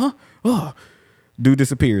partner's like, huh? Oh. Dude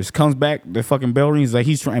disappears. Comes back, the fucking bell rings, like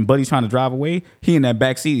Buddy's trying to drive away. He in that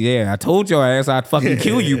back seat, yeah, I told your ass I'd fucking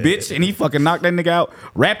kill you, bitch. And he fucking knocked that nigga out,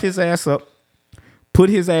 wrapped his ass up, put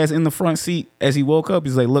his ass in the front seat. As he woke up,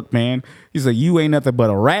 he's like, look, man, he's like, you ain't nothing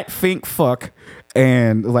but a rat fink fuck.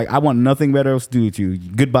 And like, I want nothing better else to do with you.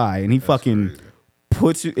 Goodbye. And he fucking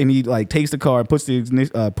puts it, and he like takes the car, puts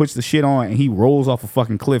the shit on, and he rolls off a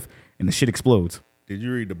fucking cliff, and the shit explodes. Did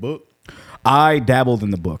you read the book? I dabbled in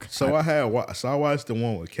the book. So I watched the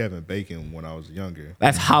one with Kevin Bacon when I was younger.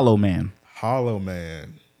 That's Hollow Man. Hollow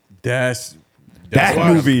Man. That's that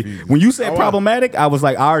movie. When you said problematic, I was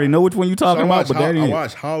like, I already know which one you're talking about. But I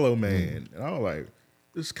watched Hollow Man, and I was like,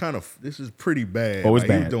 this is pretty bad. Oh, it's like,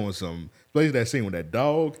 bad. He was doing some plays that scene with that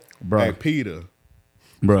dog, bro. Peter,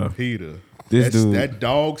 bro. Peter. Dude, that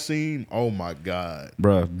dog scene. Oh my god,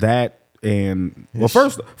 bro. That and well,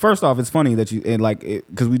 first off, it's funny that you and like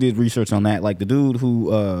because we did research on that. Like the dude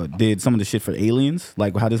who did some of the shit for Aliens,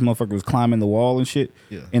 like how this motherfucker was climbing the wall and shit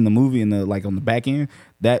in the movie, and like on the back end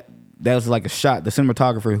that was like a shot. The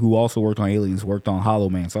cinematographer who also worked on Aliens worked on Hollow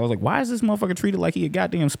Man. So I was like, why is this motherfucker treated like he a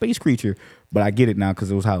goddamn space creature? But I get it now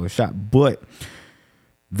because it was how it was shot. But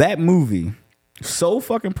that movie so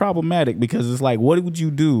fucking problematic because it's like, what would you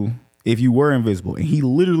do if you were invisible? And he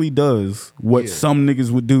literally does what some niggas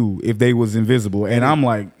would do if they was invisible. And I'm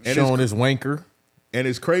like, showing his wanker. And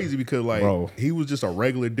it's crazy because like he was just a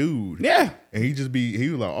regular dude. Yeah. And he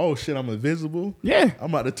was like, oh shit, I'm invisible. Yeah.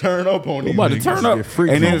 I'm about to turn up on these. I'm about to turn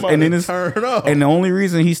up. And the only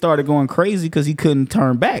reason he started going crazy because he couldn't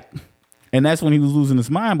turn back. And that's when he was losing his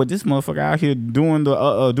mind. But this motherfucker out here doing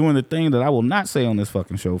the thing that I will not say on this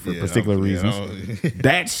fucking show for particular reasons.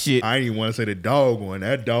 That shit. I didn't even want to say the dog one.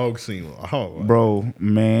 That dog scene. Bro,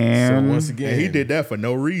 man. So once again, and he did that for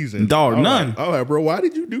no reason. Dog, none. I'm like, bro, why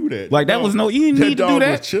did you do that? Like that was no. You didn't need to do that.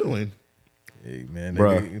 Dog was chilling. Hey man,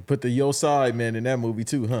 bro. Put the Yo Side man in that movie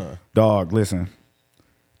too, huh? Dog, listen.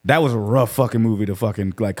 That was a rough fucking movie to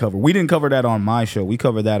fucking like cover. We didn't cover that on my show. We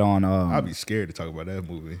covered that on. I'd be scared to talk about that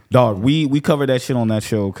movie. Dog, we covered that shit on that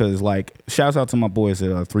show because like, shouts out to my boys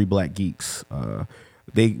at Three Black Geeks.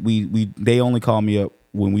 They only call me up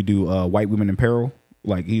when we do White Women in Peril.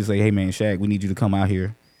 Like he's like, hey man, Shag, we need you to come out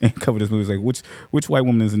here and cover this movie. It's like, which white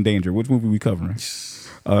woman is in danger? Which movie we covering?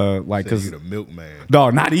 Like because the milkman.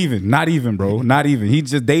 Dog, not even, bro, not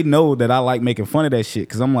even. They know that I like making fun of that shit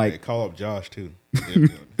because I'm like, hey, call up Josh too.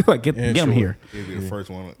 Like get him here. He'll be the first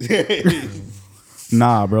one.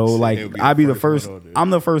 Nah, bro. Like I'd be the first. I'm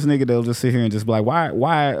the first nigga that'll just sit here and just be like,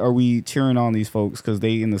 why are we cheering on these folks? Because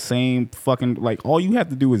they in the same fucking like. All you have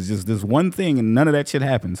to do is just this one thing, and none of that shit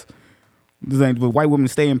happens. But white women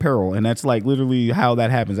stay in peril, and that's like literally how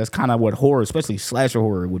that happens. That's kind of what horror, especially slasher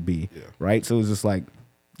horror, would be, right? So it's just like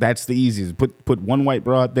that's the easiest. Put one white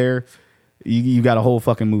bra out there, you got a whole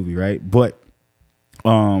fucking movie, right? But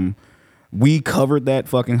we covered that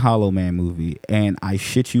fucking Hollow Man movie, and I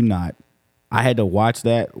shit you not, I had to watch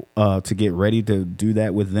that to get ready to do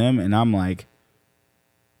that with them, and I'm like,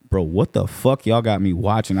 bro, what the fuck y'all got me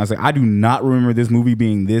watching? I was like, I do not remember this movie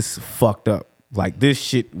being this fucked up. Like this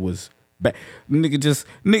shit was bad.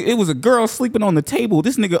 It was a girl sleeping on the table.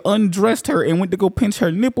 This nigga undressed her and went to go pinch her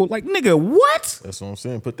nipple. Like, nigga, what? That's what I'm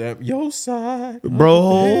saying. Put that Yo Side,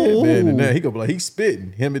 bro. Man, and then he gonna be like, he's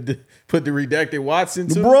spitting. Him and put the redacted Watson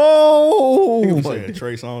too. Bro. He was saying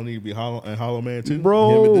Trey Songz need to be Hollow Man too.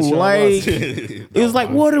 Bro, like it was like,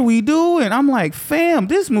 what are we doing? I'm like, fam,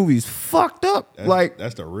 this movie's fucked up.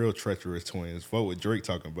 That's the real treacherous twins. What what Drake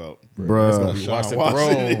talking about, bro? Watch the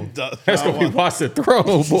throne. That's gonna be Watch the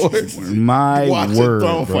Throne, boy. My word,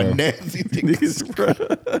 bro. For nasty niggas,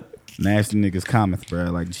 bro. Nasty niggas comments,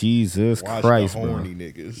 bro. Like Jesus Christ, the horny bro.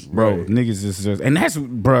 Niggas, bro. Right. Niggas just and that's,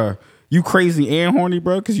 bro. You crazy and horny,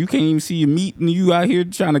 bro, because you can't even see your meat and you out here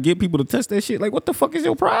trying to get people to touch that shit. Like, what the fuck is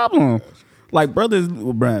your problem? Like, brothers,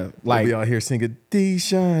 bro, like we out here singing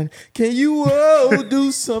D-Shine, can you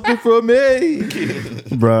do something for me?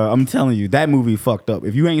 Bro, I'm telling you, that movie fucked up.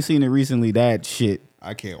 If you ain't seen it recently, that shit.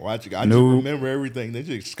 I can't watch it. I just remember everything. That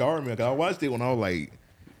just scarred me. Cause I watched it when I was like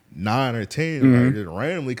 9 or 10, like, just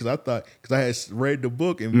randomly, because I had read the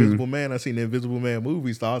book Invisible Man. I seen the Invisible Man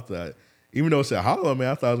movie, so I thought, even though it said Hollow Man,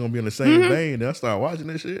 I thought it was gonna be in the same vein. Then I started watching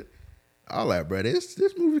this shit. I was like, bro,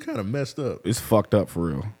 this movie kind of messed up. It's fucked up for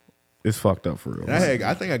real. It's fucked up for real. And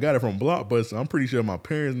I think I got it from Blockbuster. I'm pretty sure my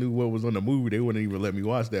parents knew what was on the movie. They wouldn't even let me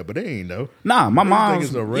watch that, but they ain't know. Nah, my mom.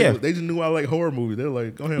 Yeah, they just knew I like horror movies. They're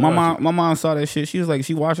like, go ahead. And my mom saw that shit. She was like,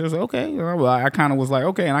 she watched it. I was like, okay. I kind of was like,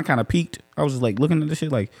 okay, and I kind of peeked. I was just like looking at the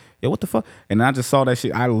shit, like, yeah, what the fuck? And I just saw that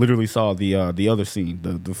shit. I literally saw the other scene,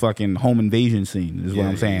 the fucking home invasion scene, is what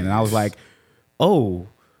I'm saying. And I was like, oh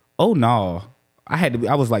no.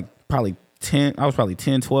 I was like probably 10. I was probably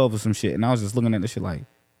 10, 12 or some shit, and I was just looking at the shit like,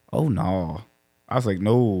 oh no. I was like,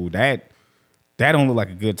 no, that don't look like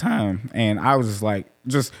a good time. And I was just like,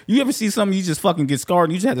 you ever see something you just fucking get scarred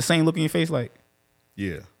and you just have the same look in your face like?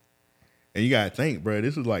 Yeah. And you gotta think, bro,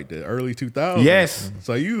 this is like the early 2000s. Yes.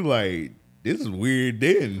 So you like, this is weird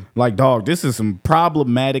then. Like, dog, this is some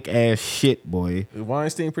problematic ass shit, boy. The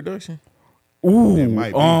Weinstein production? Ooh, It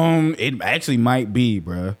might be. It actually might be,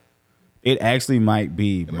 bro. It actually might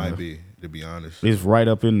be, bro. It might be, to be honest. It's right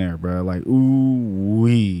up in there, bro. Like, ooh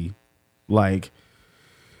wee. Like,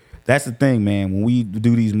 that's the thing, man. When we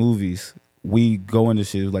do these movies, we go into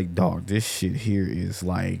shit like, dog, this shit here is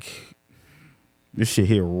like, this shit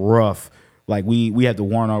here rough. Like, we have to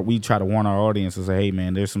we try to warn our audience and say, hey,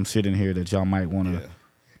 man, there's some shit in here that y'all might want to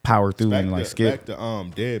power through and like skip. Back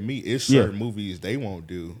to Dead Meat, it's certain movies they won't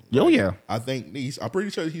do. Oh yeah, I think I'm pretty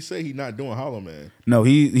sure he said he's not doing Hollow Man. No,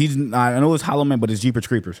 he's. I know it's Hollow Man, but it's Jeepers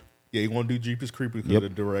Creepers. Yeah, he won't do Jeepers Creepers because of the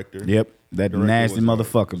director. Yep, that nasty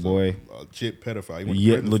motherfucker, boy. A legit pedophile.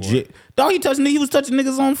 Yeah, legit. Dog, he was touching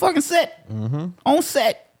niggas on fucking set. On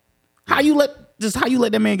set. How you let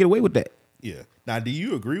that man get away with that? Yeah. Now, do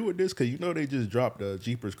you agree with this? Because you know they just dropped the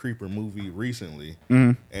Jeepers Creeper movie recently,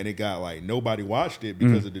 and it got like nobody watched it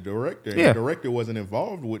because of the director. And the director wasn't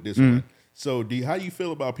involved with this one. So, how do you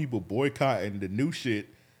feel about people boycotting the new shit?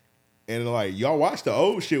 And like y'all watch the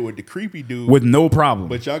old shit with the creepy dude with no problem,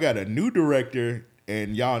 but y'all got a new director,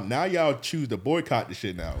 and y'all choose to boycott the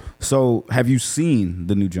shit now. So, have you seen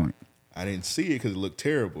the new joint? I didn't see it because it looked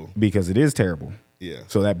terrible. Because it is terrible. Yeah.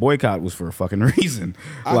 So that boycott was for a fucking reason.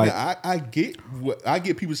 I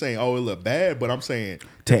get people saying, "Oh, it looked bad," but I'm saying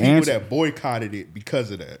to people that boycotted it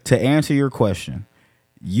because of that. To answer your question,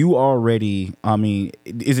 you already. I mean,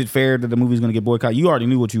 is it fair that the movie's going to get boycotted? You already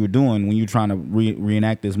knew what you were doing when you're trying to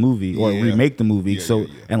reenact this movie or remake the movie. So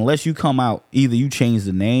unless you come out, either you change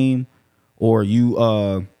the name or you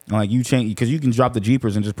you change, because you can drop the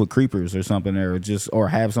Jeepers and just put Creepers or something there, or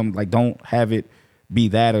have something like, don't have it be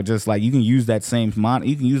that, or just like you can use that same mod.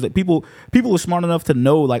 You can use that. People are smart enough to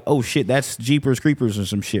know like, oh shit, that's Jeepers Creepers or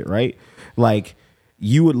some shit, right? Like,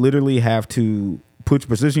 you would literally have to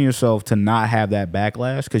position yourself to not have that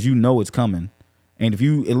backlash, because you know it's coming. And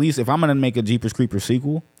if I'm gonna make a Jeepers Creepers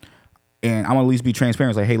sequel, and I'm gonna at least be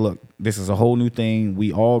transparent, it's like, hey, look, this is a whole new thing.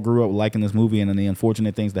 We all grew up liking this movie, and then the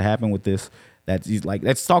unfortunate things that happen with this,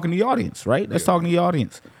 that's talking to the audience, right? That's talking to the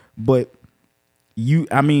audience. But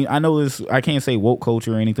I know this. I can't say woke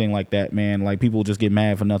culture or anything like that, man. Like, people just get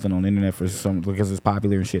mad for nothing on the internet because it's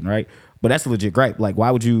popular and shit, right? But that's a legit gripe. Like, why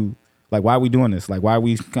are we doing this? Like, why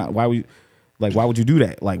would you do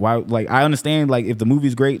that? Like, why? Like, I understand, like, if the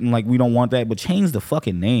movie's great and like we don't want that, but change the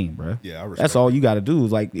fucking name, bro. Yeah, that's all you got to do.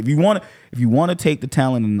 Is like, if you want to take the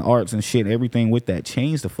talent and the arts and shit, everything with that,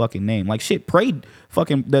 change the fucking name. Like, shit, Prey,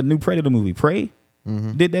 fucking the new Predator movie, Prey,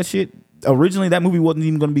 did that shit. Originally, that movie wasn't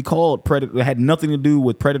even going to be called Predator. It had nothing to do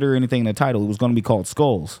with Predator or anything in the title. It was going to be called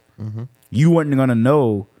Skulls. You weren't going to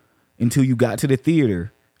know until you got to the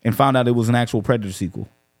theater and found out it was an actual Predator sequel.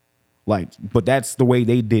 Like, but that's the way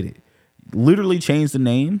they did it. Literally changed the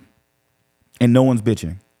name, and no one's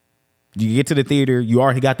bitching. You get to the theater, you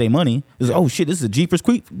already got their money. It's like, oh shit, this is a Jeepers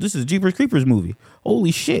Creepers movie.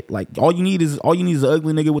 Holy shit! Like, all you need is an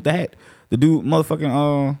ugly nigga with the hat. The dude,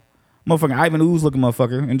 motherfucking Ivan Ooze looking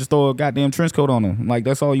motherfucker, and just throw a goddamn trench coat on him. Like,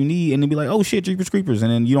 that's all you need, and then be like, oh shit, Jeepers Creepers,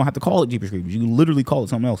 and then you don't have to call it Jeepers Creepers. You can literally call it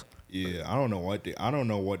something else. Yeah, I don't know what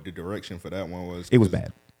the direction for that one was. It was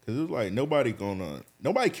bad. Because it was like nobody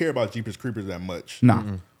care about Jeepers Creepers that much. Nah.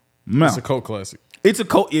 No. It's a cult classic.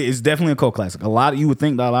 It's definitely a cult classic. You would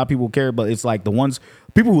think that a lot of people care, but it's like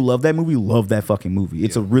people who love that movie love that fucking movie.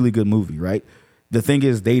 It's a really good movie, right? The thing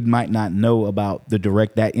is, they might not know about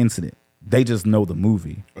that incident. They just know the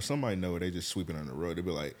movie. Or somebody know they just sweep it on the road. They'd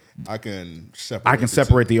be like, I can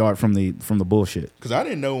separate the art from the bullshit. Because I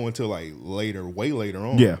didn't know until like way later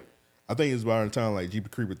on. Yeah. I think it's about the time like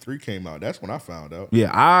Jeepers Creepers 3 came out. That's when I found out.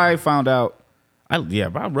 Yeah, I found out.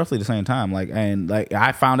 About roughly the same time.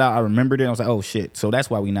 I found out. I remembered it. I was like, oh shit. So that's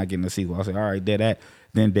why we're not getting a sequel. I was like, all right, dead at.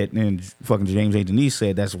 Then fucking James A. Denise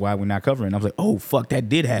said that's why we're not covering. I was like, oh fuck, that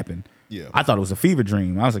did happen. Yeah. I thought it was a fever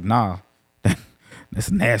dream. I was like, nah, that's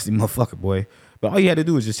a nasty motherfucker, boy. But all you had to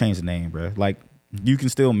do was just change the name, bro. Like, You can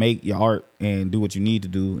still make your art and do what you need to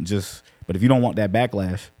do. But if you don't want that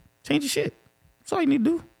backlash, change your shit. That's all you need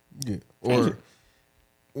to do. Yeah.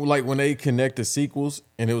 Or like when they connect the sequels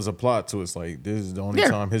and it was a plot twist, like this is the only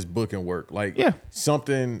time his booking worked. Like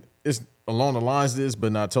something is along the lines of this,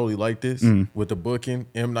 but not totally like this with the booking.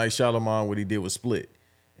 M. Night Shyamalan, what he did was Split.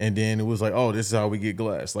 And then it was like, oh, this is how we get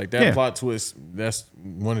Glass. Like that plot twist, that's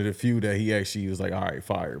one of the few that he actually was like, all right,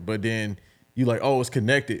 fire. But then you like, oh, it's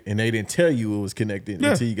connected. And they didn't tell you it was connected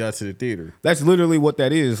until you got to the theater. That's literally what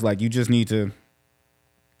that is. Like you just need to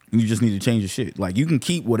change your shit. Like you can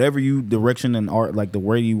keep whatever you direction and art, like the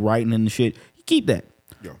way you writing and the shit, you keep that.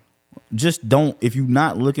 Yeah. Just don't, if you're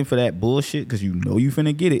not looking for that bullshit, because you know you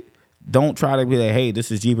finna get it, don't try to be like, hey, this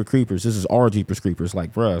is Jeepers Creepers. This is our Jeepers Creepers.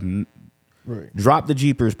 Like, bruh, drop the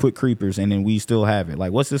Jeepers, put Creepers, and then we still have it.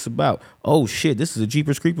 Like, what's this about? Oh shit, this is a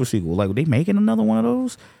Jeepers Creepers sequel. Like, they making another one of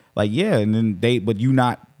those? Like, yeah, and then but you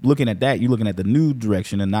not looking at that. You looking at the new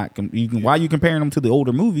direction and not while you comparing them to the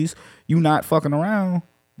older movies, you not fucking around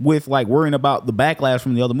with like worrying about the backlash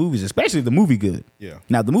from the other movies, especially if the movie good. Yeah.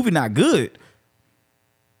 Now, if the movie not good,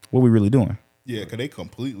 what we really doing? Yeah, because they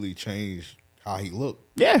completely changed how he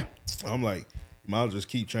looked. Yeah. I'm like, you might as well just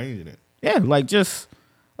keep changing it. Yeah, like just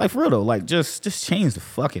like for real though, like just change the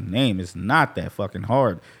fucking name. It's not that fucking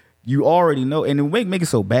hard. You already know, and it make it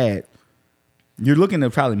so bad. You're looking to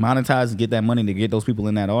probably monetize and get that money to get those people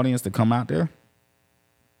in that audience to come out there.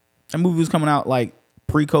 That movie was coming out like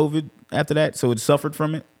pre-COVID after that, so it suffered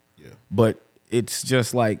from it. Yeah. But it's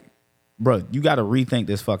just like, bro, you got to rethink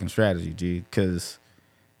this fucking strategy, G, because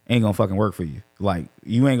it ain't gonna fucking work for you. Like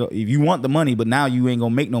you ain't gonna, if you want the money, but now you ain't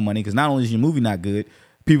gonna make no money because not only is your movie not good,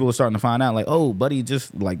 people are starting to find out like, oh, buddy,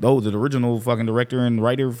 just like the original fucking director and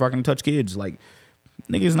writer fucking touch kids. Like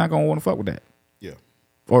niggas not gonna want to fuck with that. Yeah.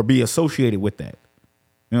 Or be associated with that.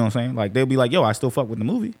 You know what I'm saying? Like they'll be like, yo, I still fuck with the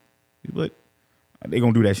movie, but they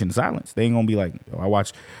gonna do that shit in silence. They ain't gonna be like, yo, I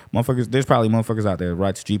watch motherfuckers. There's probably motherfuckers out there that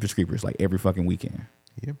watch Jeepers Creepers like every fucking weekend.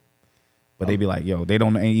 Yeah. But they be like, yo, they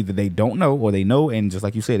don't, either they don't know or they know, and just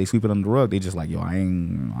like you said, they sweep it under the rug. They just like, yo,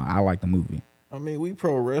 I like the movie. I mean, we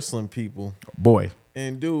pro wrestling people. Boy.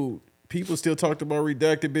 And dude, people still talked about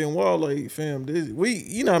Redacted being wild. Like, fam,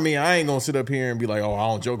 you know what I mean? I ain't gonna sit up here and be like, oh, I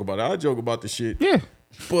don't joke about it. I joke about the shit. Yeah.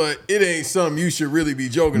 But it ain't something you should really be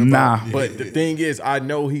joking about. Nah. But the thing is, I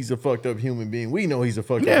know he's a fucked up human being. We know he's a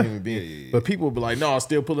fucked up human being. Yeah. But people be like, no, I'll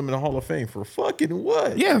still put him in the Hall of Fame for fucking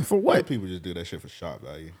what? Yeah, for White what? people just do that shit for shock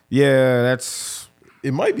value. Yeah, that's...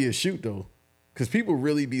 It might be a shoot, though. Because people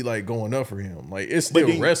really be like going up for him. Like, it's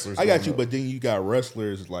still wrestlers. I got you, going up. but then you got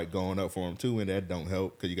wrestlers like going up for him too, and that don't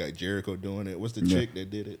help because you got Jericho doing it. What's the chick that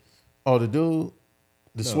did it? Oh, the dude?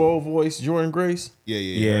 The swole voice, Jordan Grace? Yeah.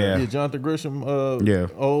 Yeah, Jonathan Grisham,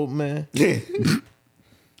 old man. Yeah.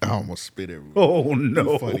 I almost spit everywhere. Oh,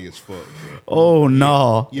 no. Funny as fuck. Oh,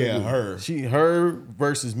 no. Yeah, her. Her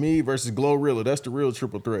versus me versus Glorilla. That's the real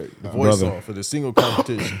triple threat. The voice off for the single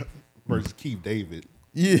competition. Versus Keith David.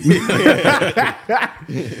 Yeah.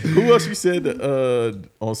 Who else you said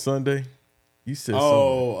on Sunday? You said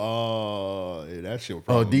something. That shit was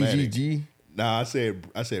Oh, problematic. DGG? Nah, I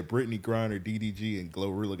said Brittany Griner, DDG, and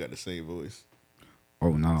Glorilla got the same voice. Oh,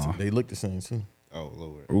 no. They look the same too. Oh,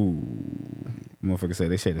 Lord. Ooh. Motherfucker say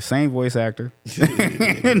they share the same voice actor.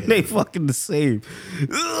 And they fucking the same.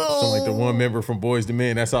 Sound like the one member from Boys to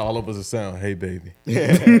Men. That's how all of us sound. Hey, baby.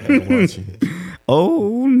 I'm watching.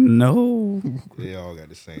 Oh, no. They all got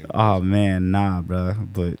the same voice. Oh, man, nah, bro.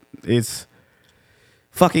 But it's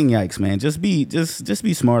fucking yikes, man. Just be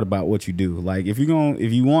smart about what you do. Like, if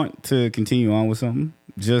you want to continue on with something,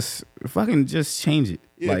 just change it.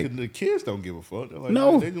 Yeah, like, because the kids don't give a fuck. They're like,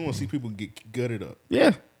 No. They just want to see people get gutted up.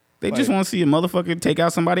 yeah. They just Like- want to see a motherfucker take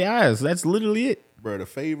out somebody's eyes. That's literally it. Bro,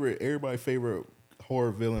 everybody's favorite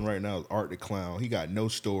horror villain right now is Art the Clown. He got no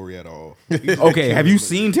story at all. Okay, have you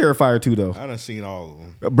seen Terrifier 2, though? I done seen all of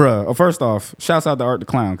them. Bruh, first off, shouts out to Art the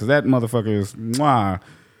Clown, because that motherfucker is mwah.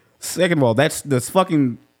 Second of all, that's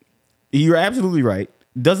fucking, you're absolutely right.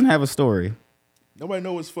 Doesn't have a story. Nobody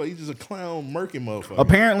knows what's for. He's just a clown murking motherfucker.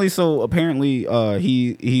 Apparently,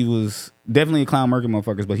 he was definitely a clown murking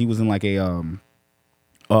motherfuckers, but he was in like a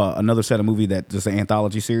another set of movie that just an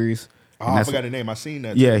anthology series. Oh, I forgot the name. I seen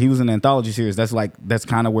that. Yeah, he was in an anthology series. That's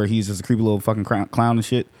kind of where he's just a creepy little fucking clown and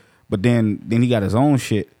shit. But then he got his own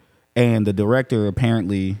shit, and the director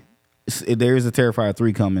apparently there is a Terrifier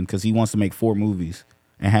 3 coming because he wants to make 4 movies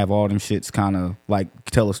and have all them shits kind of like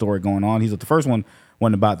tell a story going on. He's like, the first one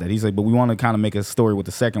wasn't about that. He's like, but we want to kind of make a story with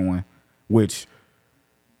the second one, which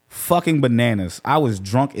fucking bananas. I was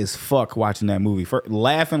drunk as fuck watching that movie,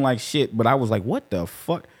 laughing like shit, but I was like, what the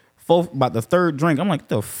fuck? About the third drink, I'm like, what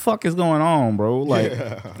the fuck is going on, bro? Like,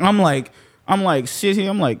 I'm I'm like, shit here.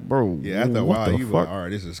 I'm like, bro. Yeah, after a what while, the you fuck? like, all right,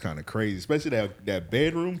 this is kind of crazy. Especially that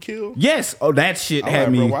bedroom kill. Yes. Oh, that shit I'm had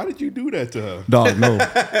like, me. bro, why did you do that to her? Dog, no,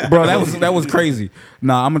 bro, that was crazy.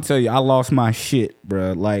 Nah, I'm gonna tell you, I lost my shit,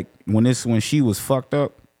 bro. Like when she was fucked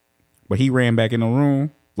up, but he ran back in the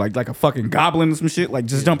room like a fucking goblin or some shit, like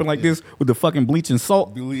just jumping like this with the fucking bleach and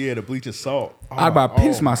salt. Yeah, the bleach and salt. I'd about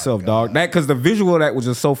piss myself, dog. That because the visual of that was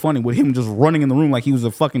just so funny with him just running in the room like he was a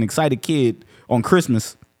fucking excited kid on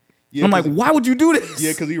Christmas. Yeah, I'm like, why would you do this?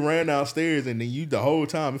 Yeah, because he ran downstairs and then you the whole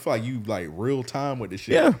time it felt like you like real time with the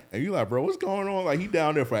shit. Yeah. And you like, bro, what's going on? Like he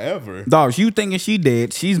down there forever. Dog, you thinking she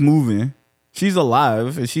dead? She's moving. She's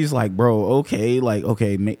alive, and she's like, bro, okay,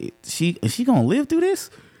 is she gonna live through this?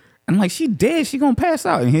 And like, she dead. She gonna pass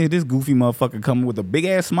out. And here this goofy motherfucker coming with a big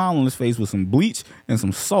ass smile on his face with some bleach and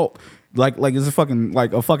some salt, like it's a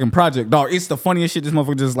fucking project, dog. It's the funniest shit. This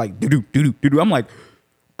motherfucker just like do. I'm like,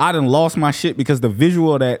 I done lost my shit because the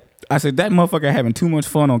visual of that. I said that motherfucker having too much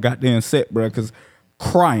fun on goddamn set, bro. Because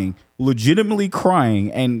crying, legitimately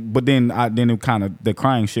crying, but then it kind of the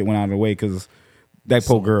crying shit went out of the way because. That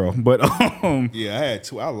poor girl, but yeah, I had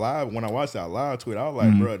to. When I watched that live tweet, I was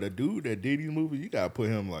like, bro, the dude that did these movies, you gotta put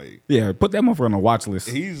him like, yeah, put that motherfucker on a watch list.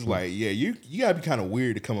 He's like, yeah, you gotta be kind of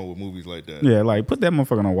weird to come up with movies like that. Yeah, like put that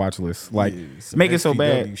motherfucker on a watch list, like make it so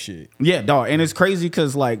bad. Shit. Yeah, dog, and it's crazy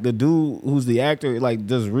because like the dude who's the actor, like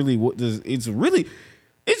does really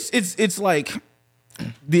it's like.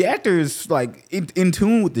 The actor is like in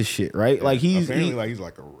tune with this shit, right? Yeah, like he's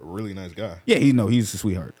like a really nice guy. Yeah, he's a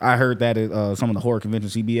sweetheart. I heard that at some of the horror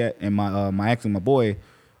conventions he be at, and my boy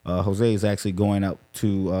Jose is actually going up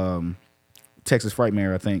to Texas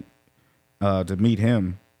Frightmare, I think, to meet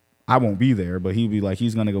him. I won't be there, but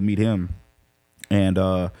he's gonna go meet him, and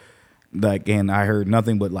and I heard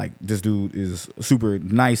nothing but like this dude is super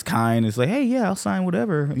nice, kind. It's like, hey, yeah, I'll sign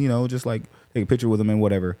whatever, just like take a picture with him and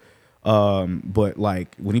whatever. But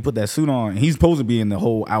like when he put that suit on, he's supposed to be in the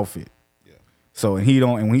whole outfit. Yeah. So and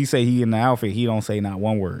when he say he in the outfit, he don't say not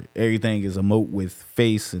one word. Everything is emote with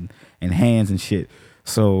face and hands and shit.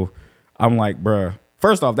 So I'm like, bruh,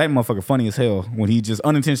 first off, that motherfucker funny as hell when he just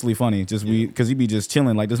unintentionally funny, just because he be just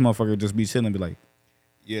chilling. Like this motherfucker just be chilling, be like,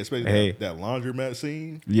 yeah, especially that laundromat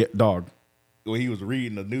scene. Yeah, dog. When he was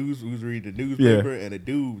reading the news, newspaper, and the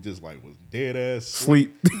dude just like was dead ass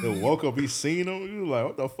sleep. And woke up, he seen him. He was like,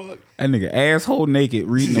 "What the fuck?" That nigga asshole naked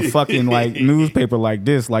reading the fucking like newspaper like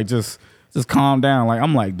this, like just calm down. Like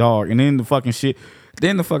I'm like, dog. And then the fucking shit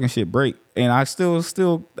break. And I still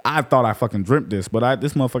I thought I fucking dreamt this, but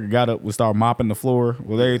this motherfucker got up and started mopping the floor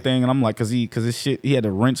with everything, and I'm like, cause his shit, he had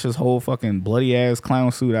to wrench his whole fucking bloody ass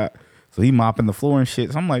clown suit out, so he mopping the floor and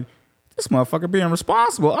shit. So I'm like. This motherfucker being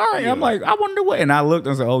responsible. All right, yeah. I'm like, I wonder what. And I looked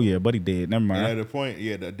and said, oh yeah, buddy dead. Never mind. And at the point,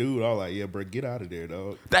 the dude, I was like, yeah, bro, get out of there,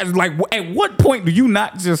 dog. That's like, at what point do you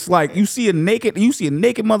not just like you see a naked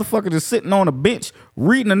motherfucker just sitting on a bench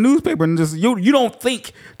reading a newspaper and just you don't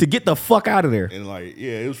think to get the fuck out of there? And like,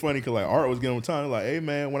 yeah, it was funny because like Art was getting on time. Like, hey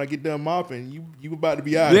man, when I get done mopping, you about to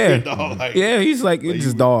be out of here, dog. Like, yeah, he's like, it's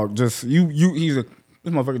just dog, just he's a.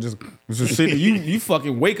 This motherfucker just sitting. You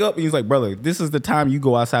fucking wake up and he's like, brother, this is the time you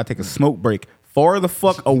go outside, take a smoke break. Far the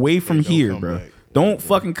fuck away from here, bro. Don't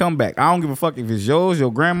fucking come back. I don't give a fuck if it's yours,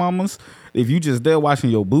 your grandmama's. If you just there watching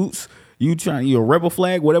your boots, you a rebel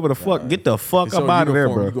flag, whatever the fuck. Get the fuck up out of there,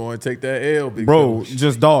 bro. You going to take that L, big bro?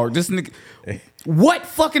 Just dog. This nigga. What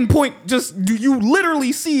fucking point? Just do you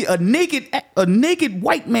literally see a naked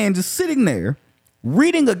white man just sitting there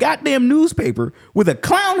reading a goddamn newspaper with a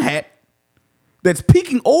clown hat? That's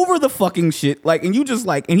peeking over the fucking shit, like, and you just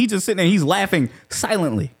like, and he just sitting there, he's laughing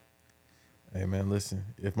silently. Hey man, listen.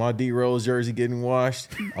 If my D Rose jersey getting washed,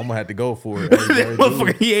 I'm gonna have to go for it. Hey,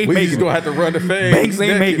 motherfucker, he ain't making it. We just gonna have to run the fade. Banks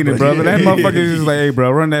ain't making it, brother. That motherfucker is just like, hey, bro,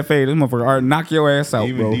 run that fade. This motherfucker, all right, knock your ass out,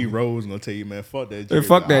 even bro. D Rose gonna tell you, man, fuck that jersey.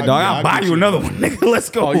 Fuck that, dog. I'll buy you another one, nigga. Let's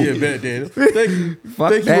go. Oh yeah, bet, Daniel. Thank you,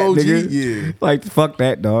 OG. Nigga. Yeah, like fuck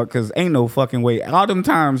that, dog. Because ain't no fucking way. All them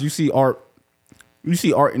times you see Art. You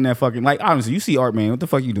see Art in that fucking, like, honestly, you see Art, man. What the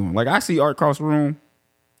fuck you doing? Like, I see Art across the room.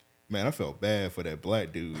 Man, I felt bad for that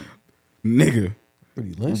black dude. Nigga.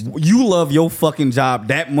 You love your fucking job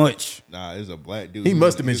that much. Nah, it's a black dude. He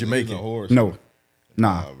must have been Jamaican. No.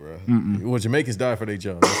 Nah, bro. Well, Jamaicans die for their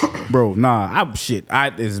job. Bro, nah.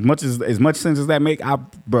 As much sense as that make,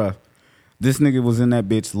 bruh. This nigga was in that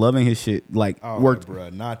bitch loving his shit, like worked. Bro,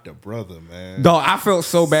 not the brother, man. Dog, I felt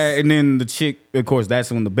so bad, and then the chick, of course, that's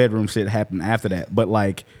when the bedroom shit happened after that. But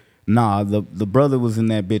like, nah, the brother was in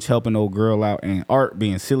that bitch helping old girl out, and Art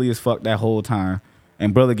being silly as fuck that whole time,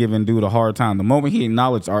 and brother giving dude a hard time. The moment he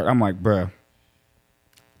acknowledged Art, I'm like, bruh,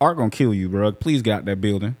 Art gonna kill you, bro. Please get out that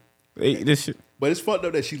building. Hey, this shit. But it's fucked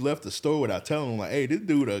up that she left the store without telling him, like, hey, this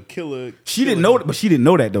dude a killer. She didn't know, but she didn't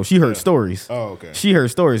know that though. She heard stories. Oh, okay. She heard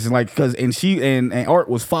stories, and like, cause and she and Art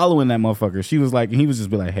was following that motherfucker. She was like, and he was just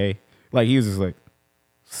be like, hey, like he was just like,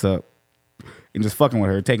 sup, and just fucking with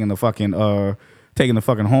her, taking the fucking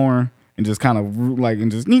horn and just kind of like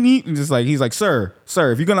and just neat and just like he's like, sir,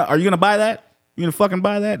 are you gonna buy that? You gonna fucking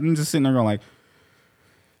buy that? And just sitting there going like,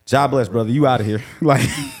 job bless, brother, you out of here, like.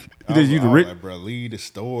 I was like, bro, leave the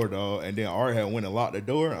store, dog. And then Art had went and locked the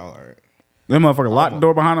door. I was like, that motherfucker locked the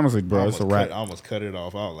door behind him. I was like, bro, it's a wrap. I almost cut it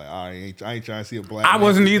off. I was like, I ain't trying to see a black. I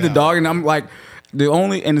wasn't either, dog. And I'm like,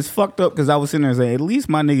 and it's fucked up because I was sitting there saying, at least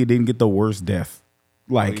my nigga didn't get the worst death.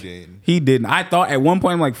 Like, he didn't. I thought at one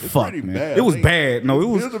point, I'm like, fuck, man. Bad. It was bad. No, it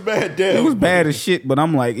was a bad death. It was bad as shit, but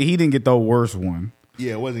I'm like, he didn't get the worst one.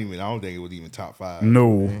 Yeah, it wasn't even, I don't think it was even top 5.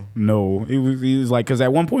 No. It was like, because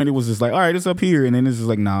at one point it was just like, all right, it's up here. And then it's just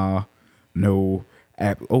like, nah. No,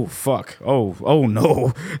 oh fuck, oh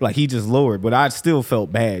no, like he just lowered, but I still felt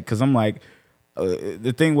bad because I'm like,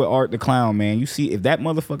 the thing with Art the Clown, man, you see if that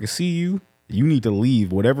motherfucker see you, you need to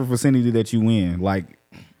leave whatever vicinity that you in. Like,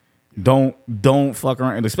 don't fuck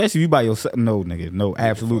around, and especially if you by yourself. No, nigga, no,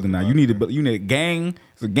 absolutely not. You need a gang.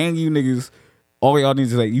 It's a gang of you niggas. All y'all need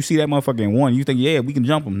to like, you see that motherfucker in one, you think, yeah, we can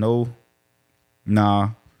jump him. No,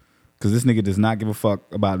 nah. Because this nigga does not give a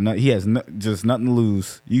fuck about nothing. He has just nothing to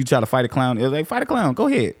lose. You try to fight a clown. It's like, fight a clown. Go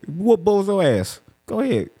ahead. Whoop Bozo ass. Go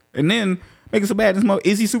ahead. And then make it so bad.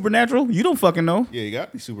 Is he supernatural? You don't fucking know. Yeah, you got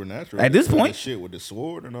to be supernatural. At this point. Shit with the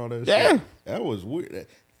sword and all that yeah. shit. That was weird.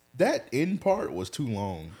 That end part was too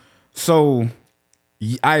long. So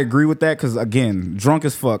I agree with that because, again, drunk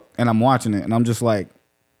as fuck. And I'm watching it. And I'm just like,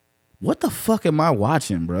 what the fuck am I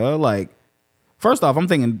watching, bro? Like. First off, I'm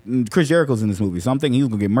thinking Chris Jericho's in this movie, so I'm thinking he's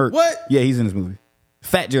gonna get murked. What? Yeah, he's in this movie.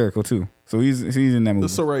 Fat Jericho too, so he's in that movie.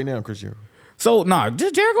 So right now, Chris Jericho. So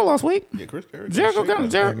just Jericho lost weight. Yeah, Chris Jericho.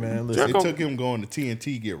 Jericho. Man, it took him going to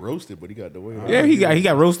TNT get roasted, but he got the way. Yeah, he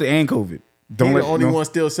got roasted and COVID. Don't the only one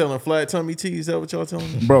still selling flat tummy tea. Is that what y'all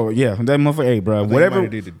telling me? Bro, yeah, that motherfucker. Hey, bro, whatever. He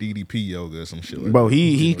did the DDP yoga or some shit. Like bro,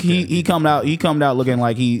 he come out looking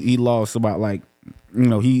like he lost about like. You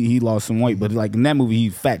know, he lost some weight, but like in that movie,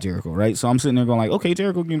 he's Fat Jericho, right? So I'm sitting there going like, okay,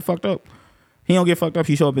 Jericho getting fucked up. He don't get fucked up.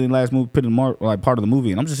 He show up in the last movie, put in like part of the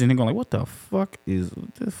movie, and I'm just sitting there going like, what the fuck is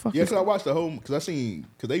this? Fuck yeah, because I watched the whole because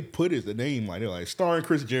they put the name like they're like starring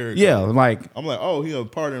Chris Jericho. Yeah, like I'm like, oh, he a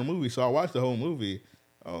part of the movie, so I watched the whole movie.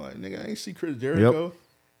 I'm like, nigga, I ain't see Chris Jericho. Yep.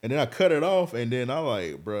 And then I cut it off, and then I'm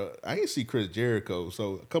like, bro, I ain't see Chris Jericho.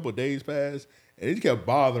 So a couple of days passed, and it kept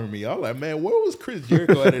bothering me. I was like, man, where was Chris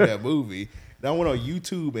Jericho at in that movie? Then I went on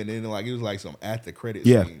YouTube and then like it was like some after credit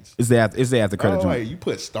scenes. It's the after credit. Like you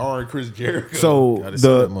put starring Chris Jericho.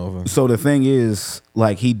 So the thing is,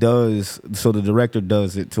 like he does. So the director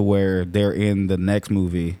does it to where they're in the next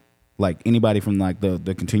movie. Like anybody from like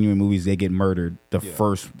the continuing movies, they get murdered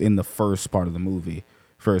in the first part of the movie.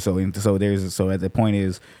 So at the point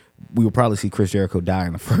is, we will probably see Chris Jericho die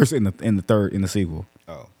in the first, in the third, in the sequel.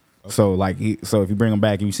 Oh. Okay. So like if you bring him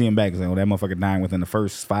back and you see him back, it's like, that motherfucker dying within the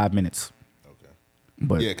first 5 minutes.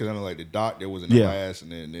 But yeah, because I know like the doctor was in the last,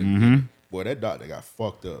 and then boy, that doctor got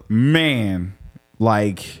fucked up. Man,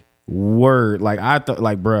 like word, like I thought,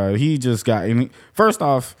 like bro, he just got. First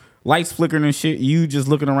off, lights flickering and shit. You just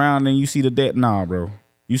looking around and you see the dead. Nah, bro,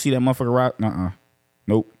 you see that motherfucker right?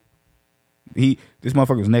 Nope. This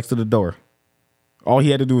motherfucker was next to the door. All he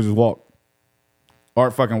had to do was just walk.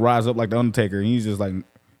 Art fucking rise up like the Undertaker, and he's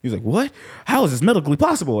like, what? How is this medically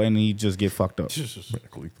possible? And he just get fucked up.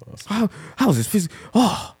 Medically possible. How is this physical?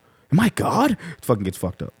 Oh, am I God? Fucking gets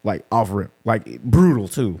fucked up. Like off rip. Like brutal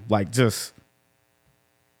too. Like just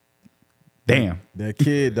damn. That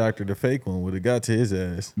kid doctor, the fake one, would have got to his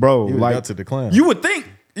ass. Bro, he like got to the clown. You would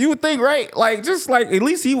think, right? Like just like at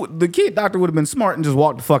least the kid doctor would have been smart and just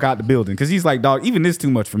walked the fuck out the building. Cause he's like, dog, even this too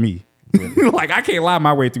much for me. Like I can't lie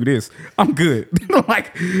my way through this. I'm good.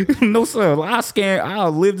 Like no sir.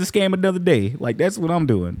 I'll live to scam another day. Like that's what I'm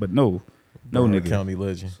doing. But no nigga. County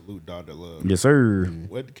legend. Salute Dr. Love. Yes sir.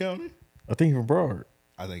 What the county? I think he's from Broward.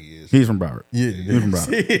 I think he is. He's from Broward. Yeah, he's from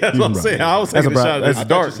Broward. See, that's what I'm saying. I was taking a shot. That's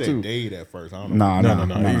dark too. Dade at first. I don't know.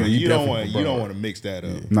 No. You don't want to mix that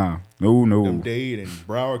up. Nah. No. Them Dade and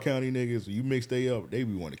Broward County niggas, you mix they up, they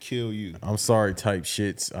be want to kill you. I'm sorry, type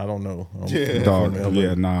shits. I don't know. Dog.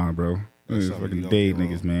 Yeah, nah, bro. Fucking Dade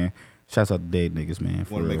niggas, man. Shouts out to Dade niggas, man.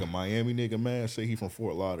 Want to make a Miami nigga mad? Say he from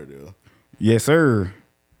Fort Lauderdale. Yes, sir.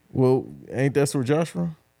 Well, ain't that where Josh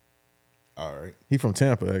from? All right. He from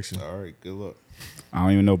Tampa, actually. All right. Good luck. I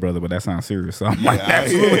don't even know, brother, but that sounds serious. So I'm like,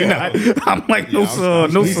 absolutely not. I'm like, no, sir.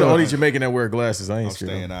 He's the only Jamaican that wear glasses. I ain't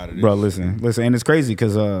staying out of this. Bro, listen. And it's crazy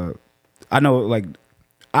because I know, like,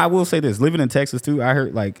 I will say this: living in Texas too, I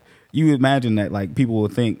heard like you imagine that like people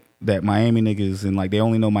would think that Miami niggas and like they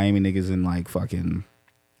only know Miami niggas and like fucking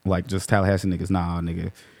like just Tallahassee niggas. Nah,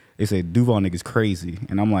 nigga. They say Duval niggas crazy,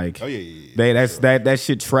 and I'm like, that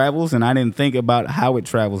shit travels, and I didn't think about how it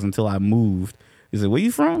travels until I moved. He said, "Where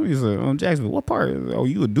you from?" He said, Jacksonville. What part? Oh,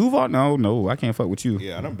 you a Duval? No, I can't fuck with you.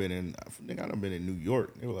 Yeah, I done been in New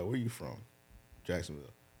York. They were like, "Where you from?"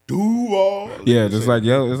 Jacksonville. Duval. Yeah, just like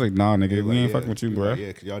yo, it's like nah, nigga, we ain't fucking with you, bro. Like,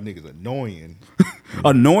 yeah, cause y'all niggas annoying.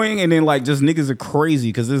 Annoying, and then like just niggas are crazy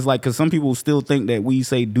because it's like because some people still think that we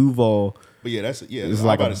say Duval. But yeah, it's I'm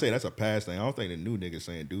like about to say that's a past thing. I don't think the new niggas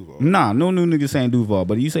saying Duval. Nah, no new niggas saying Duval.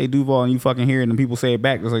 But you say Duval and you fucking hear it and people say it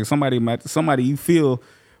back. It's like somebody you feel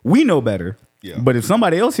we know better. Yeah. But if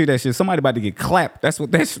somebody else hear that shit, somebody about to get clapped. That's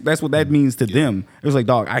what that means to them. It was like,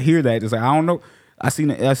 dog, I hear that. It's like I don't know. I see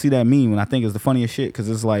that meme and I think it's the funniest shit because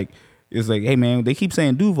it's like, hey man, they keep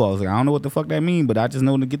saying Duval. It's like I don't know what the fuck that mean, but I just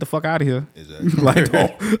know to get the fuck out of here.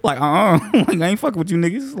 Exactly. like I ain't fucking with you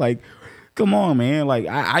niggas. Like, come on, man. Like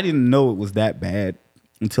I didn't know it was that bad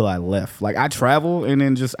until I left. Like I travel and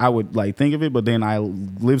then just I would like think of it, but then I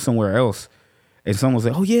live somewhere else, and someone was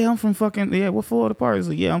like, "Oh yeah, I'm from fucking what Florida part?" It's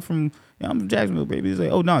like, "Yeah, I'm from Jacksonville, baby." He's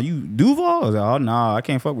like, "Oh no, you Duval?" I was like, "Oh no, I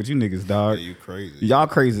can't fuck with you niggas, dog. Yeah, you crazy. Y'all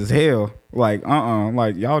crazy as hell. Like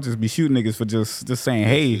like y'all just be shooting niggas for just saying,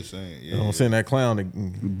 hey, Don't send that clown to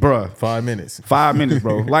bruh. 5 minutes. 5 minutes,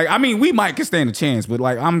 bro. Like I mean, we might can stand a chance, but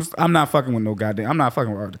like I'm not fucking with no goddamn. I'm not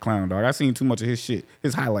fucking with Art the Clown, dog. I seen too much of his shit,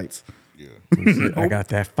 his highlights. Yeah, I got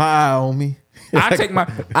that fire on me.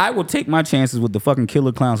 I will take my chances with the fucking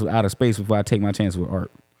killer clowns with outer space before I take my chances with Art.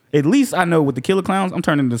 At least I know with the killer clowns, I'm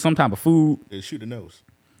turning into some type of food. They shoot the nose.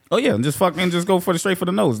 Oh yeah, and just go for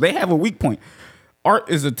the nose. They have a weak point. Art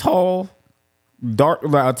is a tall,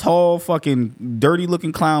 fucking dirty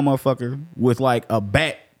looking clown motherfucker with like a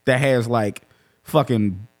bat that has like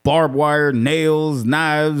fucking barbed wire, nails,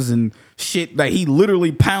 knives, and shit. Like he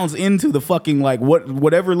literally pounds into the fucking like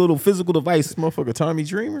whatever little physical device. This motherfucker Tommy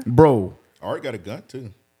Dreamer, bro. Art got a gun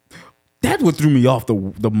too. That's what threw me off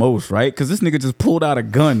the most, right? Because this nigga just pulled out a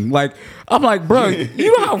gun. Like, I'm like, bro,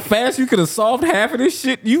 you know how fast you could have solved half of this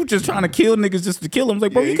shit? You just trying to kill niggas just to kill them.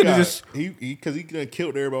 Like, bro, you could have just... Because he could have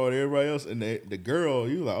killed everybody else. And the girl,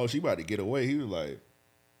 he was like, oh, she about to get away. He was like...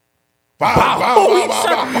 That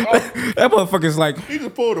motherfucker's like... He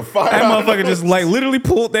just pulled a fire. That motherfucker just like literally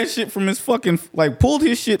pulled that shit from his fucking... Like, pulled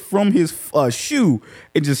his shit from his shoe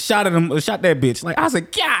and just shot that bitch. Like, I was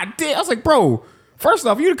like, God damn. I was like, bro... First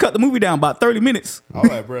off, you'd have cut the movie down about 30 minutes. I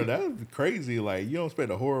was like, bro, that would be crazy. Like, you don't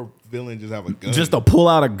expect a horror villain just have a gun. Just to pull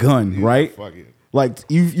out a gun, yeah, right? Fuck it. Like,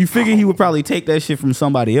 you figure he would probably take that shit from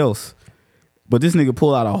somebody else. But this nigga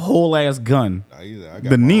pulled out a whole ass gun.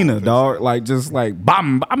 The Nina, dog. Like, just like,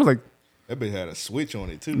 bam. I was like... That bitch had a switch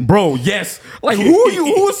on it, too. Bro, yes. Like, who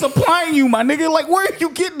is supplying you, my nigga? Like, where are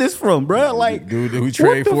you getting this from, bro? Like... Dude, did we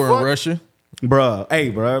trade for in Russia? Bruh,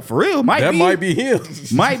 hey, bruh, for real, might be him.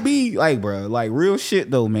 Might be, like, bruh, like, real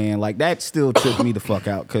shit, though, man. Like, that still tripped me the fuck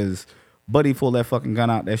out, because Buddy pulled that fucking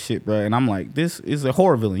gun out, that shit, bruh. And I'm like, this is a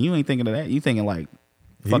horror villain. You ain't thinking of that. You thinking, like,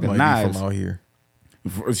 fucking knives. From out here.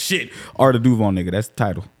 Shit. Art of Duval, nigga. That's the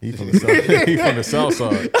title. He from the south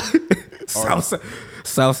side.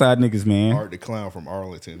 Southside niggas, man. Art the Clown from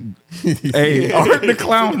Arlington. Hey, Art the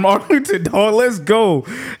Clown from Arlington, dog. Let's go.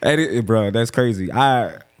 Bruh, that's crazy.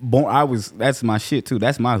 That's my shit too.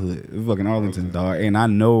 That's my hood. It's fucking Arlington, dog. And I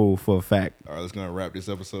know for a fact. All right, let's gonna wrap this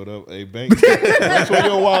episode up. Hey, Banks, that's where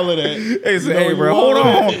your wallet at. Hey, bro, hold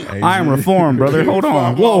on. I am reformed, brother. Hold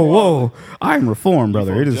on. Whoa. I am reformed,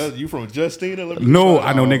 brother. You from Justina? No,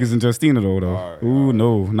 I know niggas in Justina though. Right, ooh,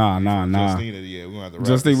 no, nah. Justina, yeah, we're gonna have to wrap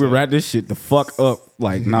Justina, we up. wrap this shit the fuck up.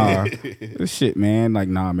 Like, nah, this shit, man. Like,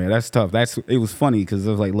 nah, man, that's tough. It was funny because I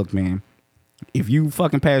was like, look, man, if you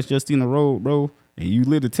fucking pass Justina Road, bro, and you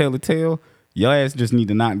live to tell the tale, your ass just need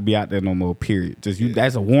to not be out there no more, period.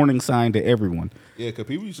 That's a warning sign to everyone. Yeah, because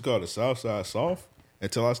people used to call the South Side soft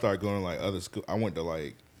until I started going to like other school. I went to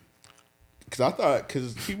like,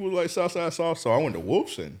 because people were like South Side soft, so I went to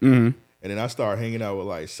Wolfson. Mm-hmm. And then I started hanging out with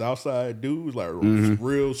like Southside dudes, like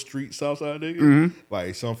real street Southside niggas.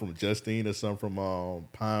 Like some from Justina, some from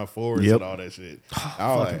Pine Forest and all that shit.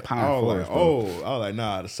 I was like,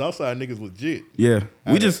 nah, the Southside niggas legit. Yeah.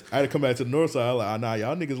 I had to come back to the north side. I was like, nah,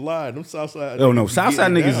 y'all niggas lied. Them Southside Oh no,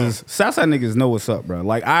 Southside niggas know what's up, bro.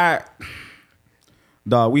 Like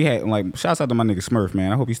we had like shouts out to my nigga Smurf,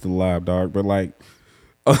 man. I hope he's still alive, dog. But like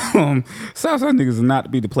Southside niggas are not to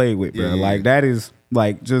be played with, bro. Yeah. Like that is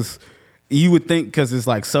like just you would think because it's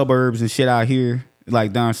like suburbs and shit out here,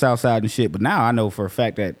 like down south side and shit. But now I know for a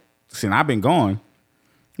fact that since I've been gone,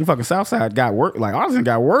 The fucking South Side got worse. Like Arlington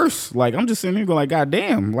got worse. Like I'm just sitting here going like, God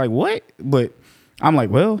damn, like what? But I'm like,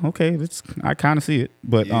 well, okay, I kind of see it.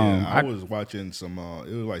 But yeah, I was watching some.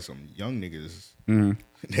 It was like some young niggas. Mm-hmm.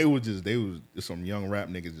 They was some young rap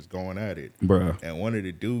niggas just going at it, bruh. And one of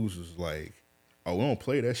the dudes was like, "Oh, we don't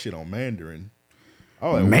play that shit on Mandarin." I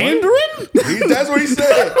was like, Mandarin? That's what he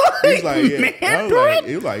said. He's like, yeah. Mandarin?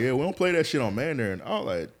 He was like, yeah, we don't play that shit on Mandarin. I was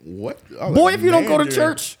like, what? Was boy, like, if you don't go to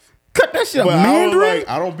church, cut that shit on but Mandarin.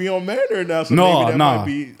 I don't be on Mandarin now, so No, maybe that nah. might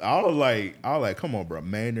be. I was like, come on, bro,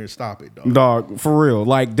 Mandarin, stop it, dog. Dog, for real.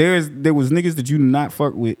 Like there was niggas that you not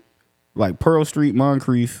fuck with, like Pearl Street,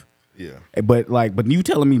 Moncrief. Yeah. But you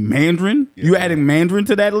telling me Mandarin? Yeah, you adding Mandarin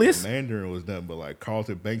to that list? Mandarin was nothing but like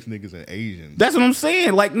Carlton Banks niggas and Asians. That's what I'm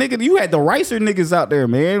saying. Like nigga, you had the racer niggas out there,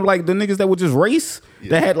 man. Like the niggas that would just race.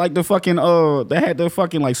 Yeah. That had like the fucking like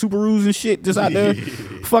Subarus and shit just out there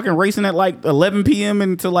fucking racing at like 11 p.m.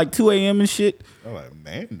 until like 2 a.m. and shit. I'm like,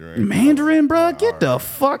 Mandarin? Mandarin, bro? Get the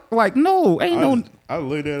fuck. Like, no, ain't no. I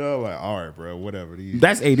looked at it, I was like, all right, bro, whatever.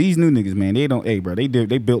 These new niggas, man. They don't, bro. They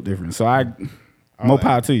built different. So more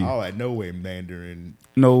power to you. I like no way Mandarin.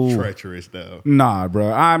 No treacherous though. Nah,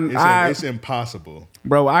 bro. It's impossible,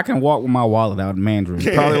 bro. I can walk with my wallet out in Mandarin.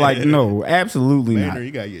 Probably like no, absolutely Mandarin, not.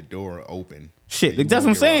 You got your door open. Shit, that's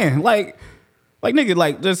what I'm saying. Like nigga,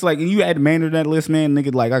 like just like you add Mandarin to that list, man.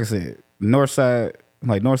 Nigga, like I said, north side,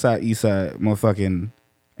 east side, motherfucking,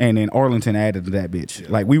 and then Arlington added to that bitch. Yeah.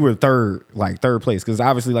 Like we were third place because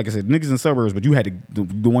obviously, like I said, niggas in suburbs, but you had to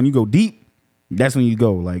the one you go deep. That's when you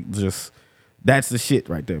go like just. That's the shit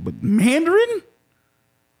right there. But Mandarin?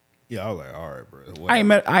 Yeah, I was like, all right, bro. I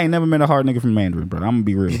ain't never met a hard nigga from Mandarin, bro. I'm gonna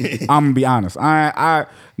be real. I'm gonna be honest. I'm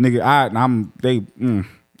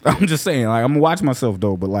just saying, like, I'm gonna watch myself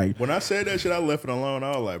though, but like when I said that shit, I left it alone.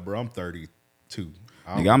 I was like, bro, I'm 32.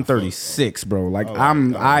 Nigga, I'm 36, bro. Like I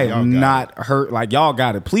am not hurt. Like y'all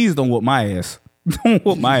got it. Please don't whoop my ass. Don't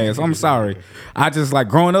whoop my ass. I'm sorry. I just like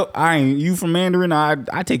growing up, you from Mandarin,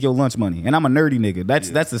 I take your lunch money. And I'm a nerdy nigga.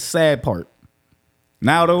 That's the sad part.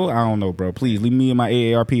 Now though, I don't know, bro. Please leave me and my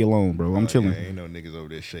AARP alone, bro. I'm chilling. Ain't no niggas over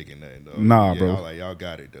there shaking nothing, though. Nah, bro. Y'all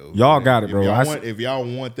got it, though. Y'all got it, bro. If y'all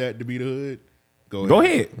want that to be the hood, go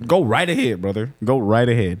ahead. Go right ahead, brother. Go right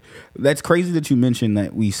ahead. That's crazy that you mentioned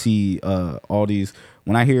that we see all these.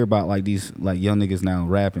 When I hear about like these like young niggas now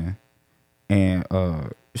rapping and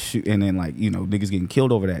shoot, and then like niggas getting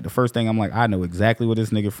killed over that. The first thing I'm like, I know exactly where this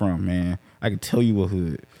nigga from, man. I can tell you what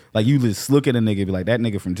hood. Like you just look at a nigga and be like, that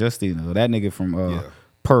nigga from Justina, or that nigga from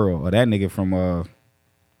Pearl, or that nigga from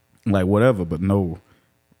like whatever. But no,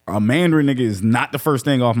 a Mandarin nigga is not the first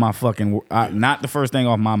thing off my not the first thing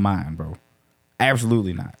off my mind, bro.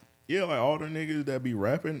 Absolutely not. Yeah, like all the niggas that be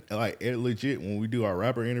rapping, like legit when we do our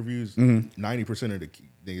rapper interviews, 90% of the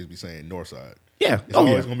niggas be saying Northside. Yeah, it's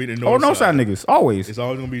always gonna be the North Northside niggas. Always, it's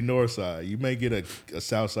always gonna be Northside. You may get a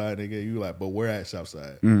Southside nigga, you like, but we're at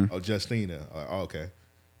Southside. Oh, Justina. Like, oh, okay.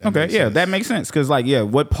 That makes sense. Because like,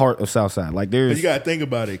 what part of Southside? Like, there's you gotta think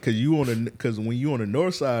about it. Because when you on the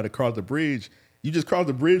North Side across the bridge, you just cross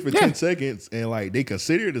the bridge for 10 seconds, and like they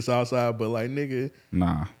consider it the South Side, but like nigga,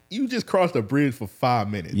 nah, you just cross the bridge for 5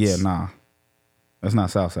 minutes. Yeah, nah. That's not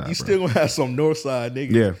Southside. You still gonna have some North Side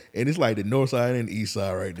niggas. Yeah. And it's like the North Side and the East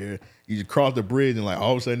Side right there. You just cross the bridge and like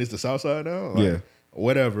all of a sudden it's the South Side now? Like,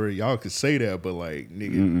 whatever. Y'all could say that, but like,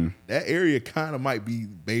 nigga, that area kind of might be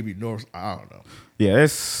baby North. I don't know. Yeah,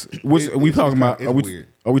 it's we talking about.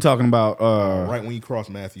 Are we talking about right when you cross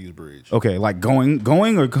Matthews Bridge? Okay, like going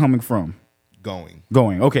or coming from? Going.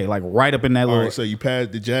 Okay, like right up in that little. Right, so you pass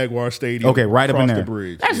the Jaguar Stadium. Okay, right up in there. The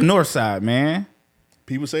bridge. That's North Side, man.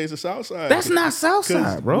 People say it's the South Side. That's not South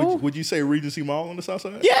Side, bro. Would you say Regency Mall on the South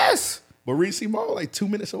Side? Yes. But Regency Mall like 2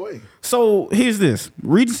 minutes away. So here's this: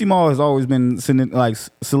 Regency Mall has always been like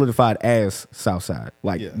solidified as South Side,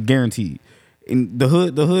 like guaranteed. In the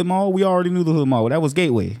hood mall, we already knew the hood mall. That was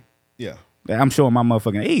Gateway. Yeah, I'm showing my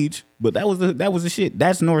motherfucking age, but that was the shit.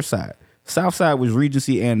 That's North Side. South Side was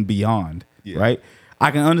Regency and beyond, right? I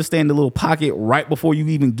can understand the little pocket right before you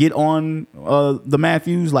even get on the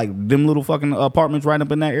Matthews, like them little fucking apartments right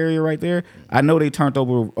up in that area right there. I know they turned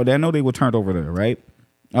over, or I know they were turned over there, right?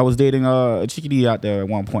 I was dating a chickadee out there at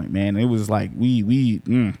one point, man. It was like we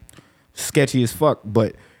sketchy as fuck,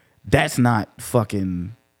 but that's not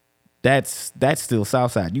fucking. That's still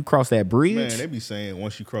South Side. You cross that bridge, man. They be saying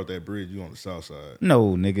once you cross that bridge, you on the South Side.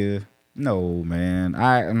 No, nigga, no, man.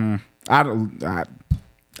 I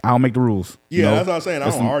don't make the rules. Yeah, that's what I'm saying. I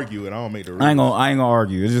don't argue it. I don't make the rules. I ain't gonna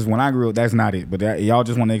argue. It's just when I grew up, that's not it. But y'all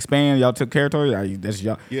just want to expand. Y'all took territory. That's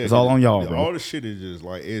y'all. Yeah, it's all on y'all, bro. All the shit is just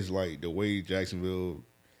like the way Jacksonville.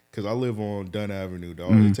 Because I live on Dunn Avenue,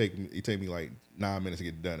 dog. It take me like 9 minutes to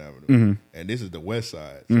get to Dunn Avenue, Mm-hmm. and this is the West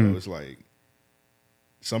Side. So it's like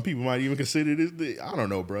some people might even consider this. I don't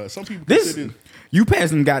know, bro. Some people consider you pass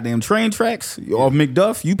them goddamn train tracks or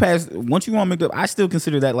McDuff. You pass once you on McDuff. I still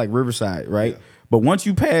consider that like Riverside, right? Yeah. But once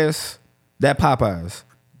you pass that Popeyes,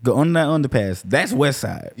 go on that underpass. That's West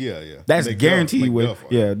Side. Yeah. That's McDuff, guaranteed.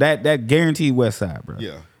 McDuff, That guaranteed West Side, bro.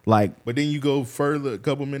 Yeah. Like, but then you go further, a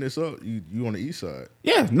couple minutes up, you on the East Side.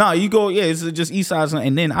 yeah, no, you go, yeah, it's just East Side,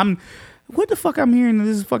 and then what the fuck I'm hearing?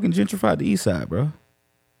 This is fucking gentrified the East Side, bro.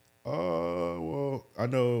 Well, I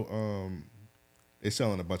know they're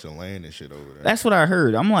selling a bunch of land and shit over there. That's what I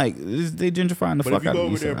heard. I'm like, they gentrifying the But fuck if you out go of the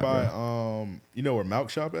over East there Side, by, bro. you know where Malk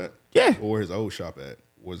shop at? Yeah. Or his old shop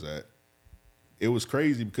was at. It was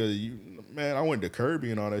crazy because I went to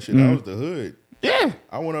Kirby and all that shit. That was the hood. Yeah.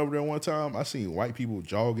 I went over there one time. I seen white people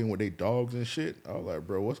jogging with their dogs and shit. I was like,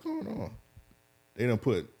 bro, what's going on? They done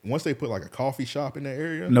once they put like a coffee shop in that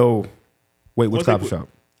area. No. Wait, which Once they coffee put- shop?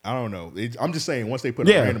 I don't know. I'm just saying, once they put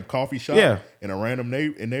Yeah. a random coffee shop Yeah. in a random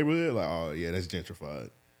neighborhood, like, oh yeah, that's gentrified.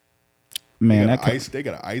 Man, They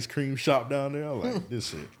got an ice cream shop down there. I'm like, this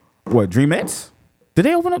shit. What, Dreamettes? Did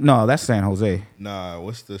they open up? No, that's San Jose. Nah,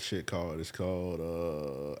 what's the shit called? It's called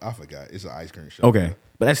I forgot. It's an ice cream shop. Okay.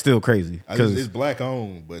 But that's still crazy. It's black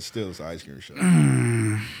owned, but still it's an ice cream shop.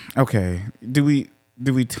 Okay. Do we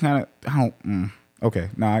kind of, I don't, okay.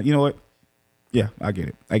 Nah, you know what? Yeah, I get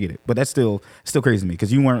it. But that's still crazy to me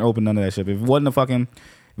because you weren't open none of that shit. If it wasn't a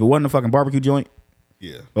fucking barbecue joint,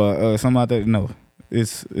 Yeah. something like that, no.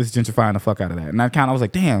 It's gentrifying the fuck out of that. And I was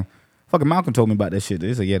like, damn, fucking Malcolm told me about that shit.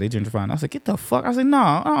 They said, yeah, they gentrifying. I was like, get the fuck. I was like,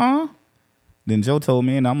 nah, Then Joe told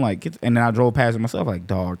me, and I'm like, and then I drove past it myself, like,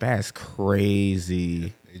 dog, that's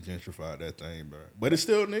crazy. They gentrified that thing, bro. But it's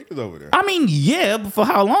still niggas over there. I mean, yeah, but for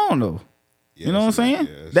how long though? Yeah, you know what I'm saying?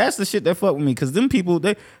 yeah, That's the shit that fuck with me. Cause them people,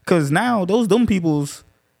 cause now them people's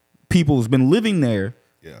been living there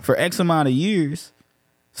for X amount of years.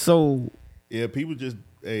 So yeah, people just,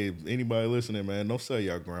 hey, anybody listening, man, don't sell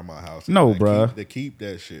y'all grandma house. No, man. bruh. Keep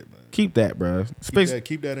that shit, man. keep that, bro.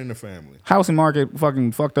 Keep that in the family. Housing market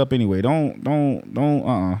fucking fucked up anyway. Don't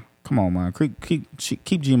come on, man. Keep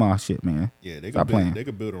GMA shit, man. Yeah, they Stop could build, playing. they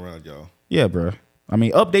could build around y'all. Yeah, bro. I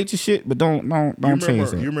mean, update your shit, but don't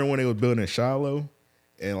change that. You remember when they was building Shiloh,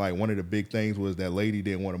 and like one of the big things was that lady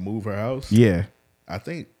didn't want to move her house. Yeah. I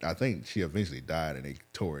think she eventually died and they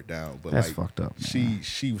tore it down. But That's like, fucked up, man.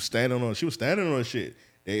 She was standing on shit.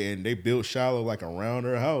 They built Shiloh like around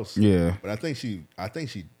her house. Yeah. But I think she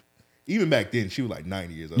even back then she was like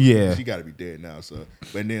 90 years old. Yeah. She got to be dead now. So,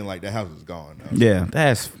 but then like that house is gone now. Yeah,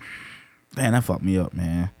 that fucked me up,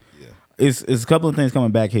 man. Yeah. It's a couple of things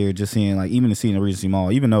coming back here, just seeing like even seeing the Regency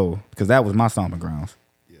Mall, even though because that was my stomping grounds.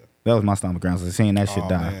 Yeah. That was my stomping grounds. Like, seeing that shit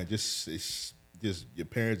die, man, it's just your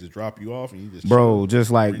parents just drop you off and you just bro. chill. Just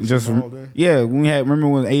like Regency Mall there? yeah. Remember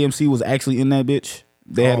when AMC was actually in that bitch?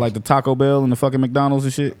 They had like the Taco Bell and the fucking McDonald's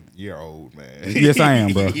and shit. You're old, man. Yes, I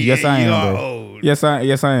am, bro. Yes, I am, bro. Old. Yes,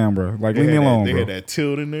 I am, bro. Like leave me alone, They bro. had that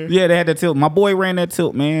tilt in there. Yeah, they had that tilt. My boy ran that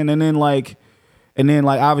tilt, man, and then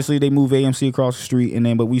obviously they moved AMC across the street,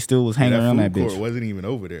 but we still was hanging around that food court bitch. wasn't even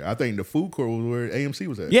over there. I think the food court was where AMC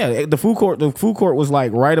was at. Yeah, the food court was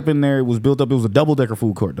like right up in there. It was built up. It was a double decker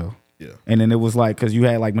food court though. Yeah. And then it was like because you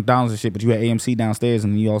had like McDonald's and shit, but you had AMC downstairs,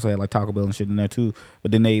 and then you also had like Taco Bell and shit in there too.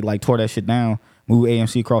 But then they like tore that shit down, moved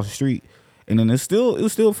AMC across the street, and then it was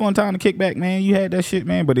still a fun time to kick back, man. You had that shit,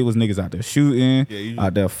 man, but it was niggas out there shooting,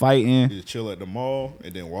 out there fighting. You just chill at the mall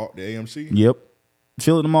and then walk to AMC. Yep,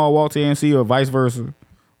 chill at the mall, walk to AMC, or vice versa.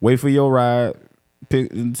 Wait for your ride,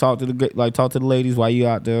 talk to the ladies while you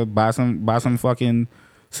out there. Buy some fucking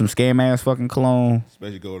some scam ass fucking cologne.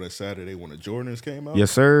 Especially go to Saturday when the Jordans came out.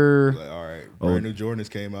 Yes, sir. Like, all right, brand new Jordans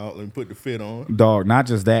came out. Let me put the fit on. Dog, not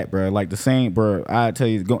just that, bro. Like the same, bro. I tell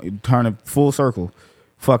you, turn it full circle.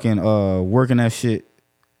 Fucking working that shit,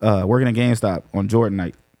 working at GameStop on Jordan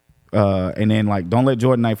night, and then like don't let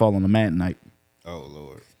Jordan night fall on the Madden night. Oh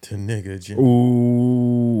Lord, To nigga, Jim.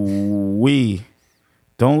 Ooh,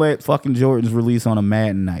 don't let fucking Jordans release on a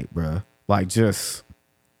Madden night, bro. Like just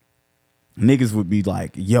niggas would be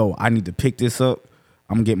like, yo, I need to pick this up.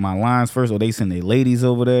 I'm gonna get my lines first, or they send their ladies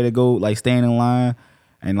over there to go like stand in line,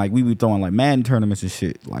 and like we be throwing like Madden tournaments and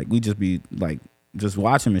shit. Like we just be like just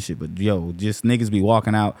watching and shit. But yo, just niggas be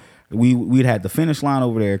walking out. We'd had the finish line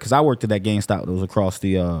over there because I worked at that GameStop that was across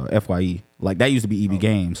the FYE. Like that used to be EB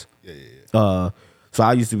Games. yeah. So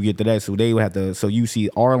I used to get to that. So they would have to. So you see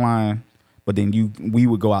our line, but then we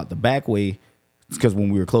would go out the back way because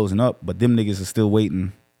when we were closing up. But them niggas are still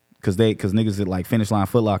waiting because niggas at like finish line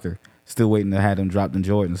Foot Locker still waiting to have them drop them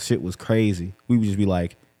Jordans. Shit was crazy. We would just be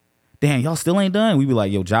like, damn, y'all still ain't done. We'd be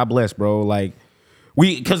like, yo, job bless, bro. Like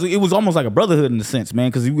because it was almost like a brotherhood in a sense, man.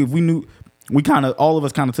 Because if we knew, all of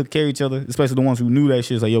us kind of took care of each other, especially the ones who knew that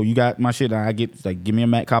shit. It's like, yo, you got my shit, I get like, give me a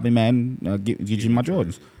Mac copy, man, get you my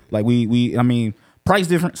Jordans. Like I mean, price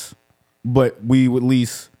difference, but we would at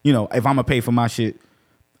least, you know, if I'm gonna pay for my shit,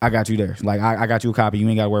 I got you there. Like I got you a copy. You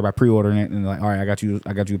ain't got to worry about pre-ordering it. And like, all right, I got you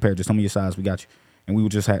a pair. Just tell me your size. We got you. And we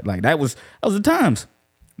would just have like that was the times.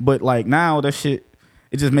 But like now that shit.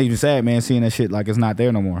 It just makes me sad, man, seeing that shit like it's not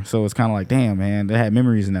there no more. So it's kind of like, damn, man, they had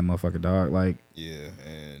memories in that motherfucker, dog. Like, yeah,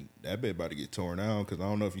 and that bit about to get torn out because I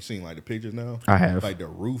don't know if you've seen like the pictures now. I have. Like the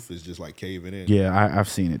roof is just like caving in. Yeah, I've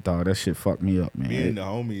seen it, dog. That shit fucked me up, man. Me and the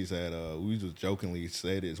homies had we just jokingly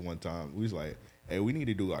said this one time. We was like, hey, we need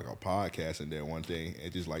to do like a podcast in there one day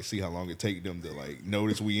and just like see how long it take them to like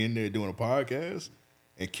notice we in there doing a podcast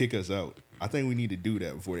and kick us out. I think we need to do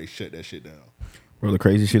that before they shut that shit down. Bro, the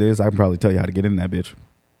crazy shit is I can probably tell you how to get in that bitch.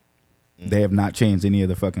 They have not changed any of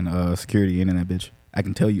the fucking security in that bitch. I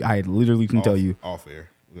can tell you. I literally can tell you. Off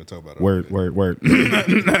air. We're gonna talk about it. Word.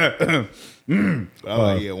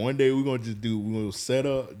 Yeah, one day we're gonna set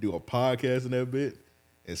up, do a podcast in that bit,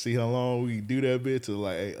 and see how long we can do that bit to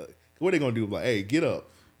like. Hey, what they gonna do? Like, hey, get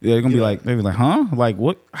up. Yeah, they're gonna be like, huh? Like,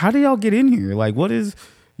 what? How do y'all get in here? Like, what is?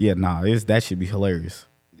 Yeah, nah, that should be hilarious.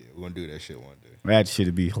 Yeah, we're gonna do that shit one day. That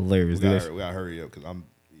should be hilarious. We gotta hurry up because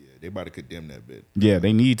they about to condemn that bit. Yeah,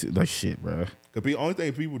 they need to. Like, shit, bro. Because the only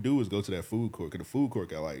thing people do is go to that food court. Because the food court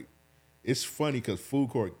got like, it's funny because food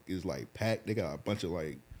court is like packed. They got a bunch of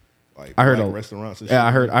like I heard restaurants. And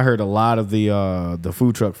yeah, shit. I heard a lot of the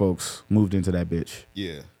food truck folks moved into that bitch.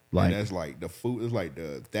 Yeah, like and that's like the food is like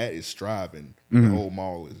that is striving. Mm-hmm.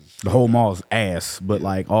 The whole mall is ass, but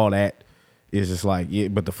like all that is just like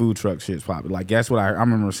But the food truck shit's popping. Like that's what I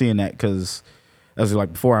remember seeing that because. That was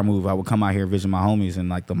like before I moved, I would come out here visit my homies, and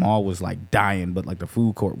like the mall was like dying, but like the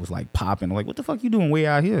food court was like popping. Like, what the fuck you doing way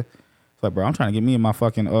out here? It's like, bro, I'm trying to get me and my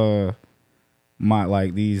fucking my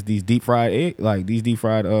like these deep fried egg, like these deep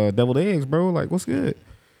fried deviled eggs, bro. Like, what's good?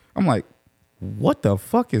 I'm like, what the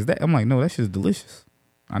fuck is that? I'm like, no, that shit's delicious.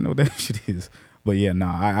 I know that shit is, but yeah,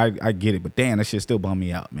 nah, I get it, but damn, that shit still bummed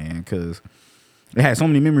me out, man, because it had so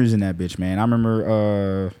many memories in that bitch, man. I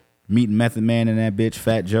remember meeting Method Man in that bitch,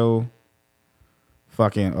 Fat Joe.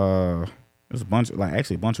 Fucking there's a bunch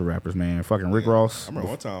of rappers, man. Fucking Rick Ross. I remember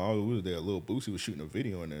one time we was there, Lil Boosie was shooting a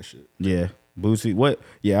video on that shit. Yeah, Boosie. What?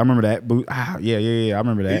 Yeah, I remember that. Yeah. I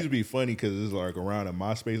remember that. It used to be funny because it's like around the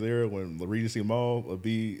MySpace era when the Regency Mall would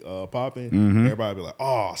be popping. Mm-hmm. Everybody would be like,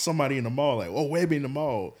 oh, somebody in the mall. Like, oh, Webby in the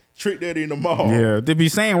mall. Trick Daddy in the mall. Yeah, they be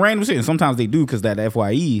saying random shit, and sometimes they do because that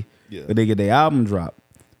FYE, that they get their album dropped.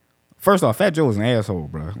 First off, Fat Joe was an asshole,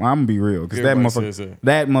 bro. Well, I'm gonna be real because that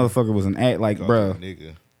motherfucker was an like, bro,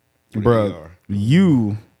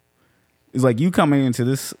 it's like you coming into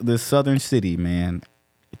this southern city, man,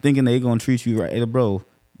 thinking they gonna treat you right, hey, bro.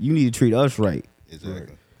 You need to treat us right.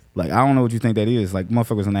 Exactly. Like, I don't know what you think that is. Like,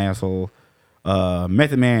 motherfucker's an asshole.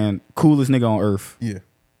 Method Man, coolest nigga on earth. Yeah,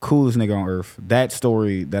 coolest nigga on earth. That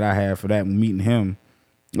story that I have for that meeting him,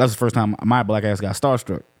 that's the first time my black ass got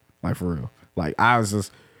starstruck. Like, for real. Like, I was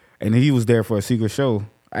just. And he was there for a secret show.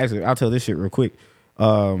 Actually, I'll tell this shit real quick.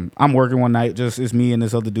 I'm working one night, it's me and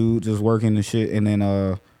this other dude just working and shit. And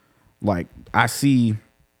then, like, I see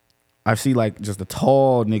like just a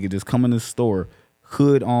tall nigga just come in the store,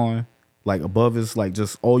 hood on, like above his, like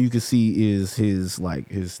just all you can see is his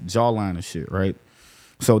jawline and shit, right?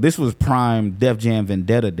 So this was prime Def Jam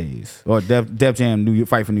Vendetta days, or Def Jam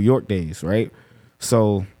Fight for New York days, right?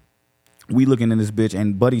 So we looking in this bitch,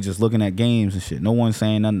 and Buddy just looking at games and shit. No one's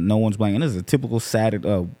saying nothing. No one's playing. And this is a typical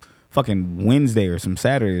Saturday, fucking Wednesday or some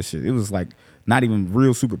Saturday or shit. It was like not even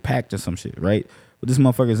real super packed or some shit, right? But this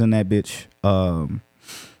motherfucker's in that bitch,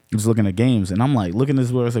 just looking at games, and I'm like looking at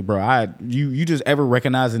this where it's like, bro, you just ever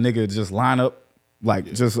recognize a nigga just line up, like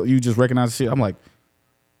you just recognize shit? I'm like,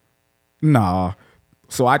 nah.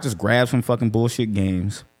 So I just grab some fucking bullshit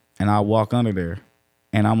games, and I walk under there,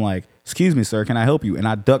 and I'm like, excuse me, sir, can I help you? And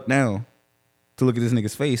I duck down to look at this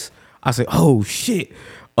nigga's face. I say, oh shit,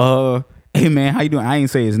 hey man, how you doing? I ain't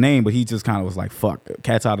say his name, but he just kind of was like, fuck,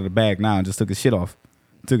 cat's out of the bag now, and just took his hood off,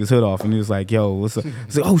 and he was like, yo, what's up? I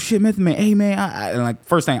was like, oh shit, Method Man, hey man, and like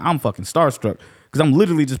first thing, I'm fucking starstruck because I'm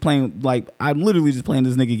literally just playing this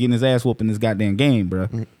nigga getting his ass whooped in this goddamn game, bro.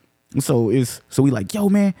 Mm-hmm. So we like, yo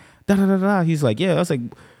man, da da da da. He's like, yeah. I was like,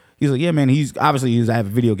 he's like, yeah man. He's obviously he's a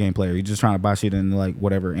video game player. He's just trying to buy shit and like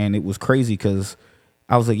whatever. And it was crazy because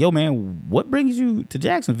I was like, yo, man, what brings you to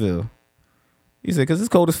Jacksonville? He said, because it's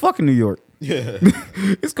cold as fuck in New York. Yeah.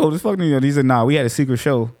 It's cold as fuck in New York. He said, nah, we had a secret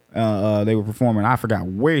show. They were performing. I forgot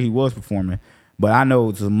where he was performing. But I know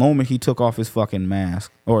it's the moment he took off his fucking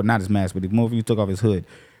mask, or not his mask, but the moment he took off his hood,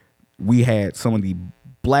 we had some of the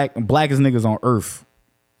blackest niggas on earth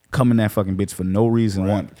come in that fucking bitch for no reason.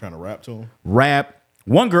 Trying to rap to him. Rap.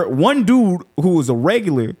 One dude who was a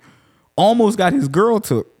regular almost got his girl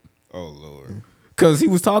took. Oh Lord. Cause he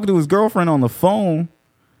was talking to his girlfriend on the phone,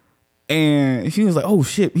 and she was like, "Oh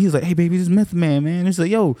shit!" He was like, "Hey baby, this is Method Man, man." And he's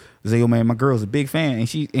like, "Yo," I was like, "Yo man, my girl's a big fan." And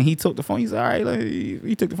he took the phone. He's like, "All right," like,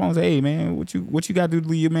 he took the phone and said, "Hey man, what you got to do to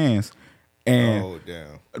leave your man's?" And Oh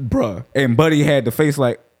damn. bruh, and Buddy had the face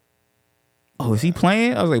like, "Oh, is he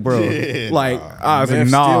playing?" I was like, "Bro," like I was like,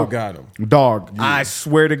 Meth "Nah, still got him. dog." I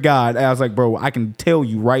swear to God, I was like, "Bro, I can tell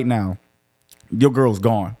you right now, your girl's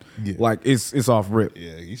gone. Yeah. Like it's off rip."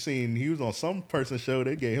 Yeah, you seen he was on some person's show.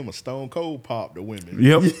 They gave him a Stone Cold pop to women.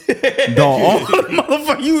 Yep. Dog. All the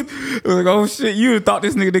motherfucker, you it was like, oh shit, you thought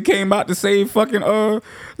this nigga that came out to save fucking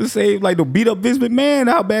to beat up Vince McMahon,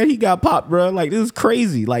 how bad he got popped, bro. Like, this is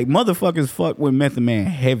crazy. Like, motherfuckers fuck with Method Man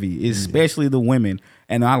heavy, especially the women.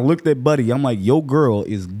 And I looked at Buddy, I'm like, your girl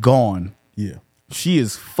is gone. Yeah. She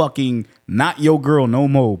is fucking not your girl no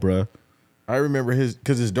more, bro. I remember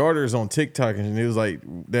because his daughter is on TikTok, and it was like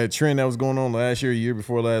that trend that was going on last year, year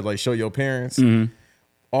before last, like show your parents. Mm-hmm.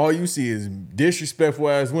 All you see is disrespectful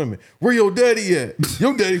ass women. Where your daddy at?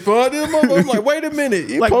 Your daddy father? I'm like, wait a minute.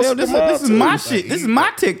 You Like, posted this is mine my too. shit. This is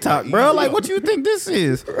my TikTok, bro. Like, what you think this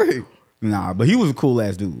is? Right. Nah, but he was a cool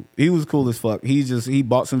ass dude. He was cool as fuck. He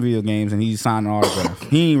bought some video games and he signed an autograph.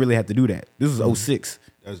 He ain't really have to do that. This was 06.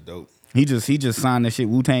 That's dope. He just signed that shit,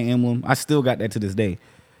 Wu-Tang emblem. I still got that to this day.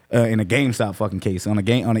 In a GameStop fucking case on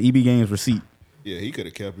an EB Games receipt. Yeah, he could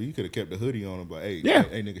have kept the hoodie on him, but hey, Yeah.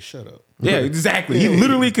 hey nigga, shut up. Yeah, exactly. He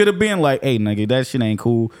literally could have been like, "Hey, nigga, that shit ain't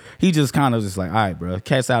cool." He just kind of just like, "All right, bro,"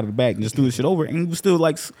 cats out of the back and just threw the shit over. And he was still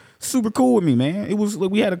like super cool with me, man. It was like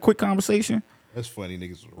we had a quick conversation. That's funny.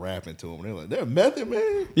 Niggas was rapping to him. They're like, "They're Method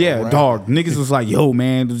Man." Yeah, Rapping. dog. Niggas was like, "Yo,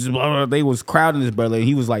 man," they was crowding this brother. And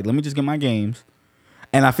he was like, "Let me just get my games."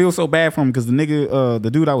 And I feel so bad for him because the nigga,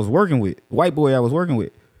 the dude I was working with, white boy I was working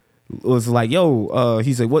with, was like, "Yo,"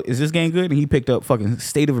 he said, "What is this game good?" And he picked up fucking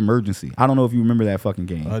State of Emergency. I don't know if you remember that fucking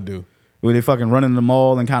game. I do. Where they fucking running the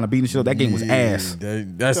mall and kind of beating shit up. That game was ass.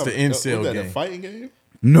 That's the incel Was that game. a fighting game?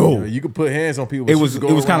 No, You could put hands on people. But it was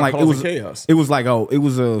kind of like chaos. it was like it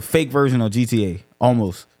was a fake version of GTA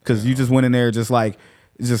almost because you just went in there just like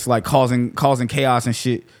causing chaos and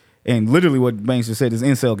shit. And literally what Banks just said is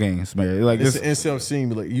incel games, man. Like It's this, an incel scene,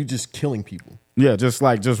 but like you just killing people. yeah, just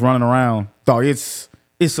running around. Dog, it's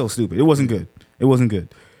so stupid. It wasn't good. It wasn't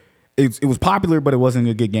good. It was popular, but it wasn't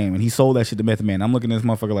a good game. And he sold that shit to Method Man. I'm looking at this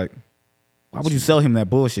motherfucker like, why would you sell him that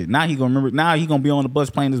bullshit? Now he gonna remember. Now he gonna be on the bus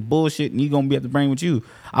playing this bullshit, and he gonna be at the brain with you.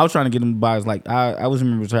 I was trying to get him to buy like I was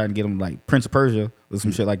trying to get him like Prince of Persia or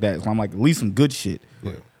some shit like that. So I'm like, at least some good shit.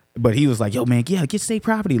 Yeah. But he was like, "Yo, man, yeah, get state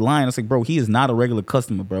property." Lying. I was like, "Bro, he is not a regular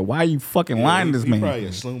customer, bro. Why are you fucking lying to this he man?" Probably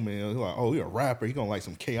assume, man. He's like, oh, he a rapper. He gonna like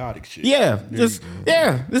some chaotic shit. Yeah, this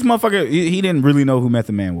motherfucker. He didn't really know who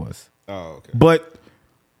Method Man was. Oh, okay. But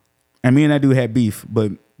and me and that dude had beef.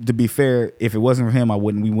 But to be fair, if it wasn't for him,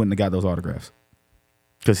 we wouldn't have got those autographs.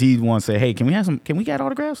 Because he wanted to say, "Hey, can we get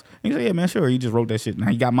autographs?" And he said, "Yeah, man, sure." He just wrote that shit. Now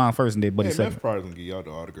he got mine first and did Buddy Yeah, second. Meth probably gonna get y'all the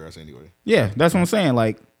autographs anyway. Yeah, that's what I'm saying.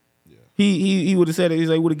 Like, he would have said it. He's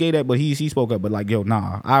like, would have gave that, but he spoke up. But like, yo,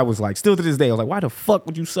 nah. I was like, still to this day, I was like, why the fuck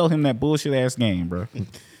would you sell him that bullshit ass game, bro?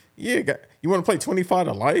 Yeah, you want to play 25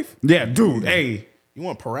 to life? Yeah, dude. Hey, You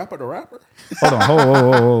want Parappa the rapper? hold on,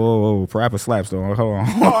 hold. Parappa slaps though. Hold on.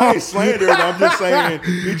 Oh, I ain't slandering. I'm just saying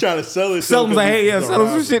you trying to sell it. Sell him like, hey, yeah, sell him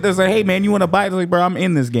some shit that's like, hey man, you want to buy it? Like, bro, I'm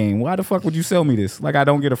in this game. Why the fuck would you sell me this? Like, I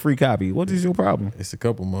don't get a free copy. What is your problem? It's a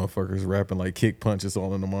couple motherfuckers rapping like kick punches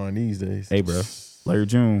all in the mind these days. Hey, bro, Larry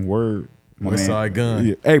June, word. My West man. Side Gun.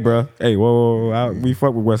 Yeah. Hey, bro. Hey, whoa. We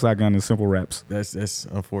fuck with West Side Gun and simple raps. That's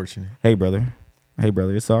unfortunate. Hey, brother.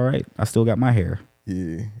 It's all right. I still got my hair.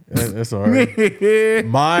 Yeah, that's all right.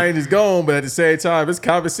 Mine is gone, but at the same time, it's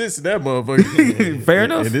common sense in that motherfucker. Fair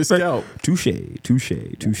enough. And it's scalp. Touche.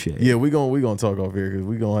 Yeah, we gonna talk off here because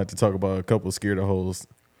we gonna have to talk about a couple scared of hoes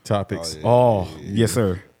topics. Oh, yes,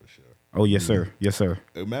 sir. Oh, yes, sir. Yes, sir.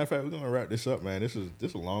 As a matter of fact, we're gonna wrap this up, man. This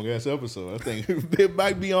is a long ass episode. I think it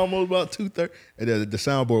might be almost about 2:30. And the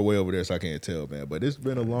soundboard way over there, so I can't tell, man. But it's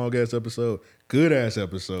been a long ass episode, good ass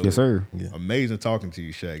episode. Yes, sir. Yeah. Amazing talking to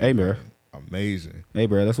you, Shaggy. Hey, bro. Amazing. Hey,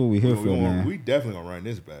 bro, that's what we here for, man. We definitely gonna run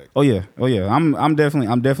this back. Oh yeah. I'm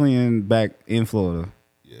definitely back in Florida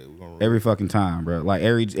Yeah, we're gonna every fucking time, bro. Like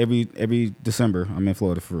every December, I'm in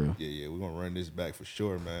Florida for real. Yeah, we're gonna run this back for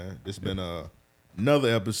sure, man. This been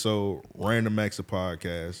another episode, Random Acts of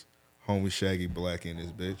Podcast. Homie Shaggy Black in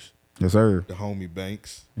this bitch. Yes, sir. The homie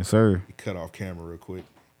Banks. Yes, sir. He cut off camera real quick.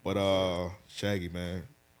 But Shaggy, man,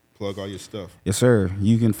 Plug all your stuff. Yes, sir.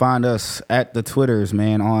 You can find us at the Twitters,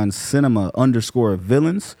 man, on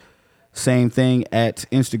cinema_villains. Same thing at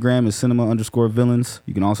Instagram is cinema_villains.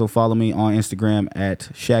 You can also follow me on Instagram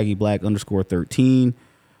at shaggyblack_13.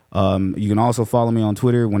 You can also follow me on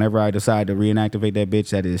Twitter whenever I decide to reactivate that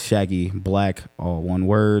bitch. That is Shaggy Black, all one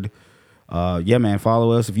word. Yeah, man,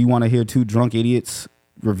 follow us. If you want to hear two drunk idiots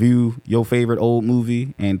review your favorite old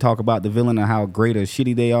movie and talk about the villain and how great or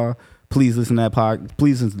shitty they are, please listen to that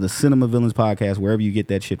please listen to the Cinema Villains podcast wherever you get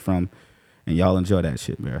that shit from, and y'all enjoy that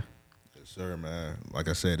shit, man. Yes, sir, man. Like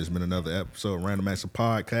I said, it's been another episode of Random Acts of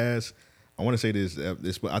Podcast. I want to say this.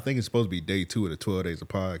 I think it's supposed to be day 2 of the 12 days of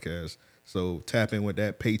podcast. So tap in with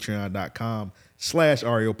that.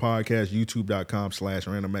 Patreon.com/REO Podcast,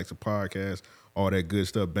 YouTube.com/Random Acts of Podcast. All that good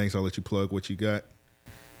stuff. Banks, I'll let you plug what you got.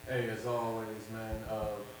 Hey, as always, man,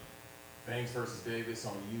 Banks versus Davis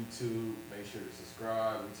on YouTube. Make sure to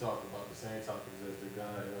subscribe. We talked about the same topics as the guy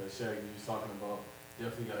Shaggy was talking about.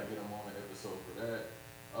 Definitely got to get him on an episode for that.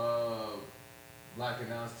 Black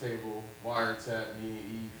Announce Table, Wiretap, me and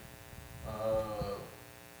Eve. What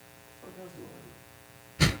else do I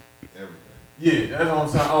do? Everything. Yeah, that's what I'm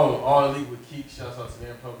saying. Oh, All Elite with Keek. Shouts out to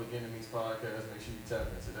them. Public Enemies podcast. Make sure you tap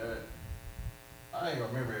into that. I ain't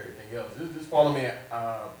gonna remember everything else. Just follow me at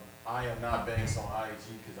I am not Banks on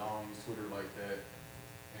IG because I don't use Twitter like that.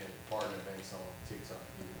 And partner Banks on TikTok.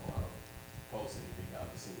 You know, I don't post anything. I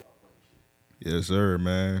just see y'all funny shit. Yes, sir,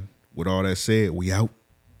 man. With all that said, we out.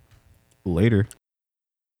 Later.